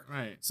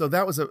 Right. So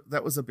that was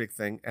a big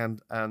thing,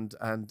 and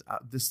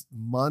this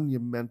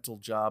monumental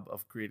job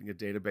of creating a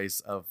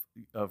database of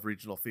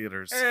regional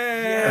theaters.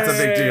 That's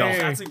a big deal.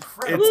 That's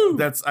incredible.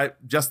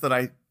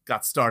 I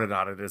got started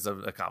on it as an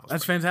accomplishment.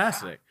 That's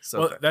fantastic.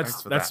 So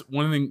that's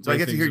one thing. So I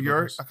get to hear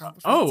your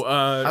accomplishments. Oh,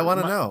 I want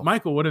to know,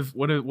 Michael.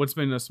 What's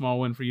been a small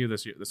win for you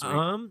this week?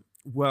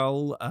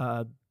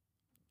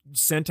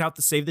 Sent out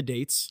the save the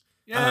dates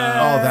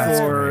that's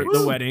for great.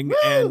 the wedding,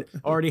 and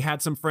already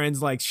had some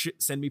friends like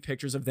send me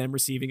pictures of them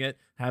receiving it.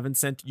 Haven't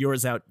sent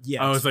yours out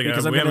yet. Oh, it's like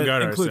because we I'm haven't going got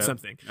to ours include yet.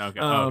 something. Okay.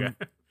 Okay.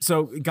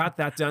 So got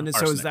that done, and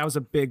so that was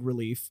a big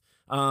relief.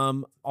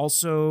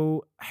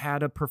 Also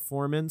had a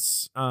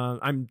performance.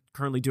 I'm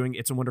currently doing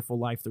 "It's a Wonderful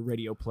Life," the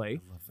radio play.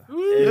 I love that.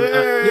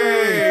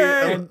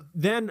 Yay! And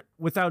then,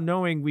 without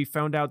knowing, we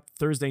found out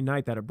Thursday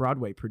night that a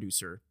Broadway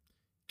producer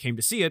came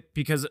to see it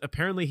because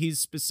apparently he's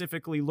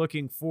specifically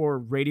looking for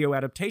radio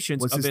adaptations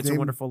Was of his "It's a name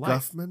Wonderful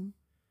Life." Guffman?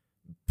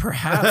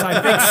 Perhaps,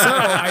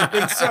 I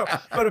think so.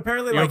 But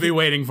apparently, You'll be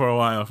waiting for a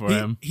while for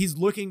him. He's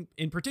looking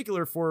in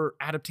particular for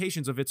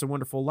adaptations of "It's a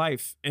Wonderful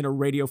Life" in a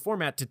radio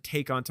format to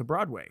take onto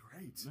Broadway.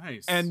 Great.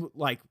 Nice. And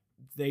like,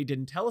 they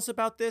didn't tell us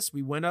about this.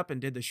 We went up and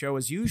did the show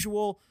as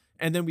usual,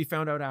 and then we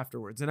found out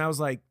afterwards. And I was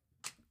like,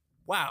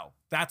 "Wow,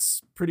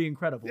 that's pretty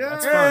incredible.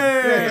 That's fun."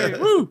 Yay!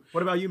 Woo!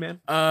 What about you,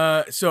 man?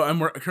 So I'm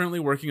currently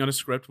working on a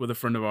script with a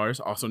friend of ours,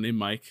 also named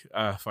Mike.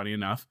 Funny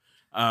enough,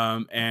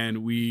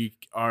 and we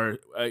are,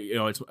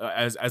 it's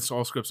as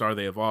all scripts are,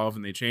 they evolve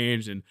and they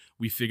change, and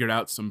we figured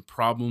out some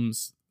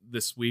problems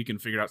this week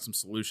and figured out some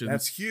solutions.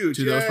 That's huge.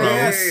 To those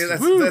problems.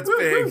 That's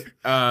big.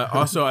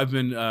 Also, I've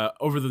been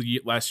over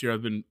the last year,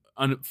 I've been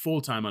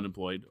full-time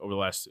unemployed over the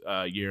last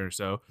year or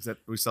so. Are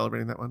we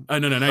celebrating that one? No.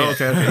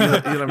 Okay.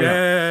 You let me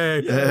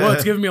know. Yay. Well,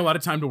 it's given me a lot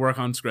of time to work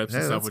on scripts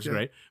and stuff, that's which is good.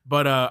 great.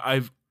 But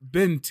I've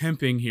been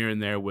temping here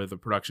and there with a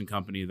production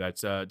company that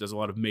does a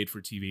lot of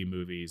made-for-TV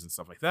movies and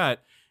stuff like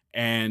that.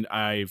 And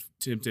I've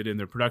temped in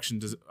their production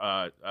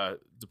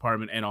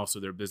department and also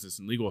their business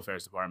and legal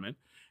affairs department.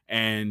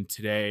 And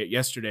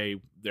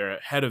yesterday, their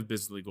head of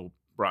business legal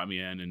brought me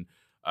in and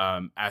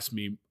asked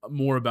me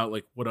more about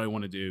like what I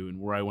want to do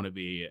and where I want to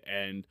be,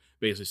 and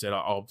basically said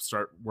I'll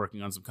start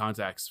working on some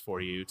contacts for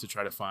you to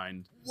try to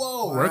find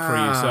work for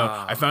you.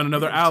 So I found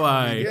another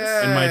ally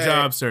in my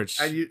job search.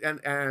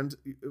 And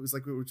it was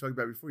like we were talking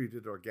about before. You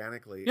did it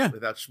organically,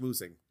 without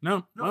schmoozing.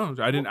 No,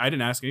 I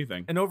didn't ask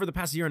anything. And over the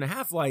past year and a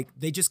half, like,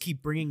 they just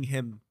keep bringing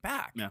him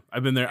back. Yeah,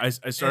 I've been there. I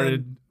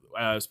started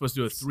supposed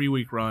to do a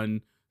 3-week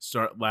run.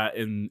 Start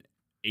in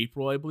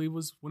April, I believe,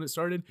 was when it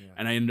started,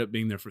 and I ended up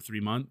being there for 3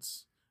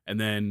 months. And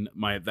then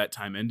that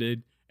time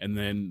ended, and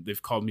then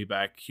they've called me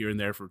back here and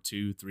there for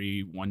 2,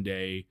 3, 1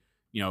 day,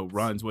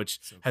 runs, which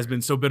has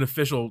been so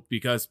beneficial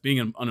because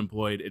being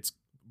unemployed,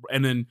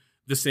 and then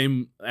the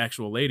same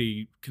actual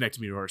lady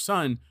connected me to her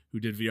son who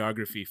did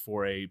videography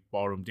for a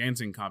ballroom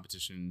dancing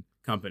competition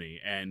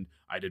company, and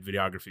I did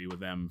videography with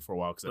them for a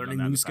while because I've done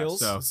that in the past. Skills.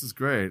 So This is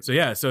great. so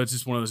it's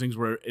just one of those things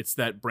where it's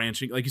that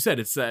branching, like you said,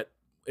 it's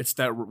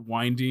that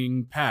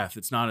winding path.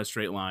 It's not a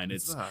straight line.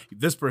 It's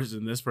this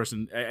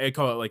person. I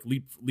call it like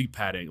leap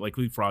padding, like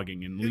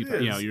leapfrogging, and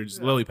you're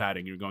just lily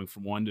padding. You're going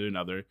from one to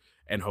another,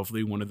 and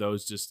hopefully one of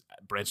those just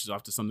branches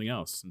off to something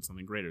else and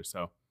something greater.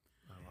 So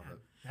I love it.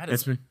 That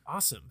is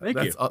awesome. Thank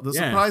you. The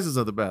surprises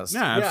are the best.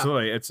 Yeah,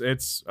 absolutely.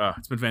 It's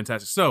been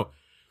fantastic. So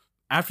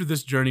after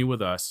this journey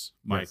with us,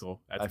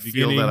 Michael, at the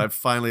beginning, feel that I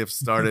finally have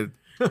started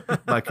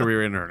my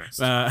career in earnest.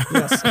 At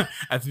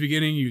the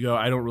beginning, you go,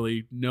 I don't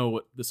really know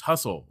what this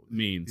hustle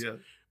means. Yeah.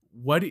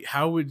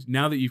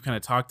 Now that you've kind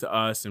of talked to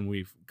us and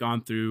we've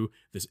gone through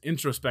this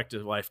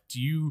introspective life, do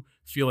you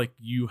feel like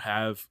you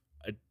have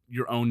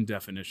your own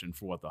definition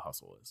for what the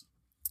hustle is?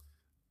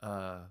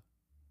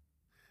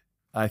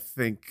 I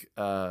think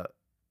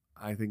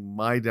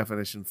my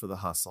definition for the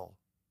hustle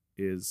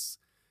is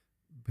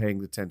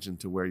paying attention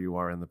to where you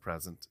are in the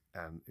present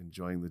and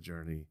enjoying the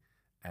journey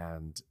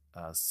and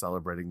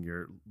celebrating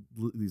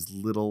these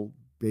little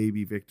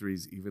baby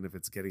victories, even if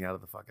it's getting out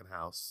of the fucking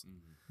house,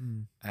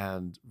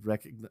 and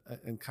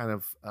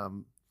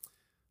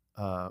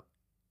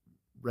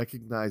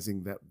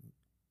recognizing that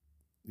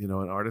an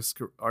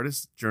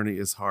artist's journey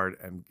is hard,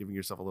 and giving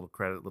yourself a little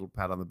credit, a little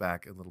pat on the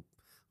back, and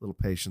little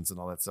patience and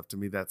all that stuff. To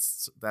me,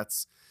 that's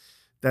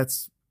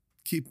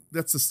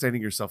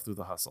sustaining yourself through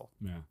the hustle.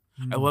 Yeah,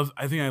 I love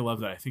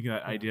that. I think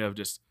that idea of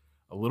just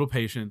a little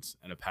patience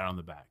and a pat on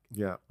the back.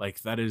 Yeah,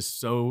 like that is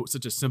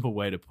such a simple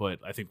way to put,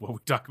 I think, what we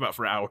talk about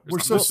for hours.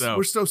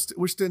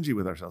 We're stingy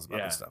with ourselves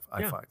about this stuff.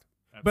 I find.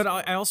 But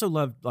I also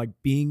love like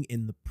being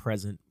in the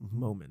present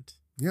moment.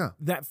 Yeah.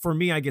 That for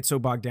me, I get so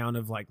bogged down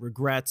of like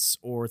regrets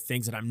or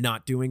things that I'm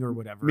not doing or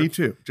whatever. Me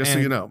too. Just so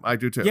And- you know, I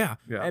do too. Yeah.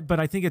 Yeah. But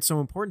I think it's so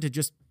important to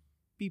just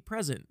be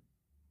present,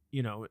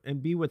 you know,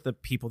 and be with the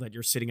people that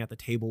you're sitting at the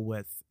table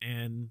with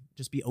and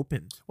just be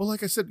open. Well,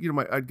 like I said, you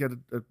know, I'd get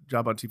a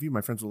job on TV.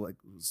 My friends will like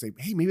say,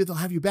 "Hey, maybe they'll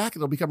have you back.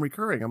 It'll become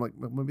recurring." I'm like,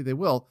 well, maybe they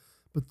will.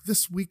 But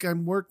this week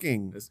I'm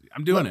working.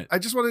 I'm doing it. I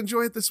just want to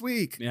enjoy it this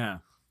week. Yeah.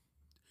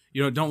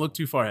 You know, don't look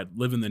too far ahead.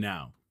 Live in the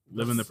now.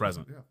 Live in the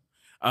present. Yeah.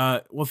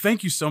 Well,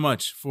 thank you so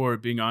much for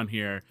being on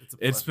here. It's a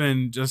It's pleasure.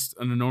 been just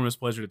an enormous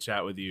pleasure to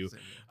chat with you. Same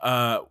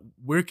here.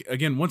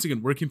 Once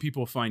again, where can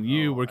people find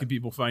you? Oh, Where can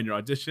people find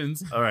your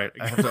auditions? All right,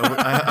 I have to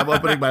I'm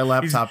opening my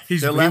laptop.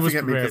 He's They're he laughing was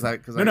at me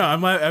prepared. because No,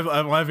 I'm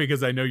laughing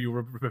because I know you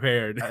were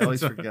prepared. I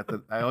always forget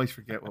that. I always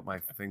forget what my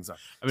things are.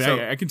 I mean, So-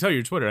 I can tell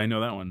your Twitter. I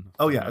know that one.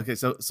 Oh yeah. Okay.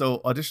 So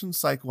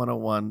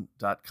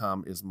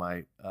auditionpsych101.com is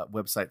my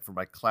website for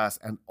my class,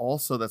 and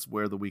also that's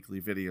where the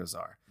weekly videos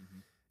are. Mhm.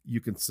 You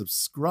can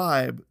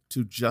subscribe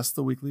to just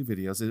the weekly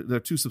videos. There are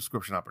 2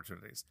 subscription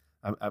opportunities.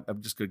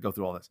 I'm just going to go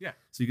through all this. Yeah.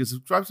 So you can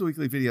subscribe to the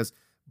weekly videos,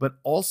 but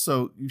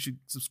also you should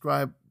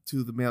subscribe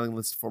to the mailing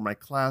list for my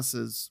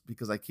classes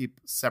because I keep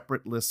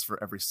separate lists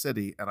for every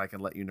city, and I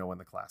can let you know when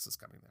the class is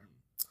coming there.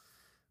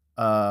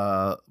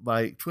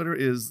 My Twitter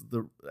is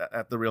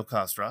at the real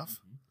Kostroff.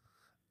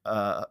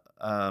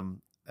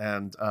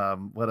 And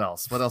what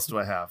else? What else do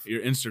I have?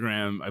 Your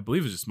Instagram, I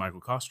believe, is just Michael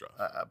Kostroff.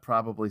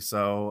 Probably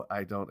so.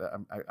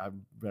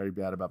 I'm very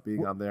bad about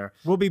being on there.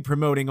 We'll be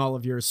promoting all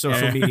of your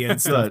social media and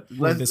stuff Good.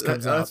 when this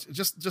comes out.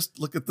 Just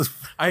look at the.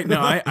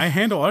 I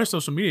handle our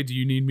social media. Do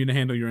you need me to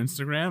handle your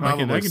Instagram? I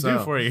can Probably do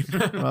so. it for you.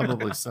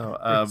 Probably so.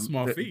 a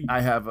small fee.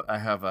 I have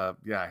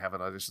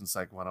an Audition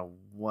Psych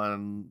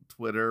 101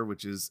 Twitter,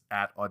 which is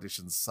at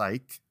Audition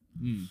Psych.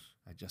 Hmm.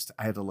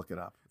 I had to look it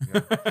up.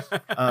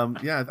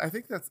 Yeah. I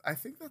think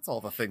that's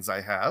all the things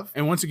I have.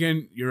 And once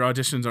again, your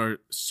auditions are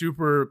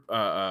super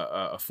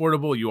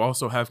affordable. You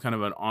also have kind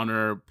of an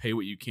honor pay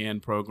what you can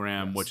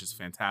program, Yes. which is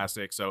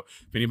fantastic. So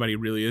if anybody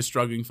really is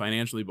struggling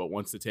financially but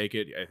wants to take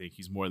it, I think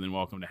he's more than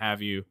welcome to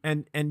have you.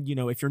 And you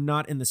know, if you're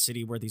not in the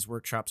city where these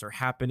workshops are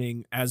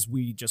happening, as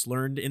we just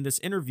learned in this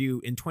interview,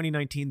 in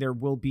 2019 there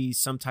will be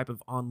some type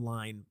of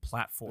online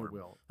platform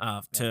Will.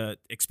 to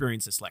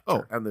experience this lecture.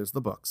 Oh, and there's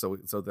the book. So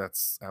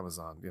that's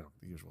Amazon. You know,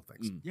 the usual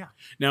things. Mm.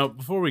 Now,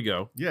 before we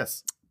go,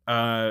 Yes.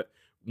 one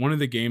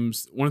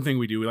thing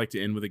we do, we like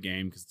to end with a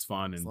game because it's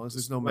fun. As and long as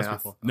there's no less math.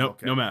 people- I'm No,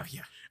 okay. no math.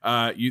 Yeah.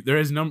 There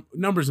is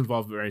numbers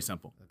involved, very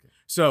simple. Okay.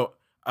 So,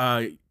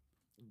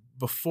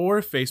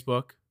 before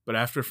Facebook, but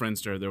after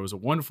Friendster, there was a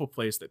wonderful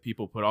place that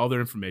people put all their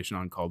information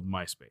on called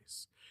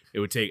MySpace. It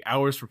would take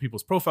hours for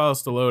people's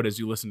profiles to load as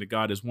you listen to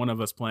God Is One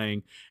of Us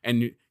playing,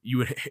 and you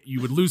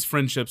would lose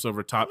friendships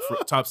over top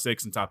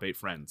 6 and top 8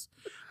 friends.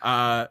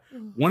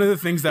 One of the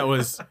things that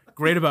was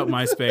great about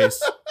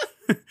MySpace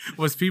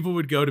was people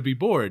would go to be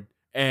bored.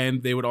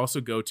 And they would also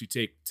go to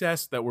take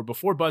tests that were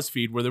before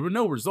BuzzFeed where there were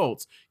no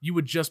results. You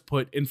would just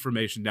put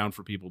information down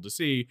for people to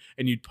see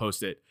and you'd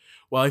post it.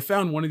 Well, I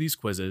found one of these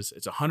quizzes.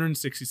 It's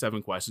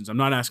 167 questions. I'm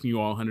not asking you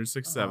all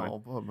 167. Oh,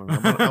 bummer.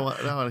 I want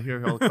to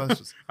hear all the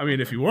questions. I mean,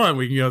 if you want,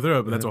 we can go through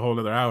it, but that's a whole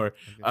other hour.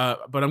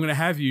 Okay. But I'm going to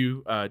have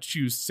you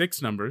choose 6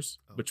 numbers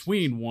Oh,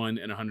 between 1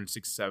 and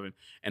 167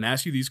 and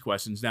ask you these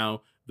questions.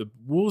 Now, the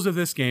rules of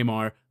this game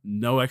are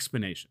no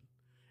explanation.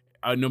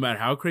 No matter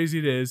how crazy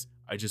it is,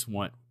 I just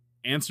want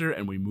answer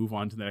and we move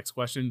on to the next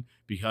question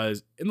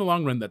because in the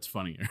long run, that's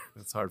funnier.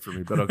 That's hard for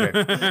me, but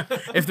okay.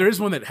 If there is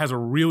one that has a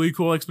really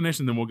cool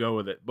explanation, then we'll go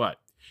with it. But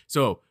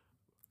so,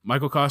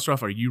 Michael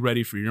Kostroff, are you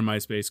ready for your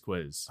MySpace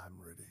quiz? I'm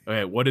ready.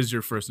 Okay, what is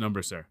your first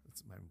number, sir?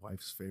 It's my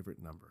wife's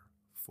favorite number,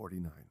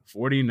 49.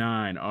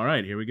 49. All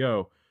right, here we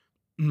go.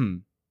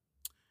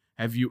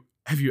 Have you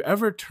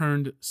ever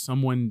turned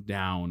someone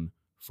down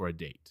for a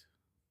date?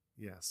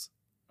 Yes.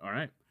 All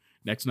right.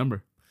 Next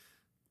number.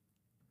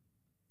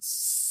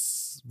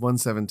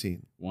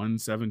 117.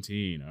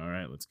 117. All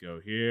right, let's go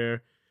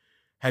here.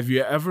 Have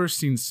you ever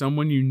seen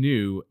someone you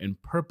knew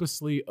and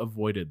purposely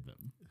avoided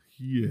them?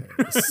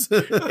 Yes.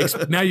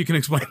 Now you can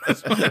explain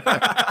this one.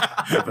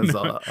 Happens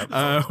all-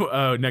 happens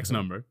all- Next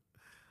number.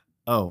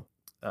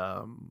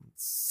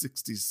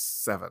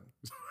 67.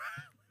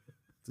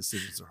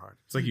 Decisions are hard.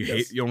 It's like you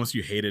Yes.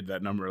 hated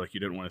that number, like you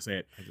didn't want to say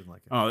it. I didn't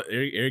like it. Oh,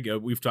 there you go.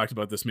 We've talked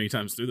about this many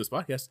times through this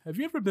podcast. Have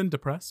you ever been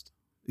depressed?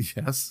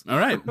 Yes. All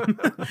right.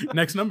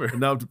 Next number.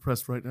 And now I'm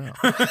depressed right now.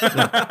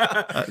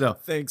 No.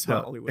 Thanks,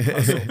 No. Hollywood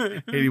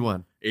Hustle.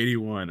 81.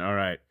 81. All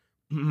right.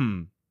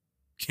 Can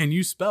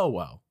you spell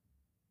well?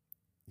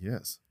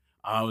 Yes.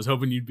 I was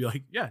hoping you'd be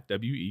like, yeah,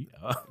 W-E.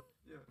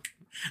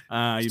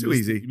 It's too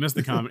easy. You missed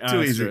the comment.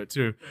 Too easy.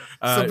 True.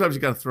 Sometimes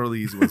you got to throw the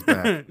easy ones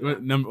back.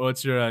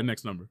 What's your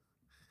next number?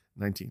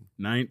 19.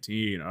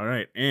 19. All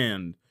right.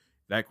 And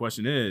that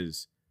question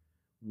is,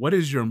 what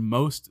is your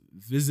most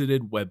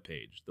visited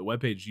webpage? The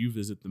webpage you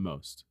visit the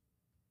most?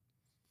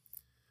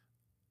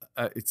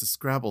 It's a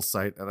Scrabble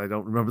site, and I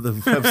don't remember the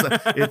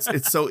website.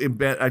 It's so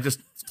embedded. I just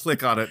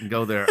click on it and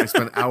go there. I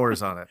spend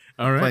hours on it.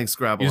 All right. Playing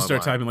Scrabble. You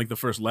start online. typing like the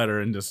first letter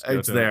and just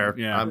It's there.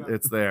 Yeah.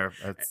 It's there.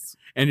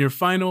 And your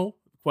final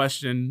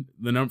question,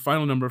 the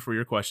final number for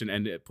your question,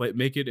 and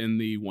make it in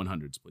the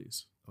 100s,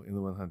 please. In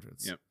the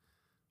 100s. Yep.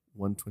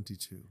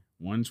 122.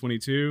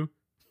 122.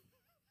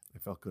 I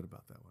felt good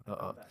about that one.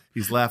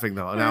 He's laughing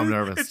though. Now I'm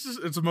nervous.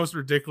 It's the most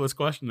ridiculous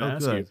question to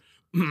ask you.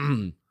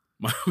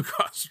 Michael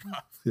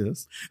Kostroff.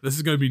 Yes. This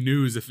is going to be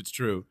news if it's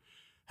true.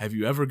 Have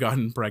you ever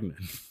gotten pregnant?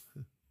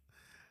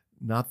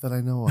 Not that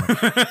I know of.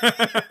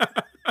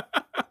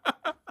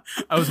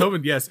 I was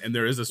hoping yes, and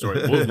there is a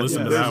story. We'll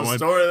listen to There's that a one.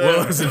 story there.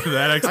 We'll listen to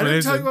that I didn't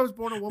explanation. tell you I was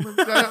born a woman.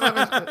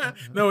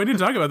 No, we didn't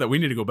talk about that. We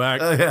need to go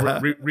back. Yeah.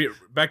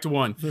 Back to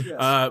one.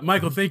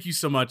 Michael, thank you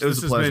so much. It was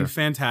This a has pleasure. been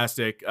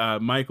fantastic.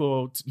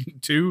 Michael,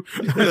 two,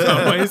 as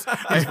always.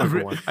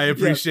 I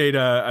appreciate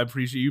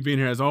you being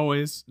here as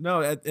always.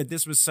 No,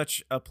 this was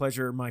such a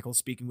pleasure, Michael,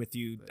 speaking with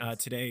you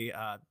today.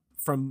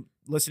 From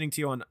listening to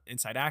you on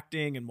Inside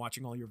Acting and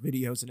watching all your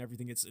videos and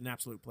everything, it's an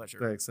absolute pleasure.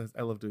 Thanks.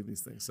 I love doing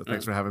these things. So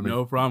thanks for having me.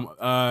 No problem.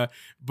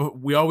 But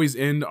we always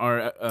end our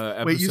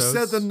episodes. Wait, you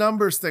said the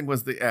numbers thing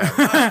was the end.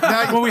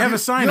 Well, we have a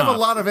sign You have off. a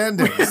lot of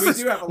endings. We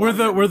do have a We're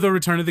lot. the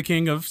Return of the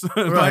King of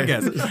Right.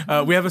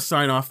 podcasts. We have a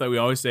sign off that we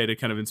always say to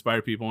kind of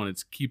inspire people, and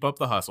it's keep up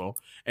the hustle.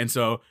 And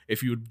so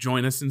if you would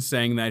join us in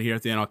saying that here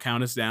at the end, I'll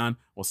count us down.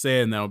 We'll say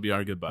it, and that'll be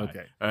our goodbye.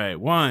 Okay. All right.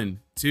 1,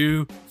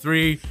 2,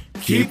 3.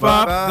 Keep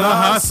up the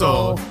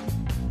hustle.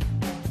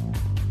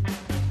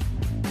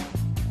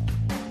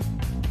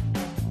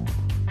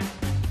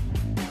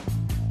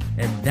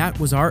 And that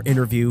was our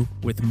interview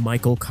with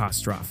Michael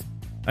Kostroff.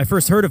 I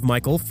first heard of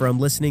Michael from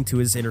listening to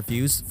his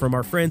interviews from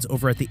our friends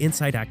over at the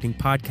Inside Acting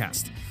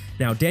podcast.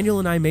 Now, Daniel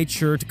and I made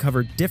sure to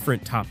cover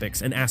different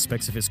topics and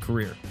aspects of his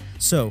career.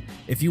 So,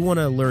 if you want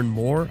to learn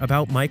more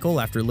about Michael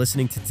after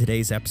listening to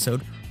today's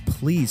episode,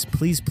 please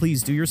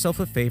do yourself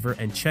a favor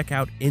and check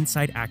out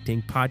Inside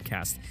Acting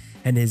podcast.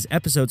 And his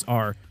episodes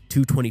are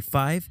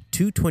 225,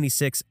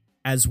 226,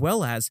 as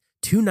well as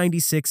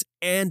 296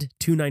 and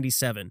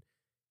 297.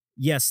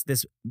 Yes,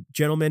 this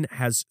gentleman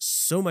has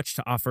so much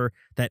to offer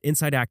that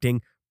Inside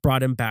Acting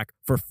brought him back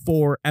for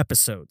 4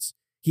 episodes.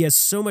 He has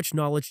so much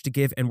knowledge to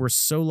give, and we're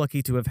so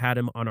lucky to have had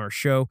him on our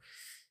show.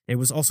 It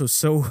was also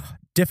so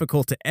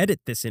difficult to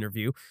edit this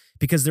interview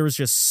because there was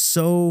just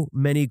so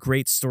many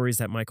great stories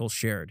that Michael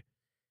shared.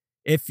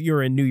 If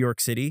you're in New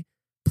York City,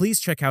 please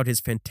check out his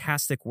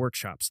fantastic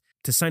workshops.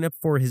 To sign up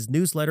for his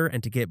newsletter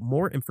and to get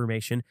more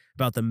information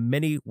about the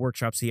many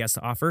workshops he has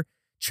to offer,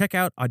 check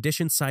out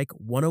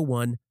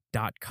auditionpsych101.com.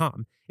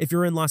 If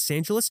you're in Los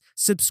Angeles,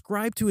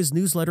 subscribe to his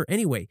newsletter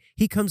anyway.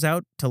 He comes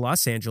out to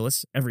Los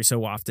Angeles every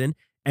so often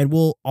and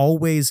will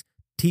always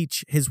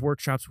teach his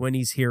workshops when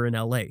he's here in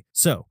LA.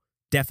 So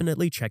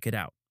definitely check it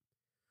out.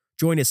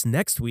 Join us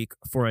next week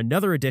for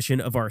another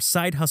edition of our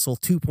Side Hustle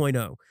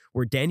 2.0,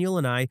 where Daniel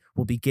and I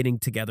will be getting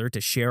together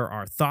to share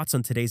our thoughts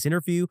on today's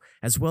interview,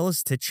 as well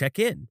as to check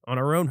in on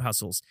our own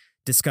hustles,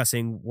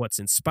 discussing what's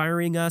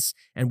inspiring us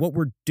and what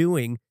we're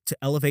doing to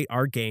elevate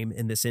our game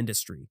in this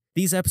industry.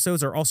 These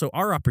episodes are also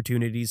our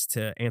opportunities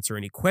to answer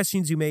any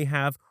questions you may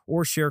have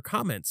or share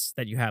comments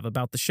that you have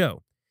about the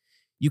show.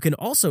 You can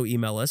also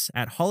email us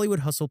at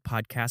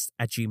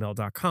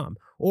hollywoodhustlepodcast@gmail.com.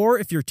 Or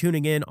if you're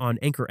tuning in on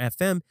Anchor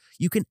FM,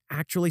 you can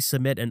actually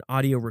submit an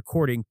audio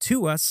recording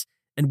to us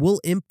and we'll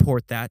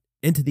import that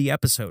into the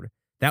episode.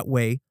 That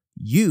way,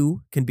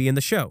 you can be in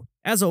the show.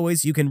 As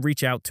always, you can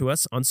reach out to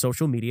us on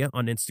social media.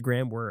 On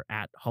Instagram, we're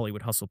at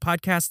Hollywood Hustle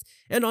Podcast,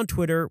 and on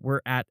Twitter,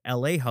 we're at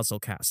LA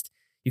Hustlecast.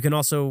 You can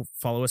also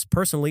follow us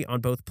personally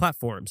on both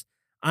platforms.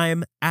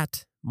 I'm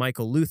at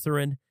Michael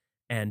Lutheran,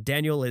 and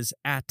Daniel is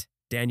at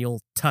Daniel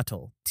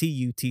Tuttle,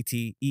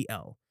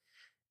 Tuttel.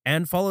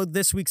 And follow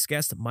this week's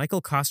guest,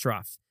 Michael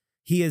Kostroff.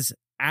 He is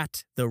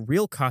at The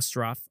Real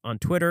Kostroff on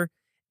Twitter,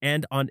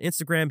 and on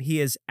Instagram,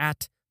 he is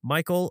at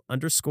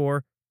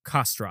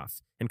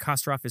Michael_Kostroff. And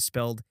Kostroff is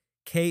spelled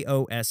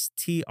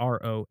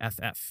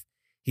Kostroff.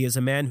 He is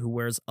a man who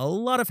wears a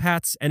lot of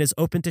hats and is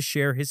open to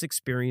share his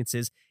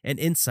experiences and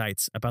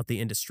insights about the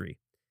industry.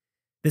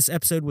 This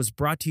episode was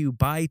brought to you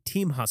by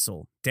Team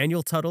Hustle.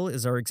 Daniel Tuttle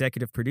is our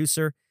executive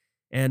producer,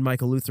 and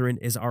Michael Lutheran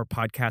is our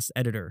podcast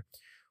editor.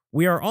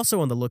 We are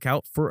also on the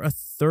lookout for a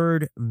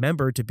third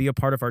member to be a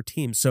part of our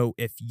team. So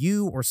if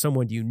you or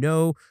someone you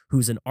know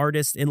who's an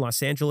artist in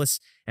Los Angeles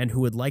and who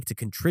would like to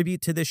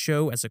contribute to this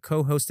show as a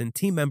co-host and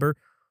team member,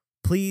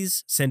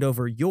 please send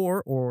over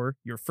your or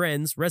your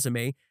friend's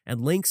resume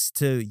and links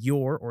to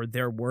your or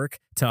their work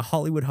to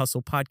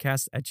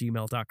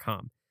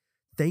hollywoodhustlepodcast@gmail.com.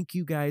 Thank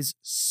you guys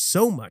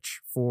so much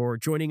for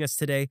joining us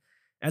today.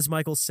 As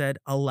Michael said,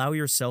 allow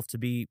yourself to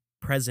be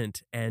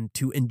present and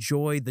to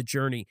enjoy the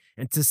journey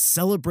and to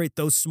celebrate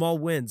those small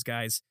wins,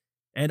 guys.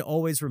 And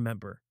always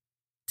remember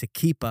to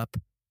keep up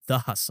the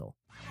hustle.